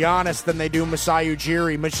getting Giannis than they do Masai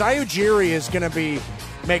Ujiri. Masai Ujiri is going to be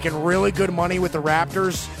making really good money with the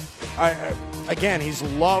Raptors. Again, he's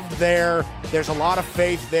loved there. There's a lot of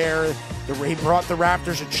faith there. He brought the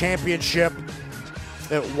Raptors a championship.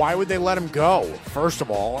 Why would they let him go, first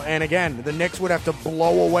of all? And again, the Knicks would have to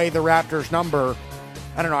blow away the Raptors' number.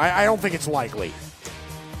 I don't know. I don't think it's likely.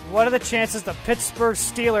 What are the chances the Pittsburgh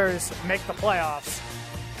Steelers make the playoffs?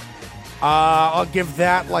 I'll give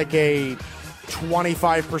that like a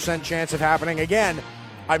 25% chance of happening. Again,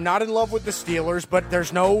 I'm not in love with the Steelers, but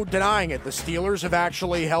there's no denying it. The Steelers have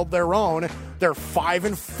actually held their own. They're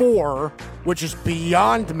 5-4, which is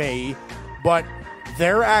beyond me, but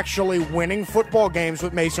they're actually winning football games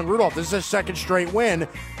with Mason Rudolph. This is a second straight win.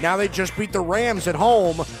 Now they just beat the Rams at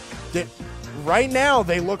home. Right now,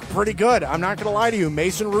 they look pretty good. I'm not going to lie to you.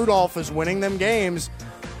 Mason Rudolph is winning them games.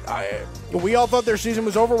 We all thought their season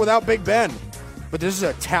was over without Big Ben. But this is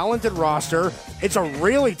a talented roster. It's a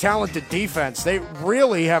really talented defense. They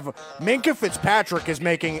really have. Minkah Fitzpatrick is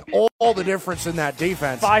making all the difference in that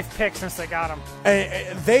defense. 5 picks since they got him.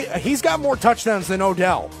 He's got more touchdowns than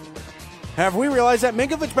Odell. Have we realized that?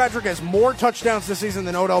 Minkah Fitzpatrick has more touchdowns this season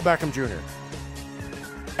than Odell Beckham Jr.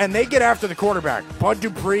 And they get after the quarterback. Bud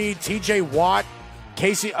Dupree, T.J. Watt,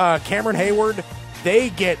 Cameron Hayward. They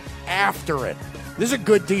get after it. This is a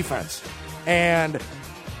good defense. And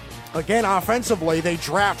again, offensively, they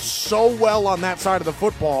draft so well on that side of the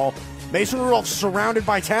football. Mason Rudolph's surrounded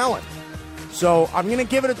by talent. So I'm going to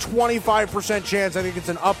give it a 25% chance. I think it's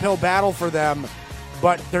an uphill battle for them,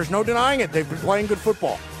 but there's no denying it. They've been playing good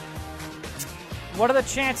football. What are the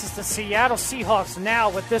chances the Seattle Seahawks now,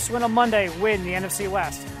 with this win on Monday, win the NFC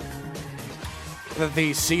West? That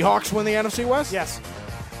the Seahawks win the NFC West? Yes.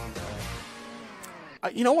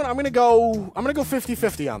 You know what? I'm going to go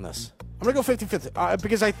 50-50 on this. I'm going to go 50-50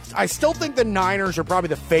 because I still think the Niners are probably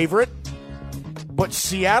the favorite, but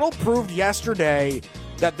Seattle proved yesterday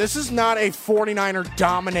that this is not a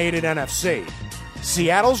 49er-dominated NFC.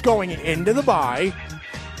 Seattle's going into the bye.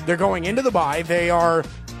 They're going into the bye. They are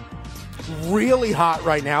really hot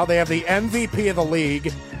right now. They have the MVP of the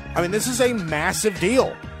league. I mean, this is a massive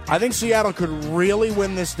deal. I think Seattle could really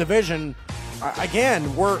win this division.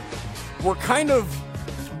 Again, we're kind of...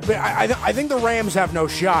 I think the Rams have no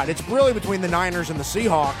shot. It's really between the Niners and the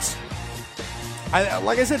Seahawks.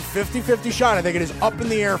 Like I said, 50-50 shot. I think it is up in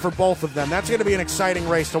the air for both of them. That's going to be an exciting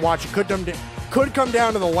race to watch. It could come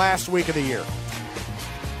down to the last week of the year.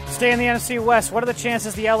 Stay in the NFC West. What are the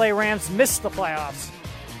chances the LA Rams miss the playoffs?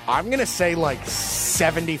 I'm going to say like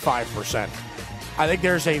 75%. I think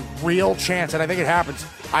there's a real chance, and I think it happens.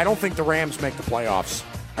 I don't think the Rams make the playoffs.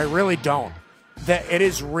 I really don't. It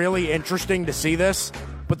is really interesting to see this,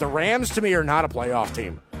 but the Rams, to me, are not a playoff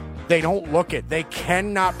team. They don't look it. They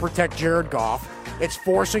cannot protect Jared Goff. It's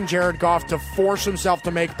forcing Jared Goff to force himself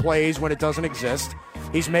to make plays when it doesn't exist.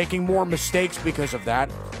 He's making more mistakes because of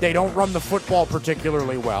that. They don't run the football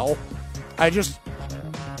particularly well.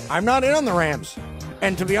 I'm not in on the Rams.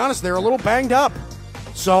 And to be honest, they're a little banged up.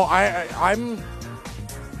 So I'm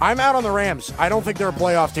out on the Rams. I don't think they're a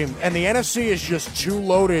playoff team. And the NFC is just too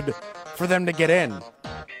loaded for them to get in.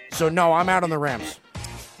 So no, I'm out on the Rams.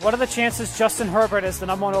 What are the chances Justin Herbert is the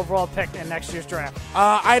number 1 overall pick in next year's draft?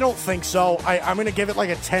 I don't think so. I'm going to give it like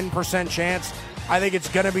a 10% chance. I think it's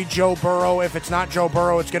going to be Joe Burrow. If it's not Joe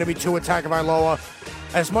Burrow, it's going to be Tua Tagovailoa.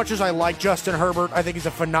 As much as I like Justin Herbert, I think he's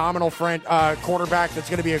a phenomenal quarterback that's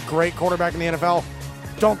going to be a great quarterback in the NFL.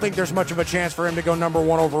 Don't think there's much of a chance for him to go number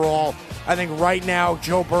 1 overall. I think right now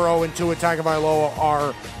Joe Burrow and Tua Tagovailoa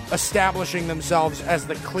are establishing themselves as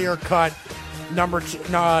the clear-cut number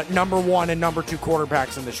 1 and number 2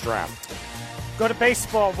 quarterbacks in this draft. Go to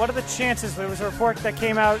baseball. What are the chances? There was a report that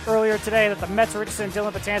came out earlier today that the Mets are interested in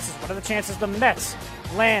Dylan Betances. What are the chances the Mets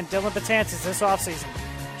land Dylan Betances this offseason?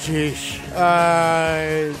 Jeez.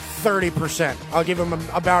 30%. I'll give him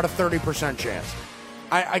about a 30% chance.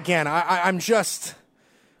 I'm just...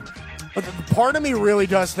 Part of me really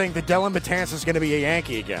does think that Dylan Betances is going to be a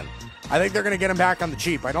Yankee again. I think they're going to get him back on the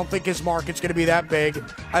cheap. I don't think his market's going to be that big.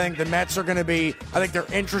 I think the Mets are going to be... I think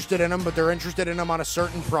they're interested in him, but they're interested in him on a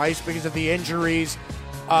certain price because of the injuries.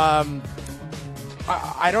 I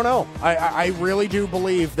don't know. I really do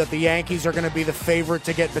believe that the Yankees are going to be the favorite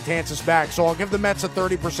to get Betances back. So I'll give the Mets a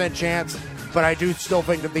 30% chance, but I do still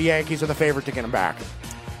think that the Yankees are the favorite to get him back.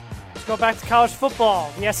 Let's go back to college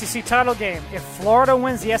football, the SEC title game. If Florida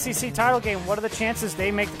wins the SEC title game, what are the chances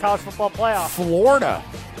they make the college football playoff? Florida?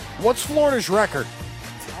 What's Florida's record?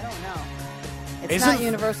 I don't know. It's not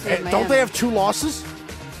University of Miami. Don't they have 2 losses?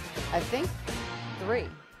 I think 3.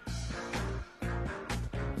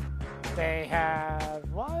 They have...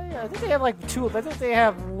 Why? I think they have like 2. I think they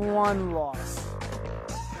have 1 loss.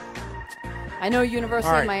 I know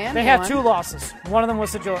University of Miami. They have 2 losses. One of them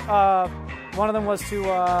was to Georgia.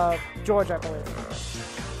 Georgia, I believe.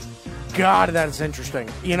 God, that is interesting.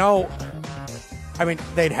 You know, I mean,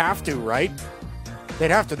 they'd have to, right? They'd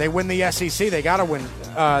have to. They win the SEC. They got to win.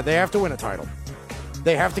 They have to win a title.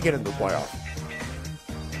 They have to get into the playoff.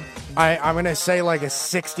 I'm going to say like a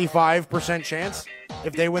 65% chance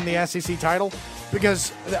if they win the SEC title,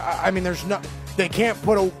 because I mean, there's no. They can't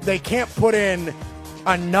put in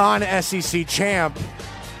a non-SEC champ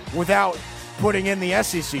without putting in the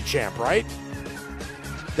SEC champ, right?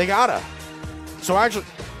 They gotta. So actually,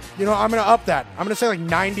 you know, I'm going to up that. I'm going to say like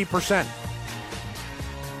 90%.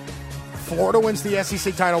 Florida wins the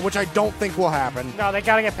SEC title, which I don't think will happen. No, they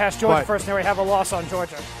got to get past Georgia first, and they already have a loss on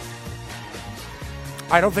Georgia.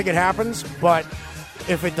 I don't think it happens, but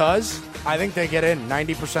if it does, I think they get in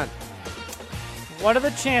 90%. What are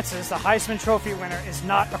the chances the Heisman Trophy winner is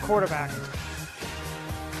not a quarterback?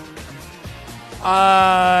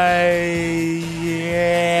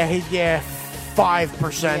 Yeah,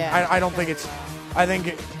 5%. Yeah. I don't think it's... I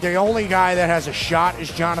think the only guy that has a shot is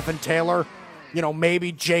Jonathan Taylor. You know,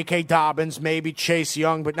 maybe J.K. Dobbins, maybe Chase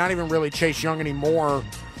Young, but not even really Chase Young anymore.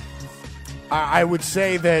 I would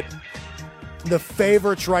say that the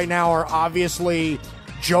favorites right now are obviously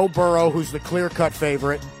Joe Burrow, who's the clear-cut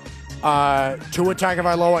favorite. Tua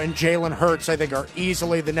Tagovailoa and Jalen Hurts, I think, are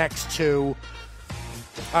easily the next 2.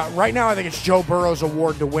 Right now, I think it's Joe Burrow's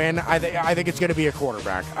award to win. I think it's going to be a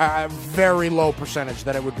quarterback. A very low percentage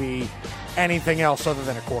that it would be anything else other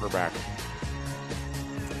than a quarterback.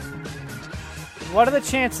 What are the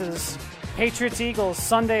chances Patriots-Eagles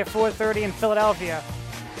Sunday at 4:30 in Philadelphia?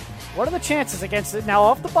 What are the chances against it? Now,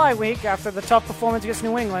 off the bye week, after the tough performance against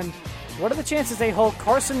New England, what are the chances they hold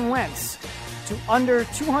Carson Wentz to under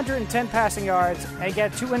 210 passing yards and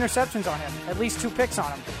get 2 interceptions on him, at least 2 picks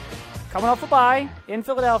on him? Coming off a bye in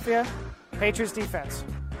Philadelphia, Patriots defense.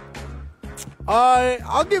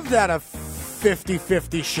 I'll give that a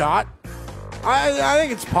 50-50 shot. I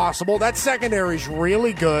think it's possible. That secondary's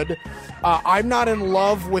really good. I'm not in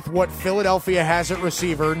love with what Philadelphia has at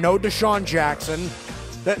receiver. No Deshaun Jackson.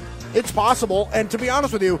 It's possible. And to be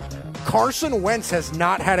honest with you, Carson Wentz has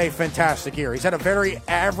not had a fantastic year. He's had a very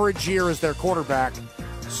average year as their quarterback.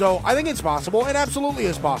 So I think it's possible. It absolutely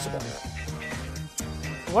is possible.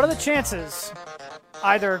 What are the chances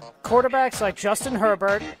either quarterbacks like Justin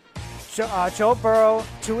Herbert, Joe Burrow,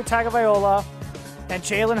 Tua Tagovailoa, and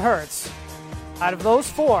Jalen Hurts, out of those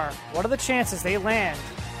 4, what are the chances they land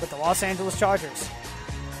with the Los Angeles Chargers?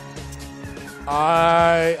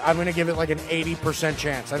 I'm going to give it like an 80%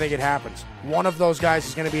 chance. I think it happens. One of those guys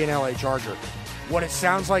is going to be an LA Charger. What it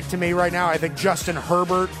sounds like to me right now, I think Justin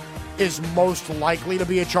Herbert is most likely to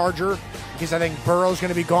be a Charger because I think Burrow's going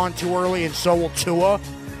to be gone too early and so will Tua.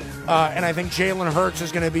 And I think Jalen Hurts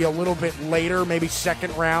is going to be a little bit later, maybe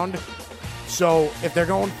second round. So if they're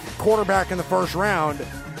going quarterback in the first round,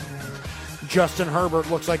 Justin Herbert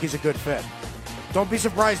looks like he's a good fit. Don't be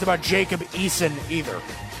surprised about Jacob Eason either.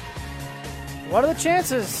 What are the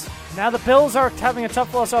chances? Now the Bills are having a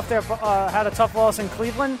tough loss had a tough loss in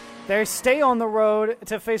Cleveland. They stay on the road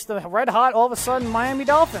to face the red hot, all of a sudden, Miami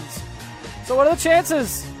Dolphins. So what are the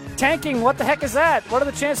chances? Tanking, what the heck is that? What are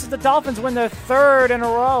the chances the Dolphins win their 3rd in a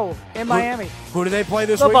row in Miami? Who do they play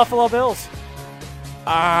this The week? Buffalo Bills.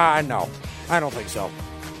 No. I don't think so.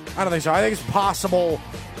 I think it's possible,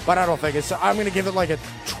 but I don't think it's. I'm going to give it like a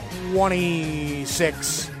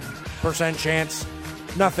 26% chance.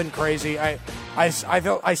 Nothing crazy. I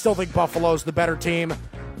still think Buffalo's the better team.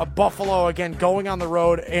 Buffalo, again, going on the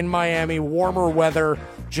road in Miami, warmer weather.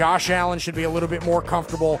 Josh Allen should be a little bit more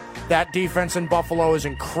comfortable. That defense in Buffalo is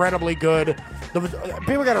incredibly good.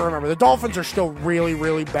 People got to remember, the Dolphins are still really,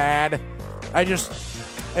 really bad. I would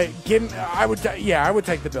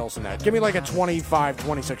take the Bills in that. Give me like a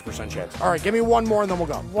 26% chance. All right, give me one more and then we'll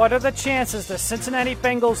go. What are the chances the Cincinnati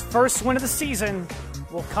Bengals' first win of the season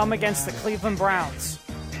will come against the Cleveland Browns?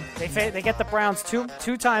 They get the Browns two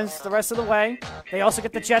times the rest of the way. They also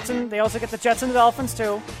get the Jets and the Dolphins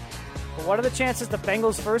too. But what are the chances the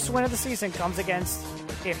Bengals' first win of the season comes against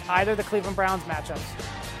in either the Cleveland Browns matchups?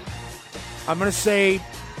 I'm going to say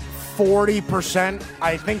 40%.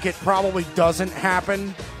 I think it probably doesn't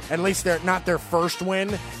happen. At least they're not their first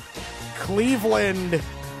win. Cleveland,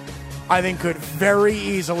 I think, could very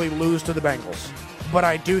easily lose to the Bengals. But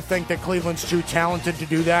I do think that Cleveland's too talented to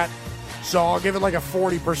do that. So I'll give it like a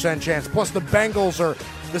 40% chance. Plus the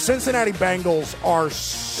Cincinnati Bengals are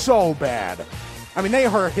so bad. I mean, they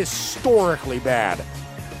are historically bad.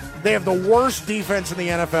 They have the worst defense in the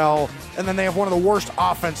NFL, and then they have one of the worst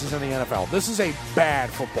offenses in the NFL. This is a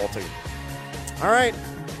bad football team. All right.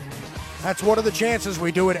 That's what are the chances.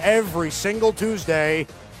 We do it every single Tuesday.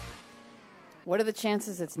 What are the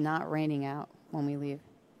chances it's not raining out when we leave?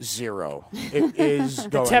 0. It is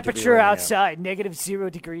going The temperature outside, -0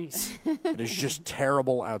 degrees. It is just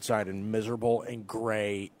terrible outside and miserable and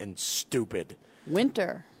gray and stupid.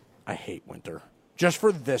 Winter. I hate winter. Just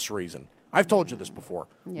for this reason. I've told you this before.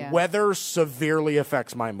 Yeah. Weather severely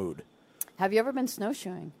affects my mood. Have you ever been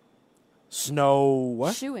snowshoeing? Snow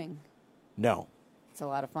what? Shoeing. No. It's a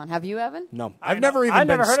lot of fun. Have you, Evan? No. I've never even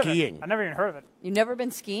been skiing. I've never even heard of it. You've never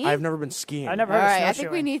been skiing? I've never been skiing. I never All heard right, of I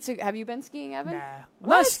think we snowshoeing. need to. Have you been skiing, Evan? Nah. I'm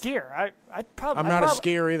What? not a skier. I'm not a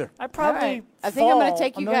skier either. I All probably. right. I think I'm going to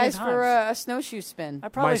take fall you a million guys for times. a snowshoe spin. I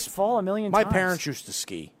probably My- fall a million My times. parents used to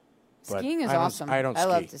ski. but Skiing is I don't- awesome. I don't ski.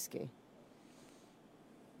 love to ski.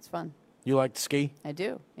 It's fun. You like to ski? I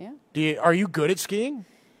do, yeah. Are you good at skiing?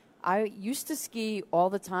 I used to ski all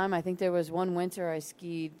the time. I think there was one winter I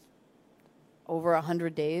skied over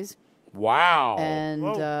 100 days. Wow. And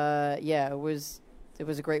it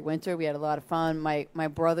was a great winter. We had a lot of fun. My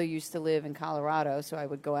brother used to live in Colorado, so I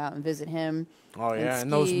would go out and visit him. Oh, yeah,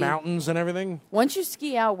 and those ski. mountains and everything? Once you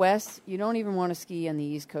ski out west, you don't even want to ski on the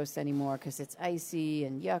East Coast anymore because it's icy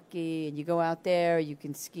and yucky. And you go out there, you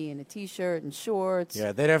can ski in a T-shirt and shorts.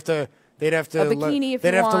 Yeah, they'd have to A bikini if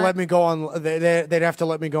they'd you have to want. let me go on. They'd have to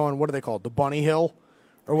let me go on. What do they call it? The Bunny Hill,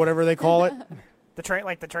 or whatever they call it. The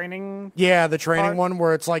training. Yeah, the training part? one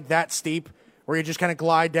where it's like that steep, where you just kind of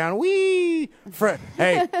glide down. Wee!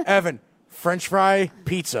 Hey, Evan, French fry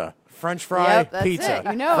pizza. French fry Yep, that's pizza. it.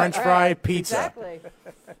 You know French it. fry All right. pizza. Exactly.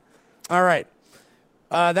 All right.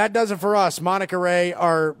 That does it for us. Monica Ray,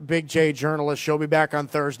 our Big J journalist, she'll be back on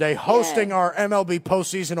Thursday hosting our MLB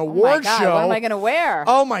postseason award show. What am I going to wear?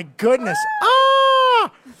 Oh, my goodness.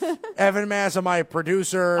 Evan Mazza, my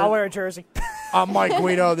producer. I'll wear a jersey. I'm Mike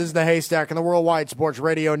Guido. This is the Haystack on the Worldwide Sports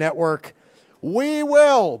Radio Network. We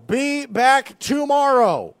will be back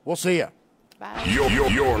tomorrow. We'll see you. Bye.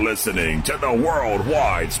 You're listening to the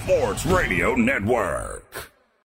Worldwide Sports Radio Network.